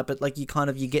politician, like, but like you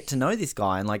get to know this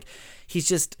guy, and like he's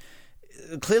just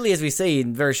clearly, as we see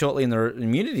very shortly in the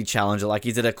immunity challenge, like,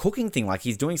 is it a cooking thing? Like,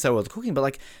 he's doing so well with cooking, but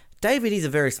like, David is a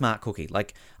very smart cookie.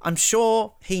 Like, I'm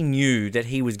sure he knew that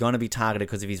he was going to be targeted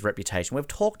because of his reputation. We've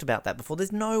talked about that before.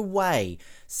 There's no way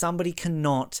somebody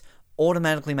cannot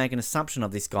automatically make an assumption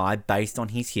of this guy based on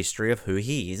his history of who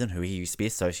he is and who he used to be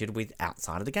associated with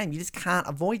outside of the game. You just can't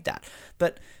avoid that.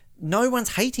 But no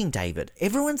one's hating David.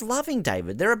 Everyone's loving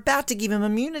David. They're about to give him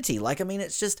immunity. Like, I mean,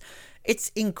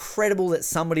 it's incredible that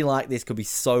somebody like this could be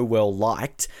so well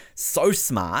liked, so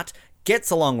smart, gets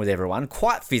along with everyone,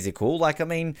 quite physical. Like, I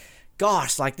mean,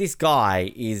 gosh, like this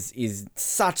guy is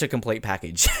such a complete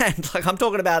package. And like, I'm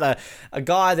talking about a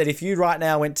guy that if you right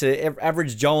now went to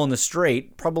average Joe on the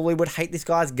street, probably would hate this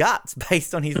guy's guts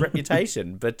based on his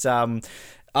reputation. But,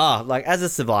 like as a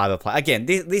Survivor player, again,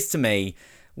 this to me,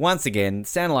 once again,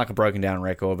 sounded like a broken down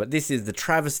record, but this is the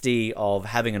travesty of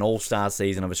having an all-star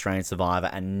season of Australian Survivor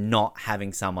and not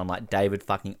having someone like David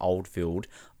fucking Oldfield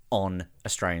on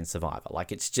Australian Survivor.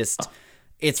 Like, it's just,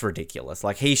 it's ridiculous.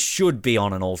 Like, he should be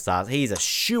on an All-Stars. He's a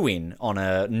shoo-in on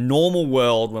a normal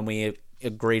world when we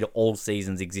agree to all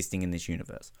seasons existing in this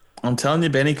universe. I'm telling you,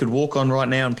 Benny could walk on right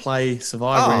now and play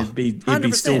Survivor. Oh,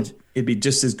 He'd be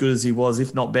just as good as he was,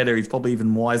 if not better. He's probably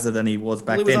even wiser than he was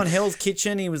back then. He was on Hell's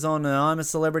Kitchen. He was on I'm a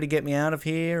Celebrity, Get Me Out of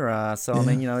Here. So, I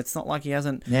mean, it's not like he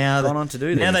hasn't gone on to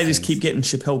do this. Now they just keep getting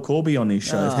Chappelle Corby on these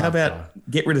shows. How about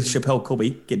get rid of Chappelle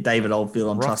Corby, get David Oldfield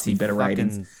on Trust Me, better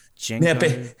ratings.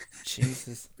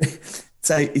 Jesus.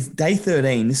 So it's day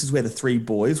 13. This is where the three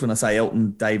boys, when I say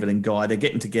Elton, David and Guy, they're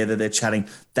getting together, they're chatting.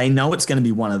 They know it's going to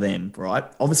be one of them, right?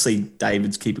 Obviously,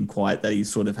 David's keeping quiet that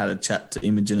he's sort of had a chat to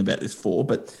Imogen about this before,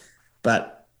 but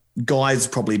Guy's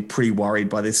probably pretty worried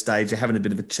by this stage. They're having a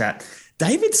bit of a chat.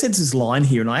 David says his line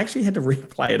here, and I actually had to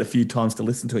replay it a few times to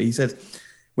listen to it. He says,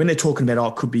 when they're talking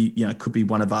about, could be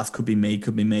one of us, could be me.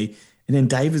 And then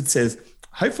David says,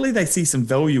 hopefully they see some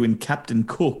value in Captain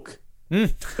Cook.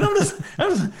 Is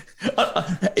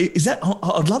that?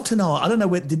 I'd love to know. I don't know.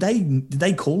 Did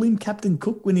they call him Captain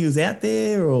Cook when he was out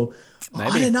there, or maybe.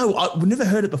 I don't know. I've never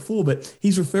heard it before, but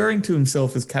he's referring to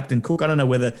himself as Captain Cook. I don't know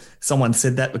whether someone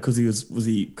said that because he was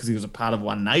a part of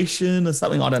One Nation or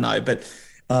something. I don't know, but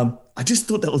I just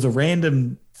thought that was a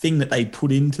random thing that they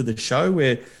put into the show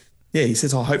where, he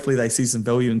says, hopefully they see some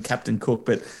value in Captain Cook,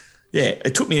 but. Yeah,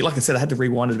 it took me, like I said, I had to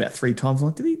rewind it about 3 times. I'm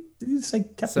like, did he say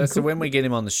Captain Cook? So when we get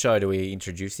him on the show, do we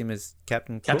introduce him as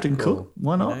Captain Cook? Captain Cook?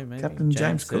 Why not? Captain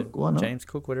James Cook? Why not? James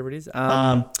Cook, whatever it is.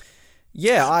 I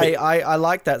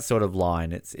like that sort of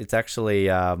line. It's actually,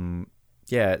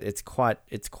 it's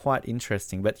quite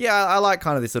interesting. But yeah, I like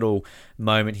kind of this little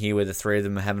moment here where the three of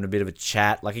them are having a bit of a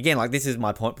chat. Like, again, like this is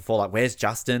my point before, like, where's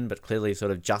Justin? But clearly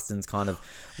sort of Justin's kind of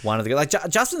one of the, like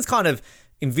Justin's kind of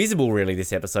invisible really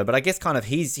this episode, but I guess kind of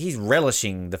he's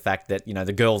relishing the fact that,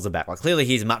 the girls are back. Like, clearly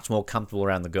he's much more comfortable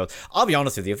around the girls. I'll be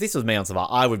honest with you, if this was me on Survivor,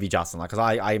 I would be Justin, like,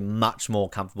 because I'm much more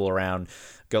comfortable around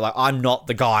girl. Like, I'm not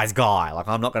the guy's guy. Like,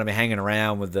 I'm not going to be hanging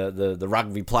around with the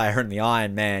rugby player and the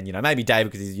Iron Man, maybe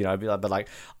David because he's, but like,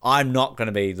 I'm not going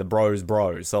to be the bros.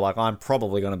 So like, I'm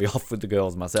probably going to be off with the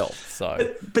girls myself.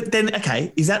 So, but then,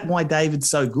 okay, is that why David's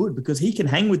so good? Because he can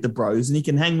hang with the bros and he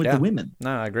can hang with the women.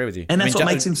 No, I agree with you. And that's what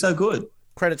makes him so good.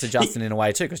 Credit to Justin in a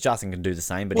way too, because Justin can do the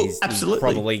same, but he's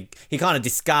absolutely. He kind of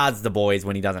discards the boys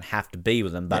when he doesn't have to be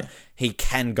with them, but he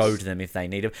can go to them if they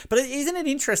need him. But isn't it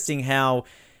interesting how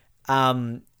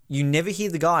you never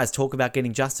hear the guys talk about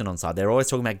getting Justin on side? They're always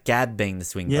talking about Gab being the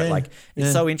swing vote. Like,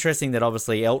 it's so interesting that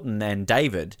obviously Elton and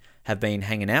David have been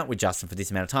hanging out with Justin for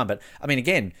this amount of time. But I mean,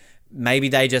 again, maybe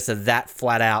they just are that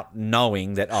flat out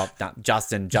knowing that,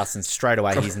 Justin straight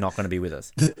away, he's not going to be with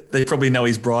us. They probably know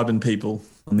he's bribing people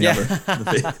on the other.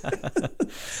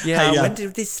 When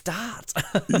did this start?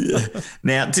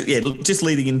 Now, just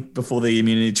leading in before the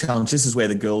immunity challenge, this is where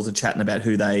the girls are chatting about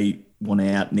who they want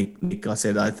out. Nick, I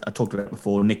said, I talked about it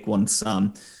before. Nick wants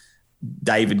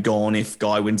David gone if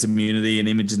Guy wins immunity, and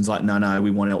Imogen's like, no,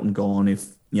 we want Elton gone if,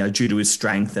 due to his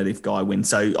strength, that if Guy wins.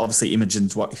 So obviously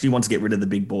Imogen's she wants to get rid of the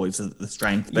big boys, the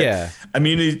strength. But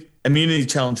immunity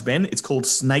challenge, Ben, it's called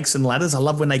Snakes and Ladders. I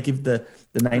love when they give the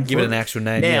name. Give it an actual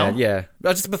name. Now, yeah.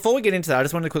 But just before we get into that, I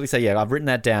just wanted to quickly say, I've written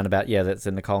that down about, that's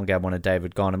Nicole and Gab wanted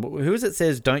David gone. And who is it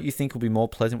says, don't you think will be more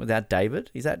pleasant without David?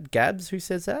 Is that Gabs who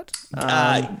says that?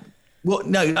 Well,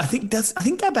 no, I think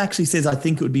Gab actually says, I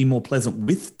think it would be more pleasant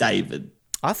with David.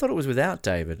 I thought it was without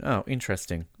David. Oh,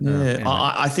 interesting. Yeah, anyway.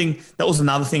 I think that was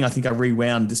another thing I think I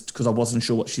rewound just because I wasn't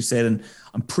sure what she said, and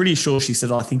I'm pretty sure she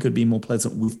said I think it would be more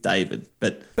pleasant with David,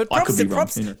 but I could be wrong.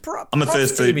 I'm a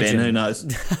first food man. Who knows?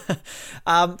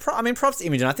 Props to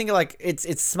Imogen. I think like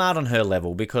it's smart on her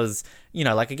level because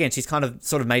like again she's kind of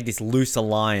sort of made this loose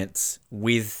alliance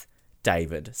with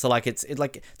David. So like it's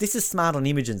like this is smart on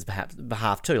Imogen's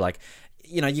behalf too. Like,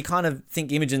 you kind of think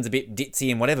Imogen's a bit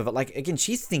ditzy and whatever, but like, again,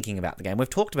 she's thinking about the game. We've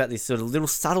talked about these sort of little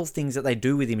subtle things that they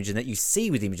do with Imogen that you see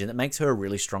with Imogen that makes her a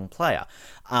really strong player.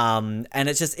 And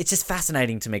it's just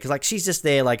fascinating to me because like, she's just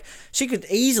there, like she could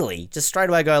easily just straight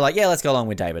away go like, yeah, let's go along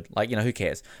with David. Like, who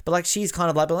cares? But like, she's kind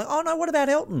of like, oh no, what about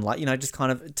Elton? Like, just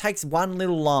kind of, it takes one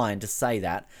little line to say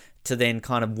that, to then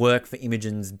kind of work for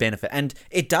Imogen's benefit. And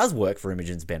it does work for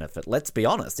Imogen's benefit. Let's be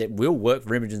honest. It will work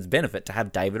for Imogen's benefit to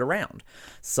have David around.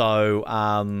 So,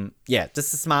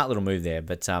 just a smart little move there.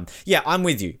 But, I'm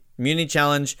with you. Immunity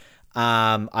challenge.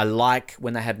 I like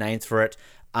when they have names for it.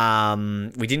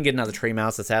 We didn't get another tree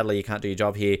mouse, so sadly you can't do your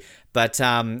job here. But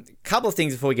couple of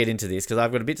things before we get into this, because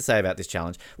I've got a bit to say about this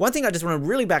challenge. One thing I just want to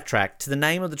really backtrack to the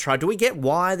name of the tribe. Do we get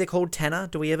why they're called Tanner?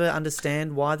 Do we ever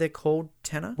understand why they're called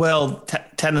Tanner? Well,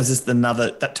 Tanner's just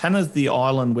Tanner's the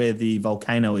island where the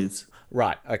volcano is.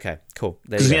 Right. Okay. Cool.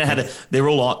 Because they're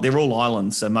all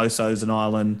islands. So Moso's an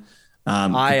island.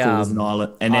 Because an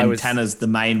island, and then Tanner's the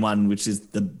main one, which is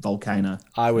the volcano.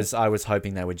 I was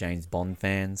hoping they were James Bond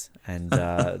fans, and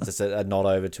just a nod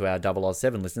over to our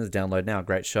 007 listeners. Download now,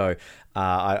 great show.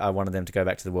 I wanted them to go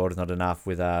back to The World Is Not Enough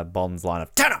with Bond's line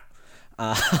of Tanner.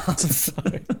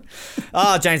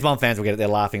 James Bond fans will get it. They're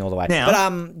laughing all the way. Now,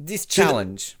 but this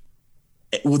challenge.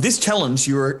 This challenge,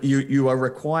 you are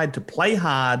required to play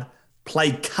hard,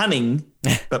 play cunning,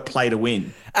 but play to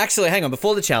win. Actually, hang on.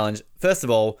 Before the challenge, first of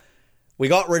all, we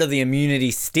got rid of the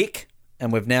immunity stick,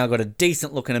 and we've now got a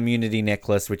decent-looking immunity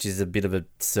necklace, which is a bit of a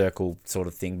circle sort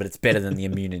of thing, but it's better than the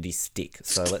immunity stick.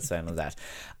 So let's say on that,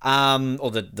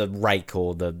 or the rake,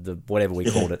 or the whatever we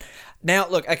called it. Now,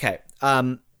 look, okay.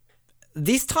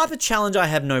 This type of challenge I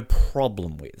have no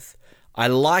problem with. I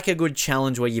like a good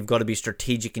challenge where you've got to be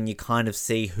strategic and you kind of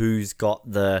see who's got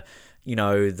the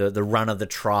run of the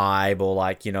tribe, or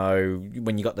like,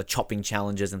 when you got the chopping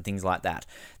challenges and things like that.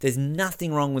 There's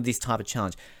nothing wrong with this type of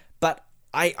challenge. But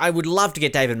I would love to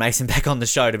get David Mason back on the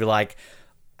show to be like,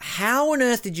 how on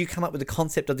earth did you come up with the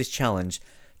concept of this challenge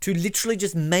to literally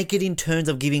just make it in terms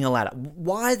of giving a ladder?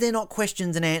 Why are there not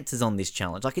questions and answers on this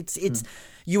challenge? Like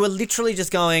you are literally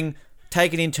just going,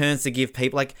 take it in turns to give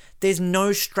people, like, there's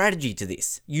no strategy to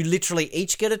this. You literally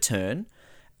each get a turn,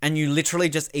 and you literally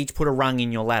just each put a rung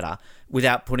in your ladder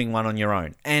without putting one on your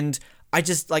own. And I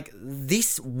just, like,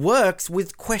 this works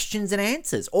with questions and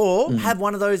answers. Or have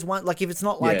one of those, like, if it's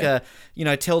not like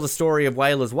tell the story of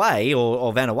Whalers Way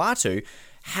or Vanuatu,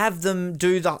 have them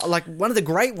do one of the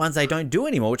great ones they don't do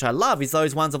anymore, which I love, is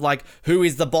those ones of, like, who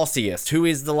is the bossiest, who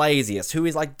is the laziest, who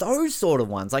is, like, those sort of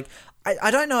ones. Like,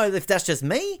 I don't know if that's just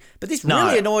me, but this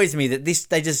really annoys me that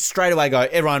they just straight away go,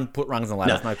 everyone put rungs on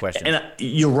ladders, no question. And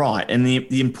you're right. And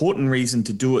the important reason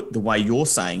to do it the way you're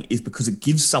saying is because it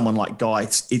gives someone like Guy,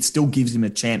 it still gives him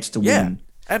a chance to win.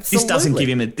 Absolutely.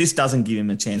 This doesn't give him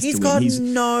a chance to win. He's got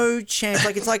no chance.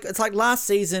 Like, it's like last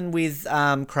season with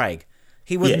Craig.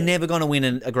 He was never going to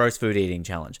win a gross food eating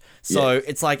challenge. So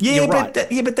it's like, you're right.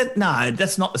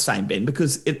 That's not the same, Ben,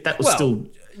 because that was still...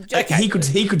 Okay.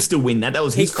 He could still win that. That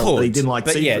was his fault that he didn't like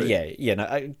seafood.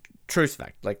 No, truth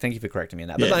fact. Like, thank you for correcting me on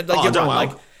that. But you're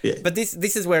right. But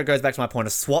this is where it goes back to my point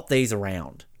of swap these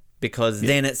around, because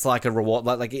then it's like a reward.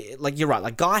 Like you're right.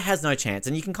 Like, Guy has no chance,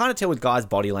 and you can kind of tell with Guy's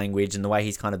body language and the way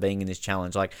he's kind of being in this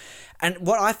challenge. Like, and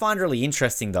what I find really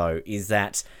interesting though is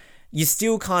that you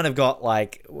still kind of got,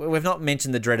 like, we've not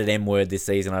mentioned the dreaded M word this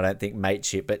season, I don't think,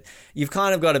 mateship, but you've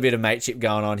kind of got a bit of mateship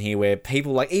going on here where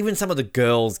people, like, even some of the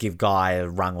girls give Guy a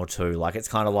rung or two. Like, it's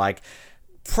kind of like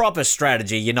proper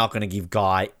strategy. You're not going to give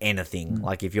Guy anything,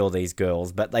 like, if you're these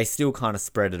girls, but they still kind of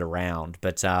spread it around.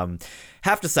 But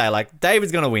have to say, like,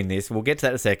 David's going to win this. We'll get to that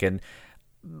in a second.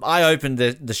 I opened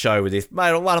the show with this.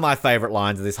 One of my favourite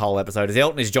lines of this whole episode is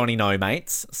Elton is Johnny No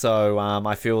Mates. So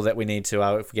I feel that we need to,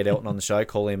 if we get Elton on the show,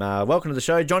 call him, welcome to the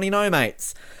show, Johnny No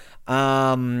Mates.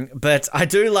 But I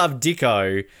do love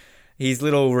Dicko, his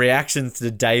little reactions to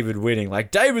David winning.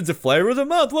 Like, David's a flavour of the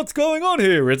month. What's going on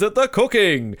here? Is it the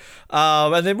cooking?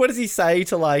 And then what does he say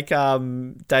to, like,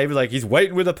 David? Like, he's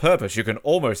waiting with a purpose. You can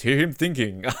almost hear him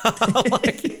thinking.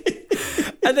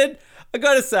 And then I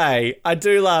got to say, I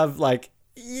do love, like,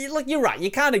 you're right. You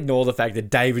can't ignore the fact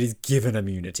that David is given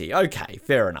immunity. Okay,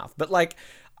 fair enough. But, like,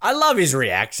 I love his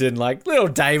reaction. Like, little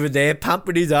David there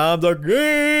pumping his arms like,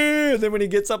 yeah! And then when he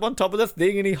gets up on top of the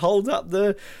thing and he holds up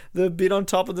the bit on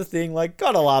top of the thing, like,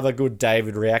 gotta love a good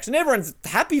David reaction. Everyone's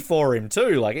happy for him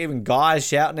too. Like, even guys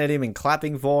shouting at him and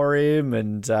clapping for him.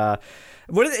 And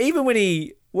what was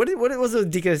it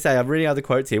Dicko say? I'm reading other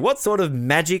quotes here. What sort of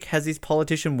magic has this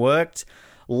politician worked?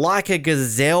 Like a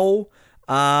gazelle.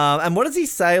 And what does he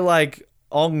say, like,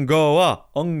 ongoa,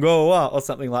 or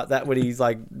something like that, when he's,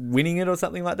 like, winning it or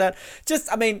something like that? Just,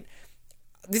 I mean,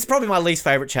 this is probably my least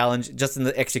favourite challenge, just in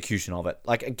the execution of it.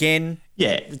 Like, again,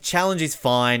 the challenge is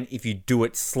fine if you do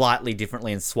it slightly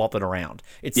differently and swap it around.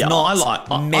 It's not I like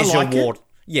water. It.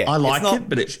 Yeah, I like it,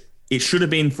 but it should have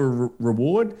been for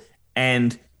reward,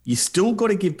 and you still got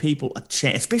to give people a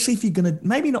chance, especially if you're going to,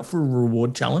 maybe not for a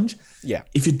reward challenge. Yeah.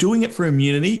 If you're doing it for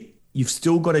immunity, you've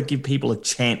still got to give people a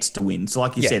chance to win. So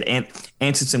like you said,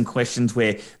 answer some questions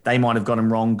where they might have got them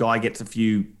wrong. Guy gets a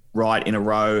few right in a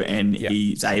row and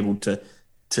he's able to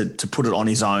put it on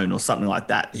his own or something like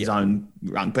that, his own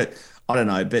run. But I don't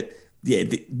know. But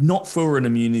not for an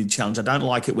immunity challenge. I don't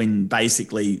like it when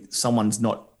basically someone's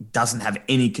doesn't have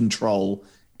any control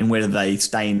and whether they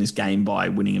stay in this game by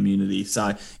winning immunity.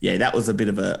 So, yeah, that was a bit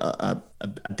of a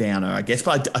downer, I guess.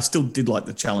 But I still did like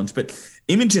the challenge. But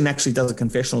Imogen actually does a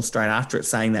confessional straight after it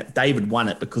saying that David won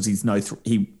it because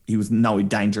he was no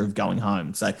danger of going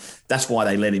home. So that's why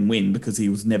they let him win, because he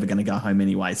was never going to go home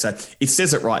anyway. So it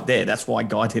says it right there. That's why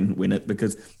Guy didn't win it,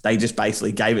 because they just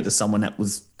basically gave it to someone that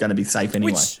was going to be safe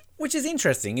anyway. Which is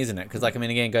interesting, isn't it? Because, again,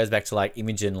 it goes back to,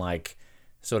 Imogen,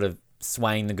 sort of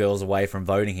swaying the girls away from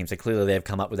voting him. So clearly they've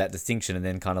come up with that distinction, and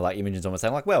then kind of Imogen's almost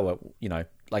saying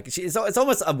it's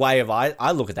almost a way of,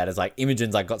 I look at that as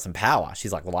Imogen's got some power.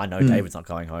 She's like, well, I know David's not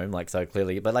going home, so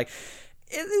clearly, but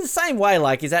in the same way,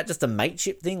 is that just a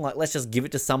mateship thing? Let's just give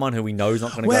it to someone who we know is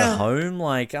not going to go home.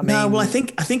 No, I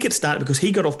think it started because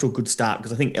he got off to a good start,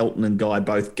 because I think Elton and Guy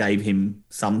both gave him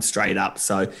some straight up,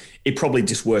 so it probably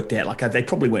just worked out. They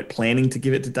probably weren't planning to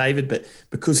give it to David, but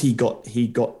because he got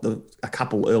a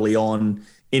couple early on,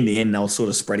 in the end they were sort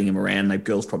of spreading him around. The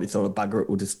girls probably thought, bugger it,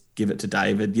 we'll just give it to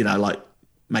David.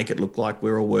 Make it look like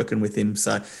we're all working with him.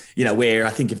 So, where I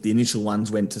think if the initial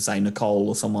ones went to, say, Nicole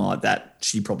or someone like that,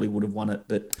 she probably would have won it.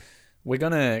 But we're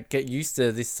going to get used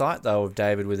to this sight, though, of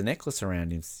David with a necklace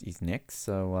around his neck.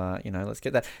 So, let's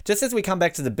get that. Just as we come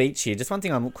back to the beach here, just one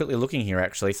thing I'm quickly looking here,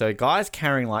 actually. So, Guy's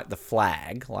carrying, the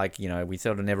flag. We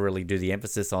sort of never really do the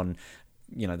emphasis on,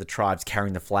 the tribes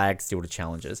carrying the flag still to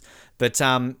challenges. But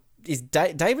is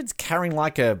David's carrying,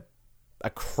 a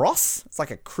cross? It's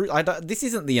like this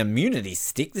isn't the immunity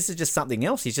stick. This is just something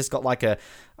else. He's just got I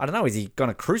don't know. Is he going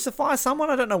to crucify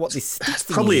someone? I don't know what this stick is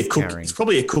carrying. It's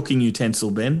probably a cooking utensil,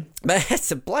 Ben. But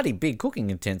it's a bloody big cooking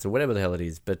utensil, whatever the hell it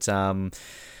is. But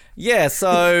yeah.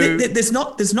 So there's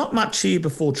not much here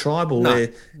before tribal. No, where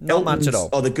not much at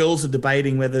all. The girls are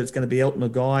debating whether it's going to be Elton or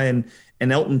Guy, and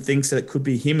Elton thinks that it could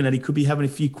be him, and that he could be having a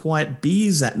few quiet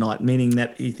beers that night, meaning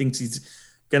that he thinks he's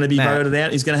going to be voted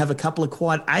out. He's going to have a couple of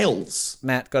quiet ales.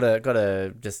 Matt,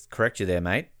 gotta just correct you there,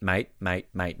 mate,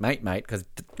 because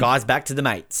Guy's back to the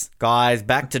mates. Guy's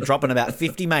back to dropping about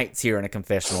 50 mates here in a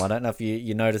confessional. I don't know if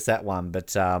you noticed that one, but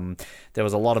there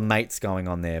was a lot of mates going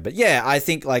on there. But yeah, I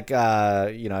think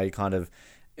kind of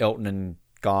Elton and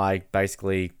Guy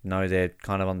basically know they're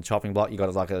kind of on the chopping block. You got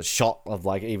a shot of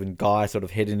even Guy sort of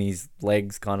heading his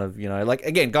legs, kind of,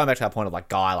 again, going back to our point of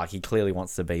Guy, he clearly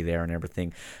wants to be there and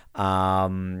everything.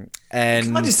 And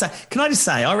can I just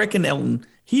say, I reckon Elton,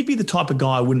 he'd be the type of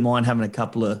guy I wouldn't mind having a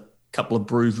couple of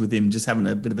brews with him, just having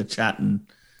a bit of a chat. And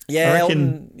yeah, I reckon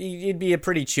Elton, you'd be a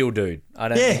pretty chill dude. I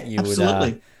don't think you would.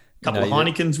 Absolutely. Couple of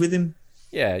Heinekens with him.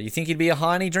 Yeah, you think he'd be a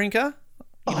Heine drinker?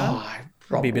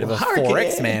 Probably be a bit of a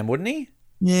 4X man, wouldn't he?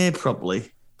 Yeah,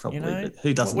 probably. But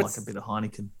who doesn't like a bit of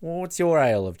Heineken? What's your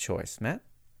ale of choice, Matt?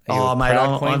 Are you mate,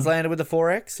 I'm Queenslander with the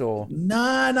 4X, or no,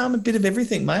 I'm a bit of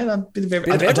everything, mate. I'm a bit of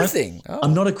everything.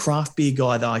 I'm not a craft beer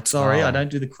guy, though. Sorry, I don't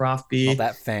do the craft beer. Not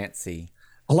that fancy.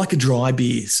 I like a dry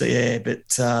beer, so yeah,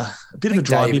 but a bit of a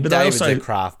dry beer. But David's also a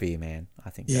craft beer man, I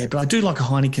think. Yeah, but I do like a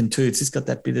Heineken too. It's just got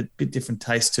that bit different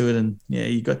taste to it, and yeah,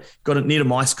 you got to need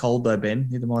them ice cold though, Ben.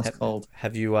 Need them ice cold.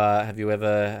 Have you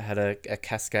ever had a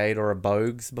Cascade or a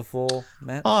Bogues before,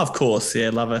 Matt? Oh, of course, yeah.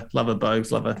 Love a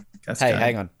Bogues, love a Cascade.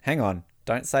 Hey, hang on.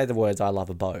 Don't say the words "I love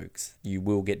a Bogues." You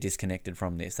will get disconnected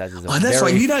from this. That is a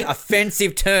very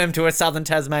offensive term to a Southern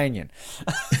Tasmanian.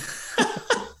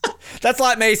 That's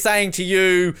like me saying to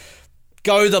you,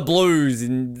 "Go the Blues"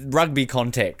 in rugby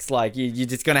context. You're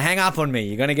just going to hang up on me.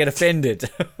 You're going to get offended.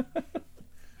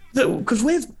 Because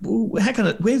where's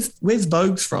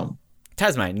Bogues from?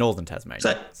 Tasmania, northern Tasmania.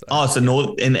 So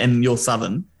north, and you're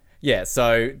southern. Yeah,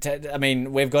 so,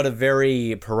 we've got a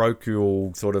very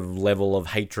parochial sort of level of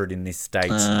hatred in this state.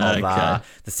 The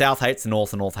South hates the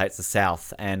North, the North hates the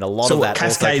South, and a lot of that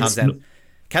also comes down...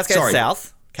 Cascade's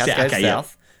South. Cascade's South. Yeah.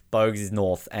 Bogues is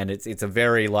North, and it's a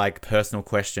very personal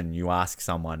question you ask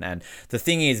someone. And the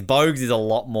thing is, Bogues is a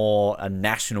lot more a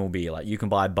national beer. You can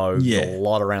buy Bogues a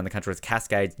lot around the country. Whereas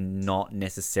Cascade's not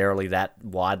necessarily that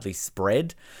widely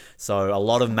spread. So a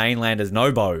lot of mainlanders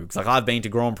know Bogues. I've been to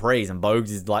Grand Prix, and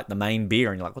Bogues is the main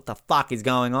beer, and you're like, what the fuck is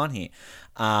going on here?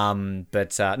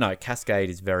 But no, Cascade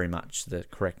is very much the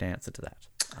correct answer to that.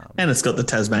 And it's got the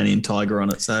Tasmanian tiger on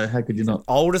it, so how could you not?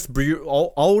 Oldest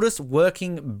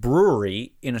working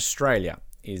brewery in Australia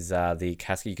is the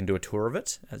Cascade. You can do a tour of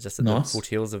it, just at the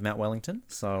foothills of Mount Wellington.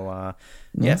 So,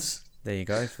 yes, there you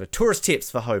go for tourist tips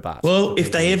for Hobart. Well,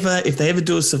 if they ever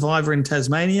do a Survivor in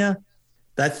Tasmania,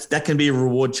 that can be a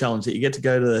reward challenge that you get to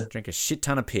go to drink a shit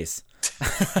ton of piss.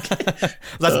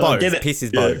 That's Bogues. Piss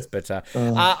is Bogues. But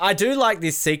I do like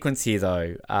this sequence here,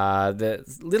 though. The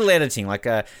little editing,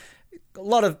 a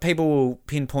lot of people will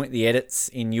pinpoint the edits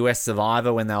in US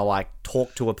Survivor when they'll like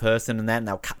talk to a person and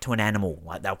they'll cut to an animal.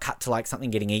 Like they'll cut to like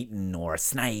something getting eaten or a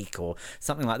snake or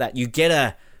something like that. You get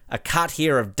a cut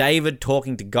here of David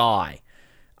talking to Guy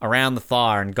around the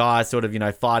fire and Guy's sort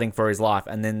of, fighting for his life.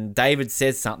 And then David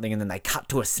says something and then they cut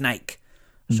to a snake.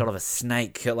 Shot of a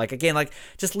snake. Like, again, like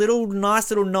just nice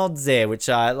little nods there, which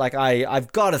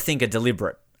I've got to think are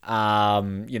deliberate.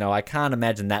 I can't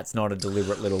imagine that's not a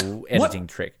deliberate little editing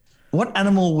trick. What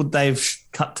animal would they have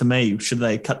cut to me? Should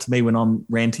they cut to me when I'm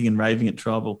ranting and raving at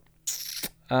Tribal?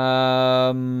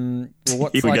 What's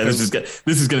Here we go. This is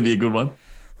going to be a good one.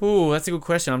 Ooh, that's a good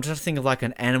question. I'm trying to think of like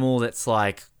an animal that's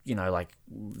like, like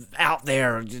out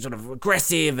there, sort of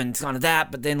aggressive and kind of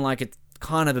that, but then like it's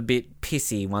kind of a bit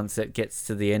pissy once it gets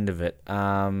to the end of it.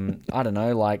 I don't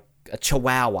know, like a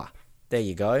chihuahua. There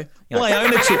you go. I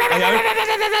own a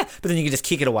chihuahua. But then you can just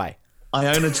kick it away.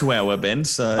 I own a chihuahua, Ben,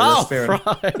 so that's fair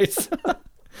enough. Right.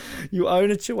 You own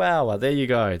a chihuahua. There you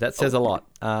go. That says a lot.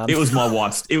 It was my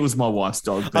wife's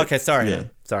dog. Okay, sorry. Yeah.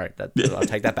 Sorry. I'll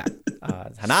take that back.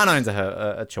 Hanan owns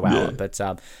a chihuahua, Yeah. but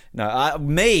no,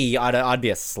 I'd be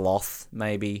a sloth,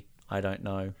 maybe. I don't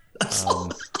know.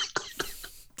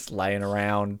 Just laying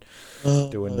around.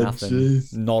 Doing nothing,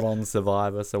 geez. Not on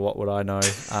Survivor, so what would I know?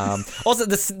 Also,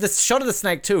 the shot of the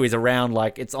snake too is around,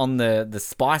 like, it's on the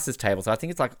spices table, so I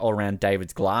think it's like all around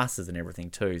David's glasses and everything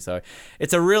too. So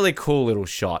it's a really cool little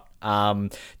shot.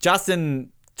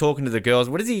 Justin talking to the girls,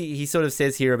 what is he sort of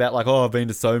says here about like, oh, I've been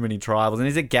to so many tribals, and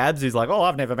is it Gabs who's like, oh,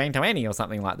 I've never been to any or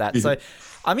something like that. So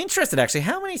I'm interested actually,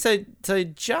 how many? So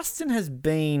Justin has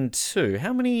been to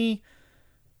how many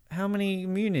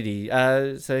immunity?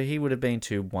 So he would have been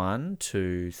to 1,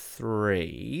 2,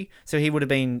 3. So he would have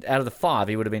been, out of the 5,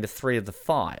 he would have been to 3 of the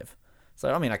 5.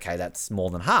 So, I mean, okay, that's more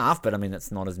than half, but I mean,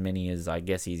 that's not as many as I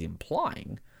guess he's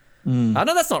implying. No,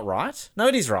 that's not right. No,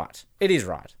 it is right. It is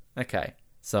right. Okay.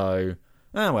 So,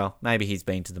 well, maybe he's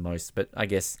been to the most, but I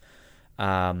guess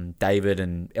David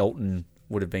and Elton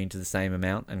would have been to the same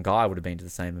amount, and Guy would have been to the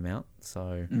same amount.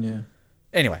 So, yeah.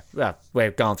 Anyway,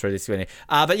 we're going through this.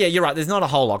 But yeah, you're right. There's not a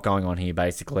whole lot going on here,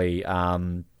 basically.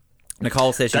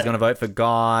 Nicole says she's going to vote for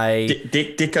Guy.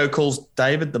 Dicko calls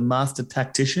David the master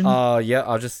tactician. Oh, yeah.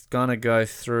 I'm just going to go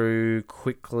through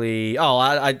quickly.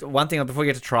 Oh, one thing before we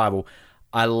get to Tribal,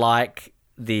 I like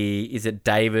is it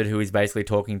David who is basically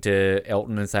talking to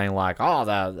Elton and saying like, oh,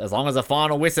 as long as the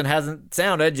final whistle hasn't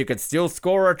sounded, you could still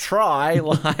score a try.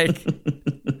 Like,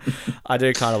 I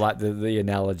do kind of like the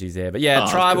analogies there. But yeah,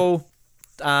 Tribal...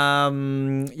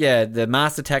 the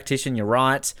master tactician, you're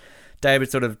right.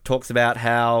 David sort of talks about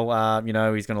how,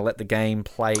 he's going to let the game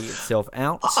play itself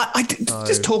out.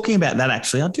 Just talking about that,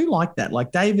 actually, I do like that. Like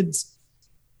I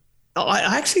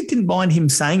actually didn't mind him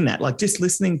saying that. Like just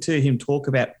listening to him talk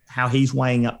about how he's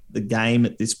weighing up the game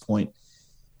at this point.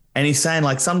 And he's saying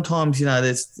like, sometimes,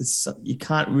 there's you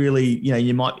can't really,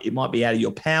 it might be out of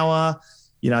your power.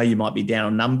 You might be down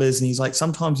on numbers. And he's like,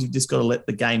 sometimes you've just got to let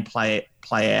the game play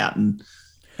out. And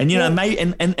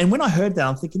when I heard that,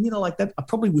 I'm thinking, like that, I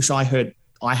probably wish I had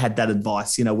that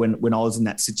advice, when I was in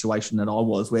that situation that I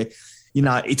was, where,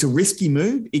 it's a risky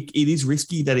move. It is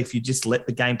risky that if you just let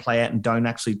the game play out and don't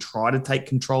actually try to take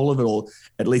control of it, or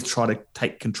at least try to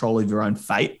take control of your own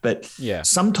fate. But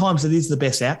sometimes it is the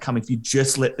best outcome if you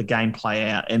just let the game play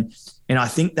out. And I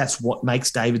think that's what makes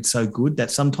David so good,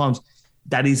 that sometimes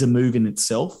that is a move in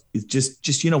itself, is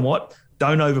just you know what,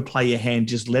 don't overplay your hand,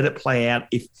 just let it play out.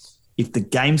 If the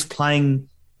game's playing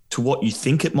to what you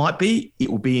think it might be, it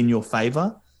will be in your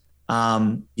favor.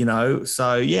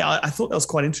 So yeah, I thought that was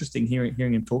quite interesting hearing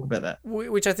him talk about that.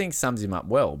 Which I think sums him up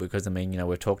well, because I mean,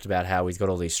 we've talked about how he's got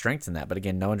all these strengths in that, but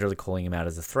again, no one's really calling him out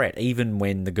as a threat. Even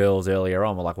when the girls earlier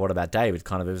on were like, what about David?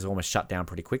 Kind of, it was almost shut down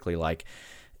pretty quickly. Like,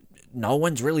 no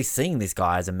one's really seeing this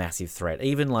guy as a massive threat.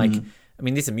 Even like, I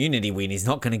mean, this immunity win is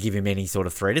not going to give him any sort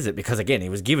of threat, is it? Because again, he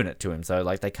was given it to him. So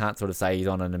like, they can't sort of say he's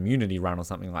on an immunity run or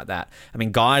something like that. I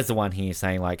mean, Guy's the one here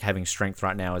saying like, having strength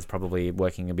right now is probably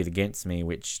working a bit against me,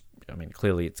 which, I mean,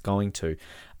 clearly it's going to.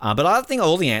 But I think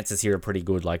all the answers here are pretty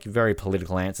good, like very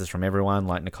political answers from everyone.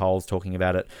 Like Nicole's talking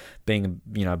about it being,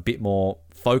 a bit more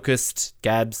focused.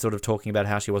 Gab's sort of talking about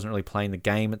how she wasn't really playing the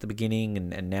game at the beginning,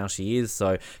 and now she is.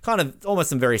 So kind of almost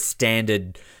some very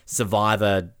standard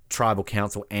Survivor Tribal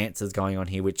Council answers going on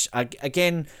here, which,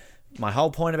 again, my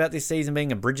whole point about this season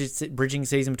being a bridging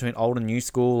season between old and new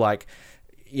school, like,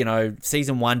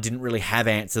 season 1 didn't really have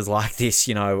answers like this,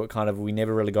 we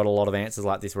never really got a lot of answers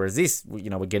like this, whereas this,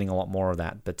 we're getting a lot more of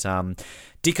that. But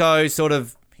Dicko sort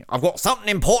of, I've got something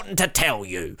important to tell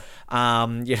you.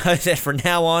 That from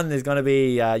now on, there's going to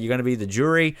be, you're going to be the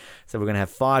jury. So we're going to have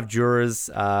 5 jurors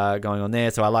going on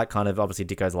there. So I like kind of, obviously,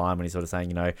 Dicko's line when he's sort of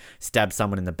saying, stab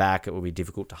someone in the back, it will be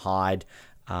difficult to hide.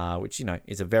 Which,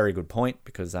 is a very good point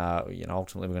because,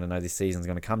 ultimately we're going to know this season's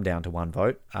going to come down to 1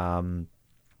 vote.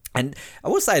 And I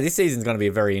will say this season's going to be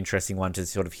a very interesting one to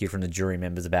sort of hear from the jury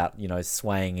members about,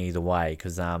 swaying either way.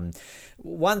 Because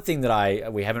one thing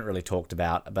that we haven't really talked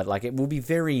about, but like it will be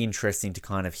very interesting to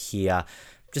kind of hear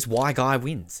just why Guy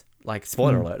wins. Like,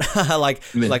 spoiler alert. like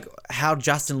how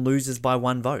Justin loses by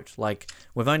 1 vote. Like,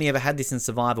 we've only ever had this in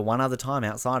Survivor one other time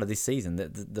outside of this season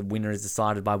that the winner is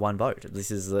decided by 1 vote.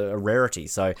 This is a rarity.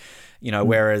 So,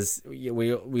 whereas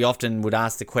we often would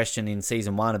ask the question in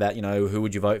season 1 about, who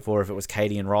would you vote for if it was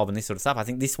Katie and Rob and this sort of stuff. I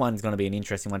think this one's going to be an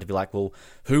interesting one to be like, well,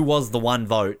 who was the 1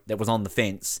 vote that was on the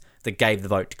fence that gave the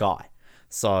vote to Guy?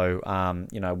 So,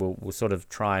 we'll sort of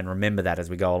try and remember that as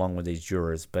we go along with these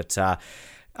jurors. But,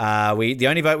 the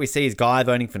only vote we see is Guy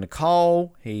voting for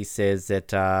Nicole. He says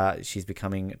that she's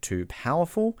becoming too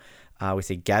powerful. We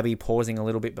see Gabby pausing a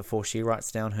little bit before she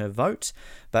writes down her vote.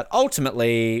 But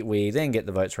ultimately, we then get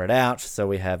the votes read out. So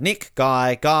we have Nick,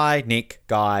 Guy, Nick,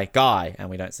 Guy. And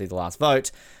we don't see the last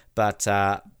vote. But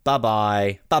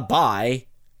bye-bye,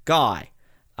 Guy.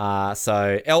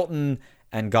 So Elton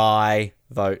and Guy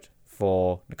vote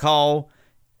for Nicole.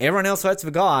 Everyone else votes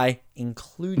for Guy,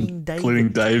 including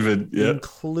David.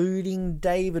 Including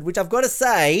David, which I've got to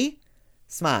say,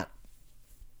 smart.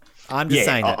 I'm just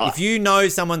saying that. If you know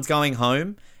someone's going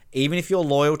home, even if you're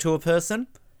loyal to a person,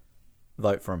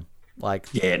 vote for him. I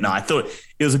thought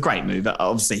it was a great move.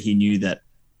 Obviously, he knew that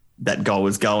Guy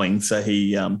was going. So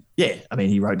he,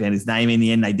 he wrote down his name in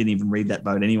the end. They didn't even read that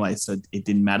vote anyway, so it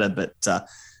didn't matter. But,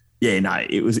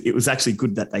 it was actually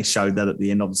good that they showed that at the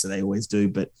end. Obviously, they always do,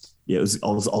 but... Yeah, I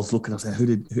was looking. I was like, who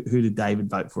did David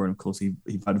vote for? And of course, he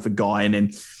voted for Guy. And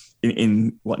then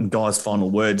in Guy's final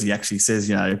words, he actually says,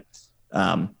 that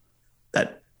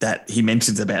he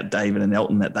mentions about David and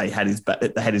Elton that they had his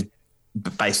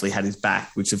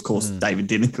back, which of course David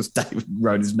didn't because David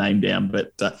wrote his name down,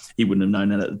 but he wouldn't have known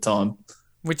that at the time.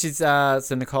 Which is so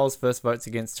Nicole's first vote's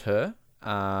against her,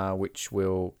 which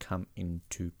will come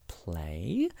into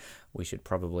play. We should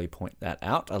probably point that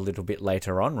out a little bit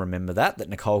later on. Remember that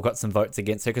Nicole got some votes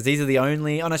against her because these are the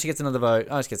only... Oh, no, she gets another vote.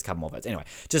 Oh, she gets a couple more votes. Anyway,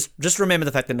 just remember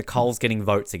the fact that Nicole's getting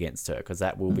votes against her because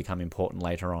that will become important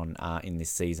later on in this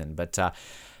season. But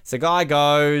so Guy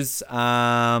goes...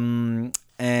 and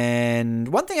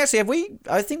one thing, actually,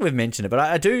 I think we've mentioned it,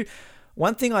 but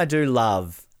one thing I do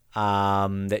love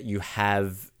that you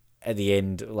have at the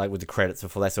end, like with the credits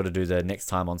before they sort of do the next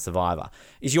time on Survivor,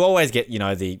 is you always get,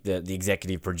 the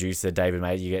executive producer, David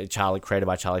May, you get created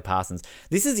by Charlie Parsons.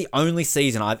 This is the only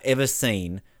season I've ever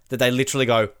seen that they literally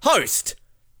go, host,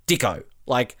 Dicko.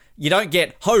 Like, you don't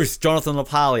get host, Jonathan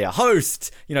LaPaglia, host,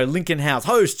 Lincoln House,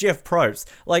 host, Jeff Probst.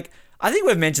 Like, I think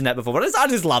we've mentioned that before, but I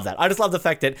just love that. I just love the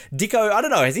fact that Dicko, I don't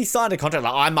know, has he signed a contract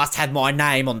like, I must have my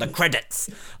name on the credits?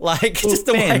 Like, just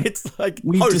the way it's like,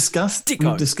 we've discussed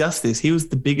this. He was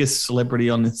the biggest celebrity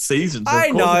on this season. So I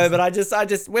know, but I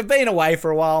just, we've been away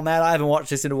for a while, Matt. I haven't watched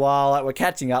this in a while. Like, we're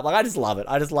catching up. Like, I just love it.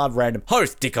 I just love random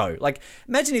host Dicko. Like,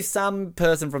 imagine if some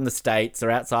person from the States or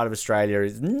outside of Australia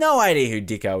has no idea who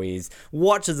Dicko is,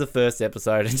 watches the first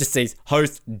episode and just sees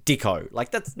host Dicko. Like,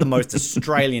 that's the most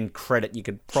Australian credit you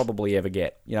could probably ever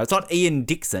get. It's not Ian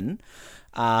Dixon.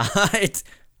 It's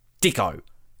Dicko.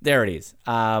 There it is.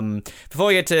 Before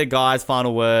we get to Guy's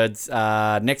final words,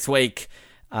 next week,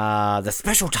 the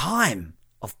special time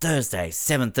of Thursday,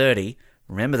 7:30.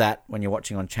 Remember that when you're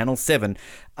watching on Channel 7.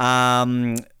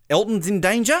 Elton's in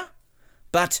danger,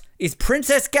 but is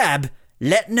Princess Gab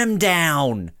letting him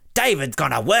down? David's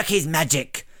gonna work his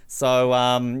magic. So,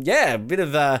 a bit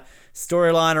of a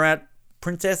storyline around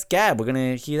Princess Gab. We're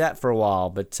going to hear that for a while.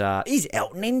 But is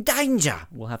Elton in danger?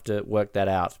 We'll have to work that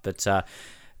out. But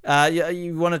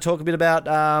you want to talk a bit about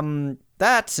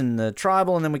that and the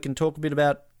tribal, and then we can talk a bit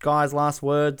about Guy's last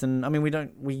words. And, I mean,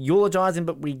 we eulogise him,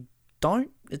 but we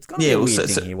don't. It's going to be a weird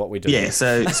thing here, what we do. Yeah,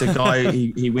 so Guy,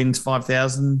 he wins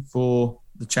 $5,000 for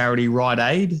the charity Rite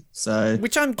Aid. So,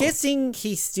 which I'm guessing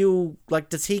he still, like,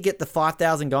 does he get the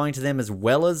 $5,000 going to them as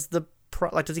well as the,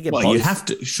 does he get both? Well, you have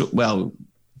to,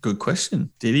 good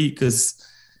question. Did he? Because,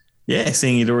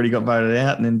 seeing he'd already got voted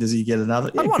out, and then does he get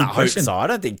another? I want to hope so. I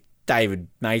don't think David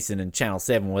Mason and Channel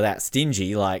 7 were that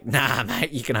stingy. Like, nah,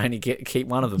 mate, you can only keep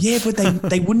one of them. Yeah, but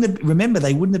they wouldn't have, remember,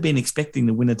 they wouldn't have been expecting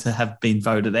the winner to have been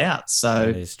voted out. So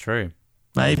that is true.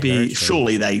 Maybe,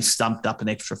 surely they stumped up an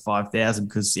extra $5,000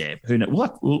 because, who knows?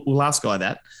 We'll ask Guy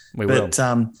that. We will.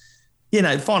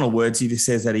 final words, he just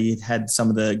says that he had some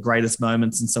of the greatest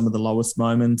moments and some of the lowest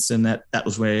moments, and that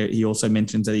was where he also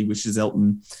mentions that he wishes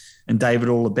Elton and David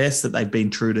all the best, that they've been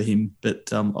true to him.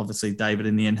 But obviously David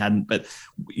in the end hadn't. But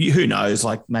who knows?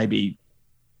 Like maybe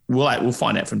we'll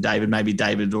find out from David. Maybe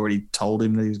David had already told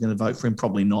him that he was going to vote for him.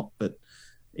 Probably not. But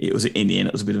it was in the end,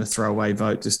 it was a bit of a throwaway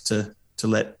vote just to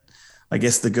let, I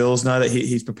guess, the girls know that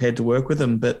he's prepared to work with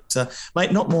them. But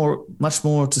mate, much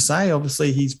more to say.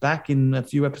 Obviously, he's back in a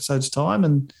few episodes' time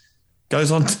and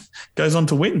goes on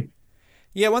to win.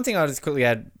 Yeah, one thing I'll just quickly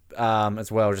add as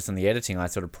well, just on the editing, I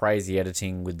sort of praised the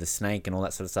editing with the snake and all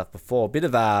that sort of stuff before. A bit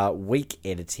of weak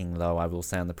editing, though, I will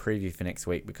say on the preview for next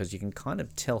week, because you can kind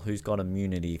of tell who's got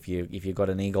immunity if you've got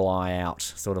an eagle eye out,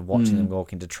 sort of watching them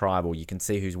walk into tribal. You can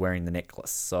see who's wearing the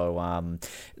necklace. So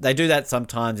they do that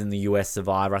sometimes in the US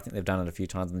Survivor. I think they've done it a few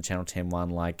times in the Channel 10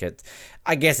 one.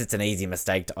 I guess it's an easy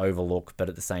mistake to overlook, but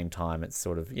at the same time, it's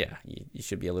sort of, you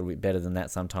should be a little bit better than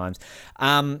that sometimes.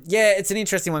 It's an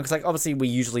interesting one because obviously we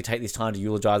usually take this time to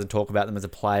eulogize and talk about them as a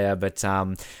player, but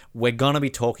we're gonna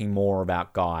be talking more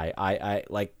about Guy.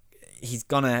 He's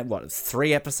gonna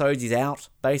 3 episodes he's out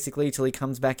basically till he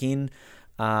comes back in.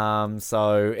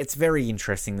 So it's very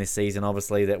interesting this season,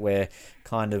 obviously, that we're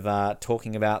kind of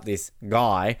talking about this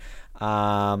guy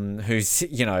who's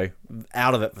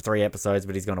out of it for 3 episodes,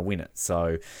 but he's gonna win it.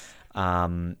 So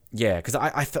because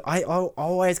I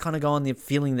always kind of go on the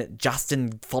feeling that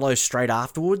Justin follows straight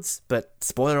afterwards, but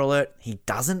spoiler alert, he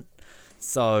doesn't.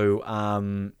 So,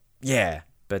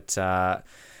 but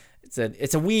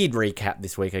it's a weird recap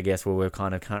this week, I guess, where we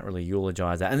kind of can't really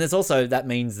eulogize that. And there's also, that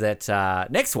means that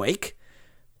next week,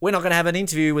 we're not going to have an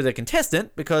interview with a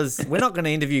contestant because we're not going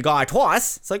to interview Guy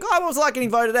twice. So Guy, what was it like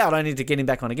getting voted out? I need to get him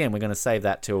back on again. We're going to save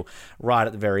that till right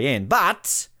at the very end.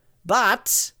 But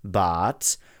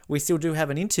we still do have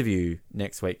an interview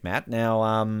next week, Matt.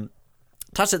 Now,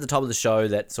 touched at the top of the show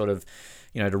that sort of,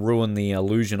 to ruin the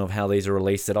illusion of how these are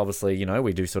released, that obviously,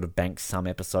 we do sort of bank some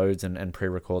episodes and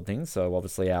pre-record things. So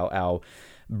obviously our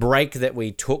break that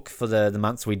we took for the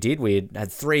months we did, we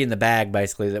had 3 in the bag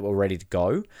basically that were ready to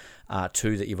go.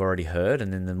 2 that you've already heard,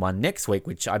 and then the one next week,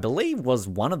 which I believe was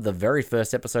one of the very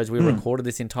first episodes we recorded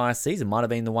this entire season, might have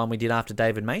been the one we did after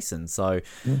David Mason. So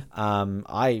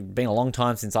I've been a long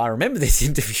time since I remember this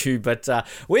interview, but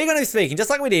we're going to be speaking, just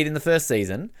like we did in the first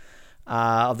season,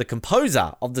 of the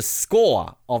composer of the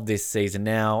score of this season.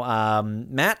 Now,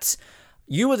 Matt,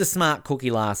 you were the smart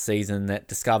cookie last season that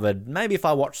discovered maybe if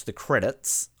I watch the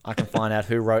credits, I can find out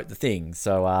who wrote the thing.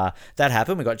 So that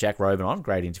happened. We got Jack Robin on.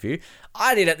 Great interview.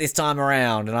 I did it this time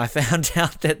around, and I found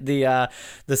out that the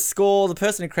score, the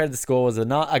person who credited the score was a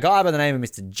guy by the name of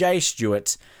Mr. Jay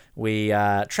Stewart. We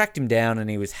tracked him down, and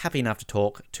he was happy enough to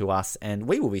talk to us, and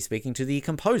we will be speaking to the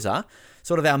composer,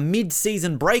 sort of our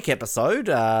mid-season break episode,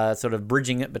 sort of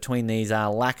bridging it between these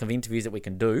lack of interviews that we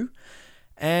can do.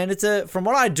 And it's from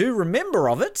what I do remember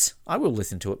of it, I will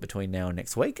listen to it between now and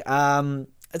next week.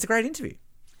 It's a great interview.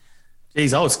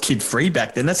 Geez, I was kid-free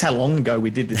back then. That's how long ago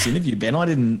we did this interview, Ben. I've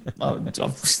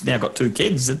now got 2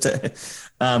 kids. It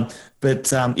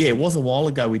was a while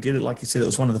ago we did it. Like you said, it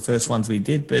was one of the first ones we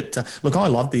did. But look, I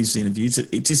love these interviews.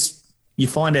 It just, you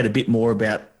find out a bit more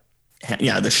about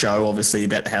how, the show, obviously,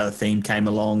 about how the theme came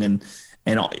along, and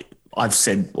I've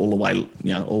said all the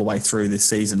way through this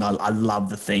season, I love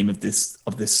the theme of this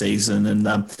season, and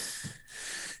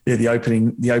the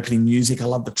opening music. I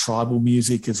love the tribal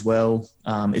music as well.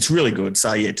 It's really good.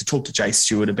 So to talk to Jay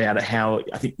Stewart about it, how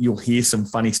I think you'll hear some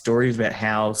funny stories about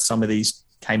how some of these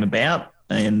came about,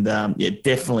 and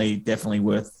definitely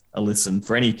worth a listen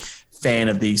for any fan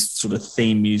of these sort of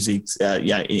theme musics.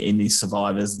 In these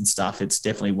Survivors and stuff, it's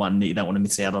definitely one that you don't want to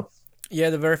miss out on. Yeah,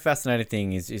 the very fascinating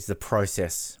thing is the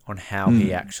process on how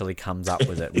he actually comes up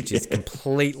with it, which is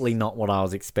completely not what I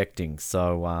was expecting.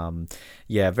 So,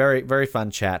 very, very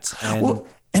fun chat. And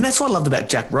and that's what I loved about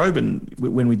Jack Robin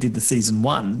when we did the season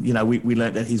 1. We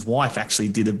learned that his wife actually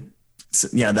did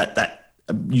that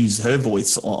used her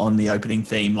voice on the opening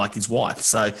theme like his wife,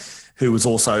 so who was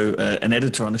also an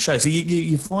editor on the show. So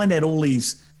you find out all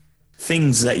these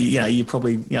things that you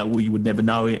probably you would never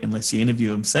know unless you interview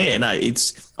them. So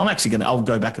I'll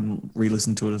go back and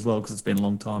re-listen to it as well because it's been a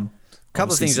long time. A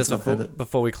couple of things just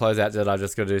before we close out, that I've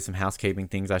just got to do some housekeeping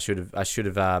things. I should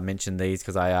have mentioned these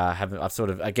because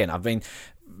I've been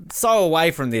so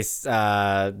away from this,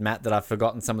 Matt, that I've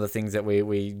forgotten some of the things that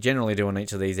we generally do on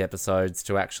each of these episodes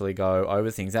to actually go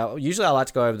over things. Now, usually I like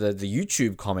to go over the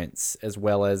YouTube comments as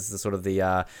well as the sort of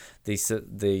the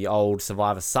old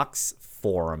Survivor Sucks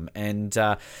forum, and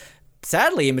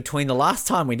sadly, in between the last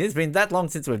time we did, it's been that long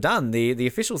since we've done, the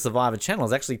official Survivor channel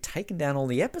has actually taken down all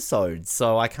the episodes.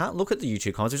 So I can't look at the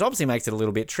YouTube comments, which obviously makes it a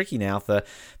little bit tricky now for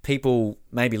people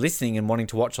maybe listening and wanting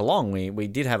to watch along. We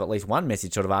did have at least one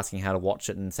message sort of asking how to watch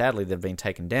it, and sadly they've been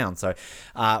taken down. So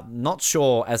not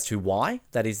sure as to why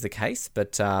that is the case,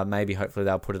 but maybe hopefully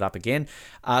they'll put it up again.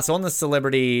 So on the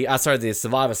the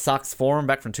Survivor Sucks forum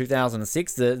back from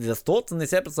 2006, the thoughts on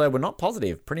this episode were not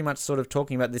positive. Pretty much sort of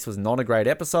talking about this was not a great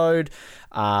episode.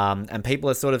 And people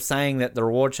are sort of saying that the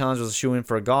reward challenge was a shoo-in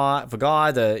for Guy.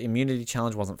 The immunity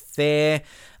challenge wasn't fair.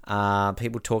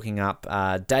 People talking up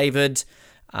David.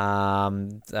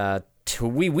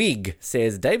 Wig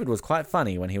says David was quite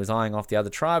funny when he was eyeing off the other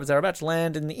tribe as they were about to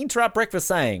land in the interrupt breakfast,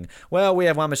 saying, well, we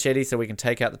have one machete so we can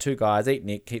take out the 2 guys, eat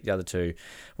Nick, keep the other 2.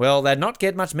 Well, they'd not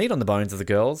get much meat on the bones of the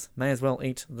girls. May as well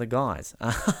eat the guys.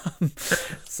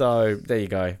 So there you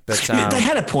go. But they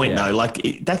had a point though.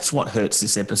 Like that's what hurts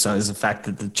this episode is the fact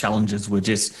that the challenges were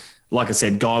just, like I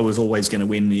said, Guy was always going to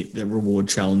win the reward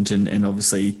challenge, and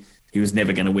obviously he was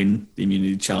never going to win the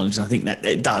immunity challenge. I think that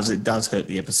it does hurt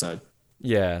the episode.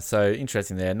 Yeah, so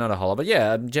interesting there. Not a whole lot. But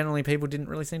yeah, generally people didn't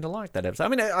really seem to like that episode. I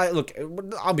mean, look,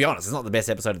 I'll be honest, it's not the best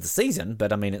episode of the season,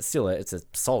 but I mean, it's a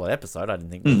solid episode. I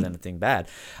didn't think there was anything bad.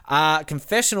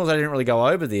 Confessionals, I didn't really go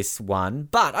over this one,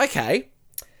 but okay.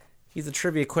 Here's a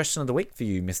trivia question of the week for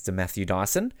you, Mr. Matthew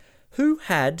Dyson. Who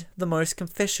had the most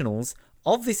confessionals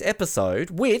of this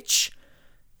episode, which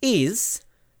is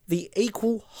the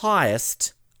equal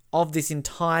highest of this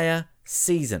entire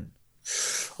season?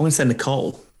 I'm going to say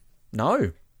Nicole.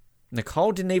 No.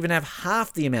 Nicole didn't even have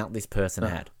half the amount this person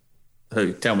had.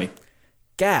 Who? Tell me.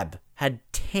 Gab had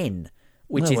 10,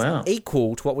 which is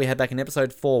equal to what we had back in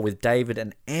episode 4 with David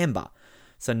and Amber.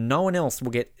 So no one else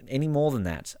will get any more than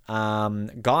that.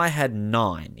 Guy had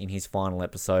 9 in his final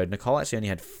episode. Nicole actually only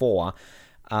had 4.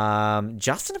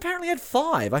 Justin apparently had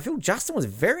 5. I feel Justin was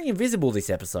very invisible this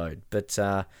episode, but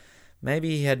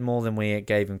maybe he had more than we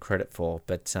gave him credit for.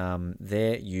 But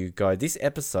there you go. This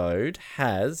episode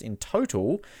has, in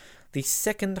total, the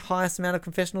second highest amount of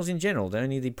confessionals in general.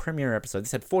 Only the premiere episode.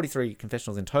 This had 43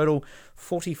 confessionals in total,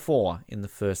 44 in the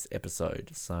first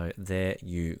episode. So there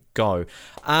you go.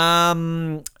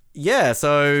 Yeah,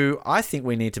 so I think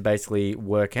we need to basically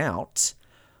work out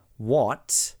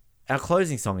what our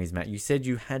closing song is, Matt. You said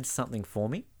you had something for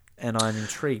me, and I'm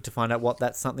intrigued to find out what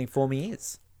that something for me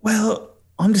is. Well,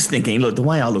 I'm just thinking, look, the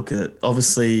way I look at it,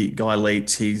 obviously Guy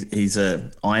Leech, he's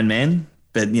a Iron Man.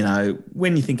 But, you know,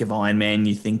 when you think of Iron Man,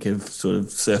 you think of sort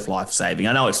of surf life saving.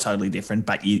 I know it's totally different,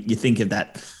 but you think of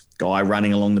that guy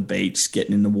running along the beach,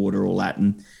 getting in the water, all that.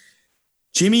 And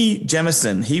Jimmy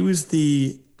Jamison, he was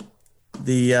the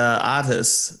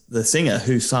artist, the singer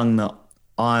who sung the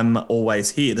I'm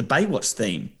Always Here, the Baywatch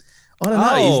theme. I don't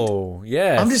know. Oh,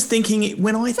 yeah. I'm just thinking,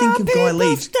 when I think of Guy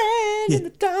Leech. In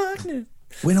the darkness.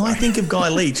 When I think of Guy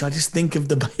Leech, I just think of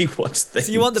the Baywatch theme.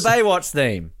 So you want the Baywatch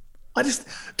theme? I just,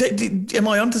 am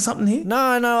I onto something here? No,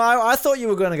 I thought you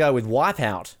were going to go with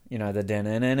Wipeout, you know, the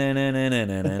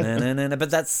but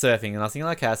that's surfing, and I was thinking,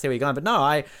 okay, I see where you're going, but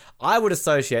no, I would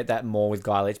associate that more with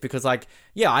Guy Leech because, like,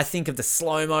 yeah, I think of the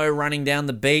slow-mo running down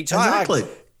the beach. Exactly.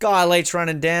 Guy Leech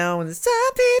running down with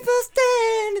some people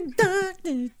stand in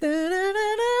darkness.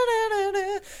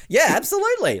 Yeah,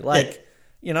 absolutely. Like,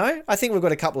 you know, I think we've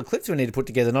got a couple of clips we need to put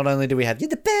together. Not only do we have, you're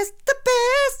the best,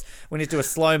 we need to do a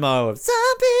slow-mo of some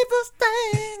people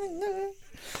stand.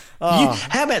 Oh.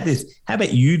 How about this? How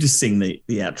about you just sing the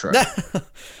outro?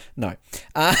 No.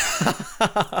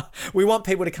 We want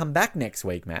people to come back next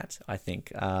week, Matt, I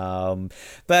think.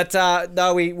 But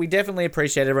no, we definitely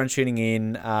appreciate everyone tuning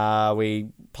in. We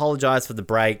apologise for the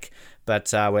break,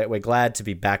 but we're glad to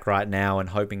be back right now and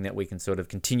hoping that we can sort of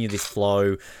continue this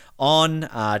flow on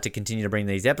to continue to bring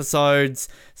these episodes.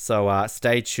 So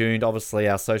stay tuned. Obviously,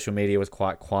 our social media was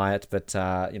quite quiet, but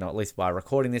you know, at least by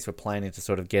recording this, we're planning to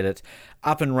sort of get it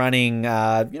up and running,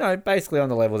 you know, basically on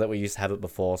the level that we used to have it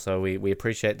before. So we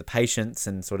appreciate the patience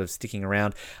and sort of sticking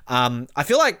around. I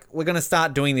feel like we're going to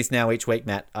start doing this now each week,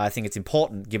 Matt. I think it's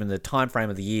important given the time frame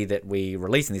of the year that we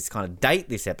release in this kind of date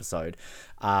this episode.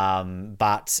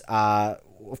 But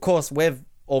of course, we've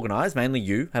organised, mainly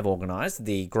you have organised,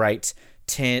 the great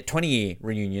 20-year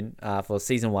reunion for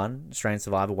Season 1, Australian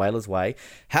Survivor, Whalers Way,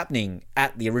 happening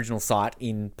at the original site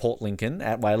in Port Lincoln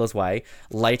at Whalers Way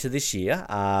later this year.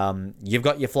 You've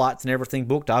got your flights and everything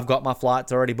booked. I've got my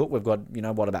flights already booked. We've got, you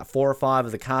know, about 4 or 5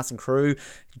 of the cast and crew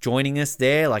joining us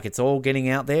there. Like, it's all getting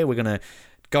out there. We're going to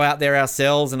go out there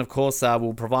ourselves, and of course,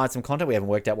 we'll provide some content. We haven't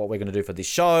worked out what we're going to do for this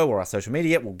show or our social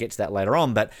media. We'll get to that later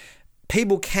on, but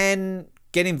people can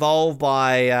get involved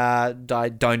by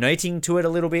donating to it a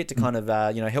little bit to kind of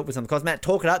help with some of the costs. Matt,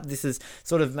 talk it up. This is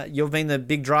sort of, you've been the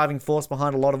big driving force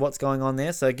behind a lot of what's going on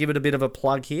there, so give it a bit of a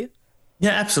plug here.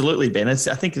 Yeah, absolutely, Ben. I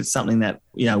think it's something that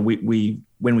we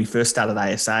when we first started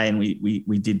ASA and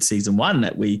we did season 1,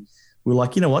 that we were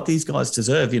like, you know what, these guys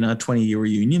deserve a 20-year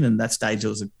reunion, and that stage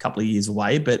was a couple of years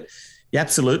away. But yeah,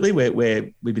 absolutely,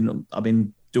 I've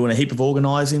been doing a heap of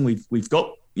organising. We've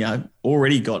got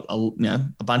already got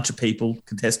a bunch of people,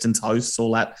 contestants, hosts,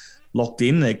 all that locked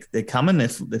in. They're coming.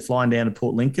 They're flying down to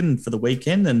Port Lincoln for the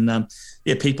weekend, and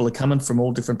people are coming from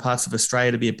all different parts of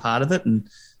Australia to be a part of it. And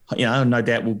no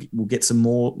doubt we'll get some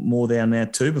more down there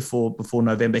too before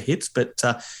November hits. But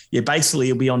basically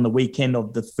it'll be on the weekend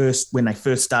of when they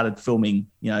first started filming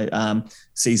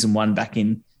season 1 back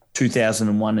in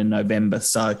 2001 in November.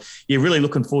 So really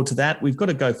looking forward to that. We've got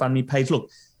a GoFundMe page. Look,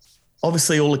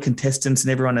 obviously all the contestants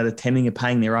and everyone that are attending are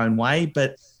paying their own way,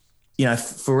 but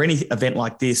for any event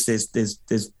like this,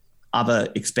 there's other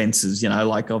expenses.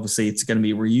 Like obviously it's going to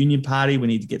be a reunion party. We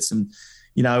need to get some.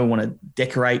 We want to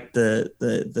decorate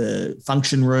the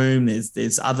function room.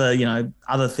 There's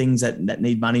other things that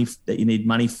need money, that you need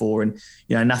money for, and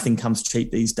nothing comes cheap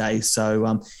these days.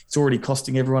 So it's already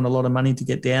costing everyone a lot of money to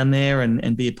get down there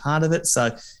and be a part of it.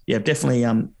 So yeah, definitely.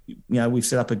 We've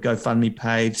set up a GoFundMe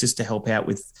page just to help out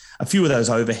with a few of those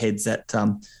overheads that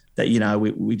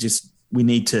we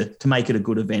need to make it a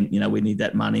good event. We need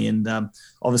that money, and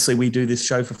obviously we do this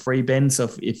show for free, Ben. So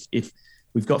if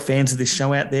we've got fans of this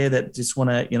show out there that just want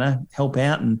to, help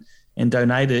out and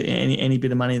donate any bit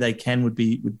of money they can would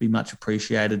be much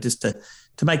appreciated, just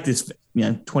to make this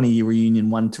 20-year reunion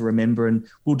one to remember. And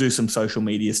we'll do some social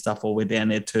media stuff while we're down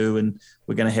there too, and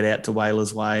we're going to head out to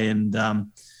Whalers Way. And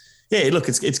look,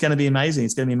 it's going to be amazing.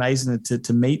 It's going to be amazing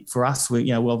to meet for us.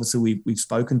 Obviously we've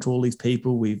spoken to all these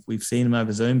people. We've seen them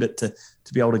over Zoom, but to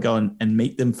be able to go and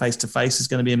meet them face to face is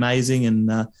going to be amazing.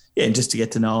 And and just to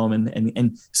get to know them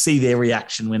and see their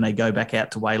reaction when they go back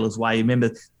out to Whalers Way. Remember,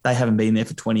 they haven't been there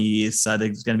for 20 years, so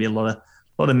there's going to be a lot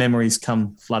of memories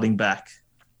come flooding back.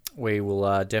 We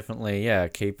will definitely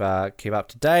keep up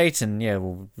to date, and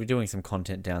we'll be doing some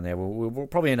content down there. We'll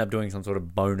probably end up doing some sort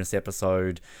of bonus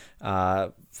episode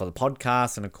for the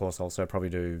podcast, and of course also probably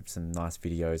do some nice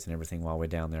videos and everything while we're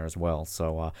down there as well.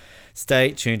 So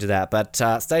stay tuned to that. But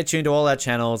stay tuned to all our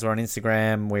channels. We're on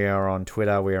Instagram, we are on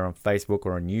Twitter, we are on Facebook,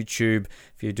 we're on YouTube.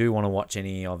 If you do want to watch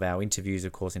any of our interviews,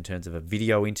 of course, in terms of a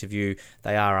video interview,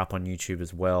 they are up on YouTube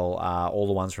as well. All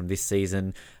the ones from this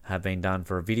season have been done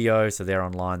for a video, so they're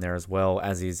online there as well,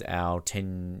 as is our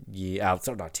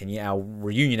our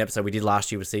reunion episode we did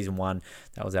last year with season 1.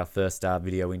 That was our first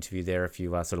video interview there. If you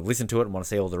sort of listen to it and want to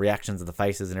see all the reactions of the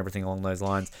faces and everything along those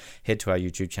lines, head to our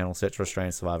YouTube channel, search for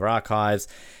Australian Survivor Archives.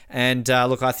 And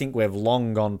look, I think we've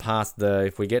long gone past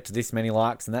if we get to this many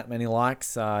likes and that many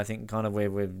likes, I think kind of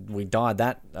we died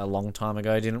that a long time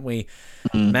ago, didn't we?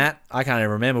 Matt, I can't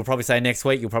even remember. We'll probably say next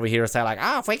week, you'll probably hear us say like,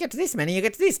 if we get to this many, you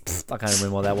get to this. I can't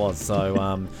remember what that was.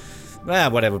 So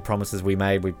whatever promises we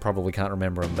made, we probably can't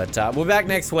remember them. But we're back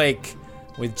next week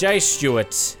with Jay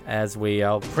Stewart, as we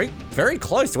are very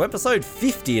close to episode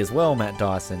 50 as well, Matt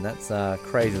Dyson. That's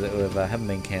crazy that we haven't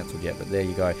been cancelled yet, but there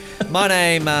you go. My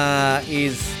name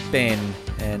is Ben,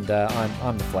 and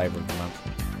I'm the flavour of the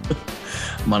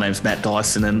month. My name's Matt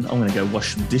Dyson, and I'm going to go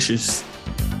wash some dishes.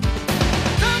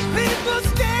 Some people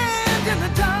stand in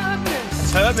the darkness.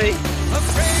 It's Herbie.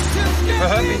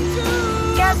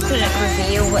 Gab couldn't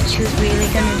reveal what she was really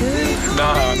going to do.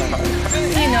 No.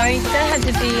 There had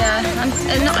to be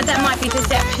that might be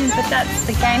deception, but that's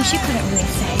the game. She couldn't really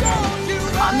say that.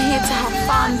 I'm here to have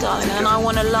fun, darling, and I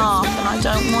want to laugh, and I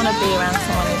don't want to be around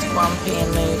someone who's grumpy and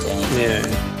moody. Yeah.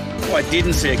 Well, I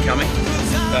didn't see it coming.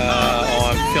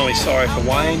 I'm feeling sorry for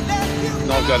Wayne,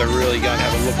 and I've got to really go and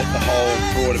have a look at the whole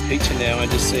broader picture now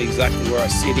and just see exactly where I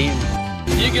sit in.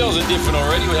 You girls are different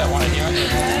already without one of you, aren't you?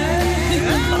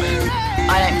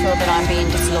 I don't feel that I'm being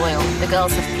disloyal. The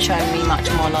girls have shown me much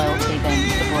more loyalty than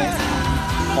the boys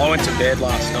have. I went to bed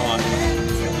last night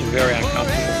feeling very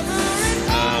uncomfortable,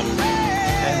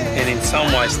 and in some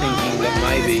ways thinking that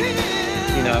maybe,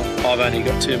 I've only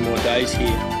got 2 more days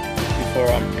here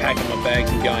before I'm packing my bags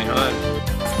and going home.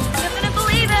 I'm not going to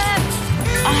believe it!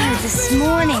 This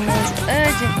morning there was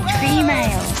urgent tree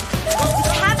mail.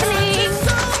 It's happening!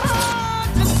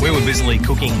 We were busily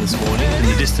cooking this morning. In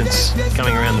the distance,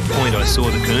 coming around the point, I saw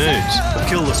the canoes. We'll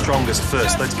kill the strongest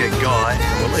first. Let's get Guy,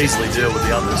 and we'll easily deal with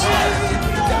the others.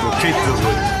 We'll keep the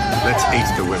wood. Let's eat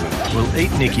the women. We'll eat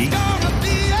Nikki,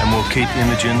 and we'll keep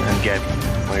Imogen and Gabby.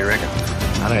 What do you reckon?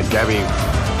 I know Gabby,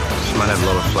 she might have a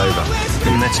lot of flavour.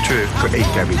 That's true. Could eat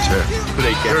Gabby too. Could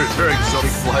eat Gabby. Very exotic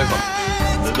flavour.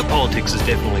 the politics has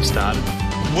definitely started.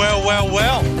 Well.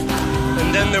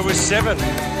 And then there was 7.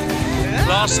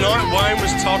 Last night, Wayne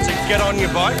was told to get on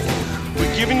your bike.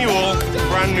 We're giving you all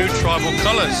brand new tribal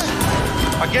colours.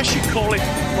 I guess you'd call it,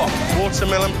 what,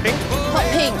 watermelon pink? Hot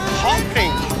pink. Hot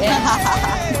pink.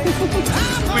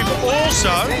 We've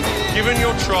also given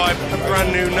your tribe a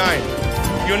brand new name.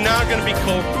 You're now going to be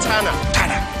called Tanner.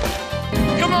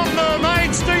 Come on,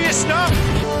 mermaids, do your stuff.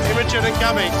 Imogen and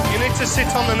Gabby, you need to sit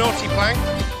on the naughty plank.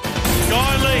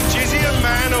 Guy Leech, is he a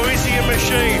man or is he a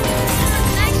machine?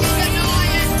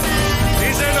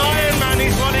 He's an Iron Man,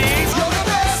 he's what he is. You're the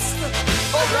best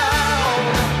around.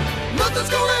 Nothing's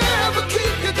gonna ever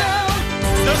keep you down.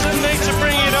 Doesn't need to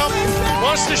bring it up.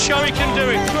 Wants to show he can do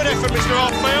it. Good effort, Mr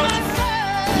Oldfield.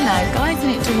 You know, guys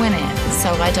need to win it,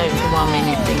 so I don't for 1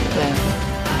 minute think that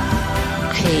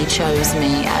he chose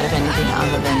me out of anything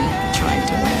other than trying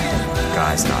to win.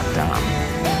 Guy's not dumb.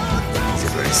 He's a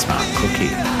very smart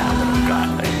cookie, our little Guy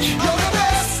Leech. You're the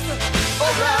best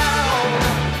around.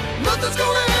 Nothing's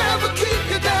gonna ever keep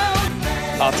you down.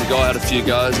 After Guy had a few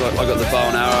goes, I got the bow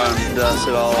and arrow and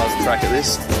said, I'll have a crack at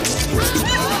this.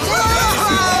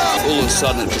 All of a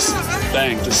sudden it just,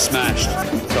 bang, just smashed.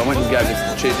 So I went and gave the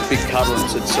chief a big cuddle and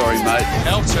said, sorry, mate.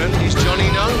 Elton is Johnny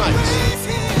No Mates.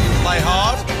 Play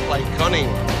hard, play cunning,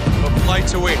 but play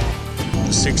to win.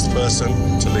 The 6th person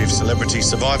to leave Celebrity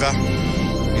Survivor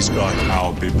is Guy.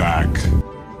 I'll be back.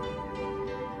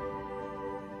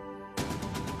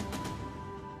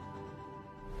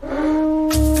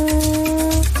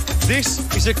 This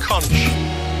is a conch.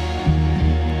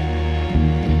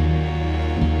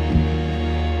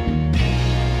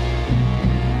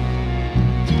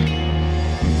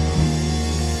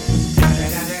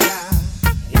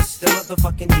 It's the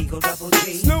motherfucking Eagle Double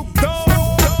G. Snoop Dogg.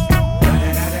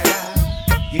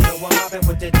 You know I'm mobbing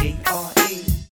with the D.R.E.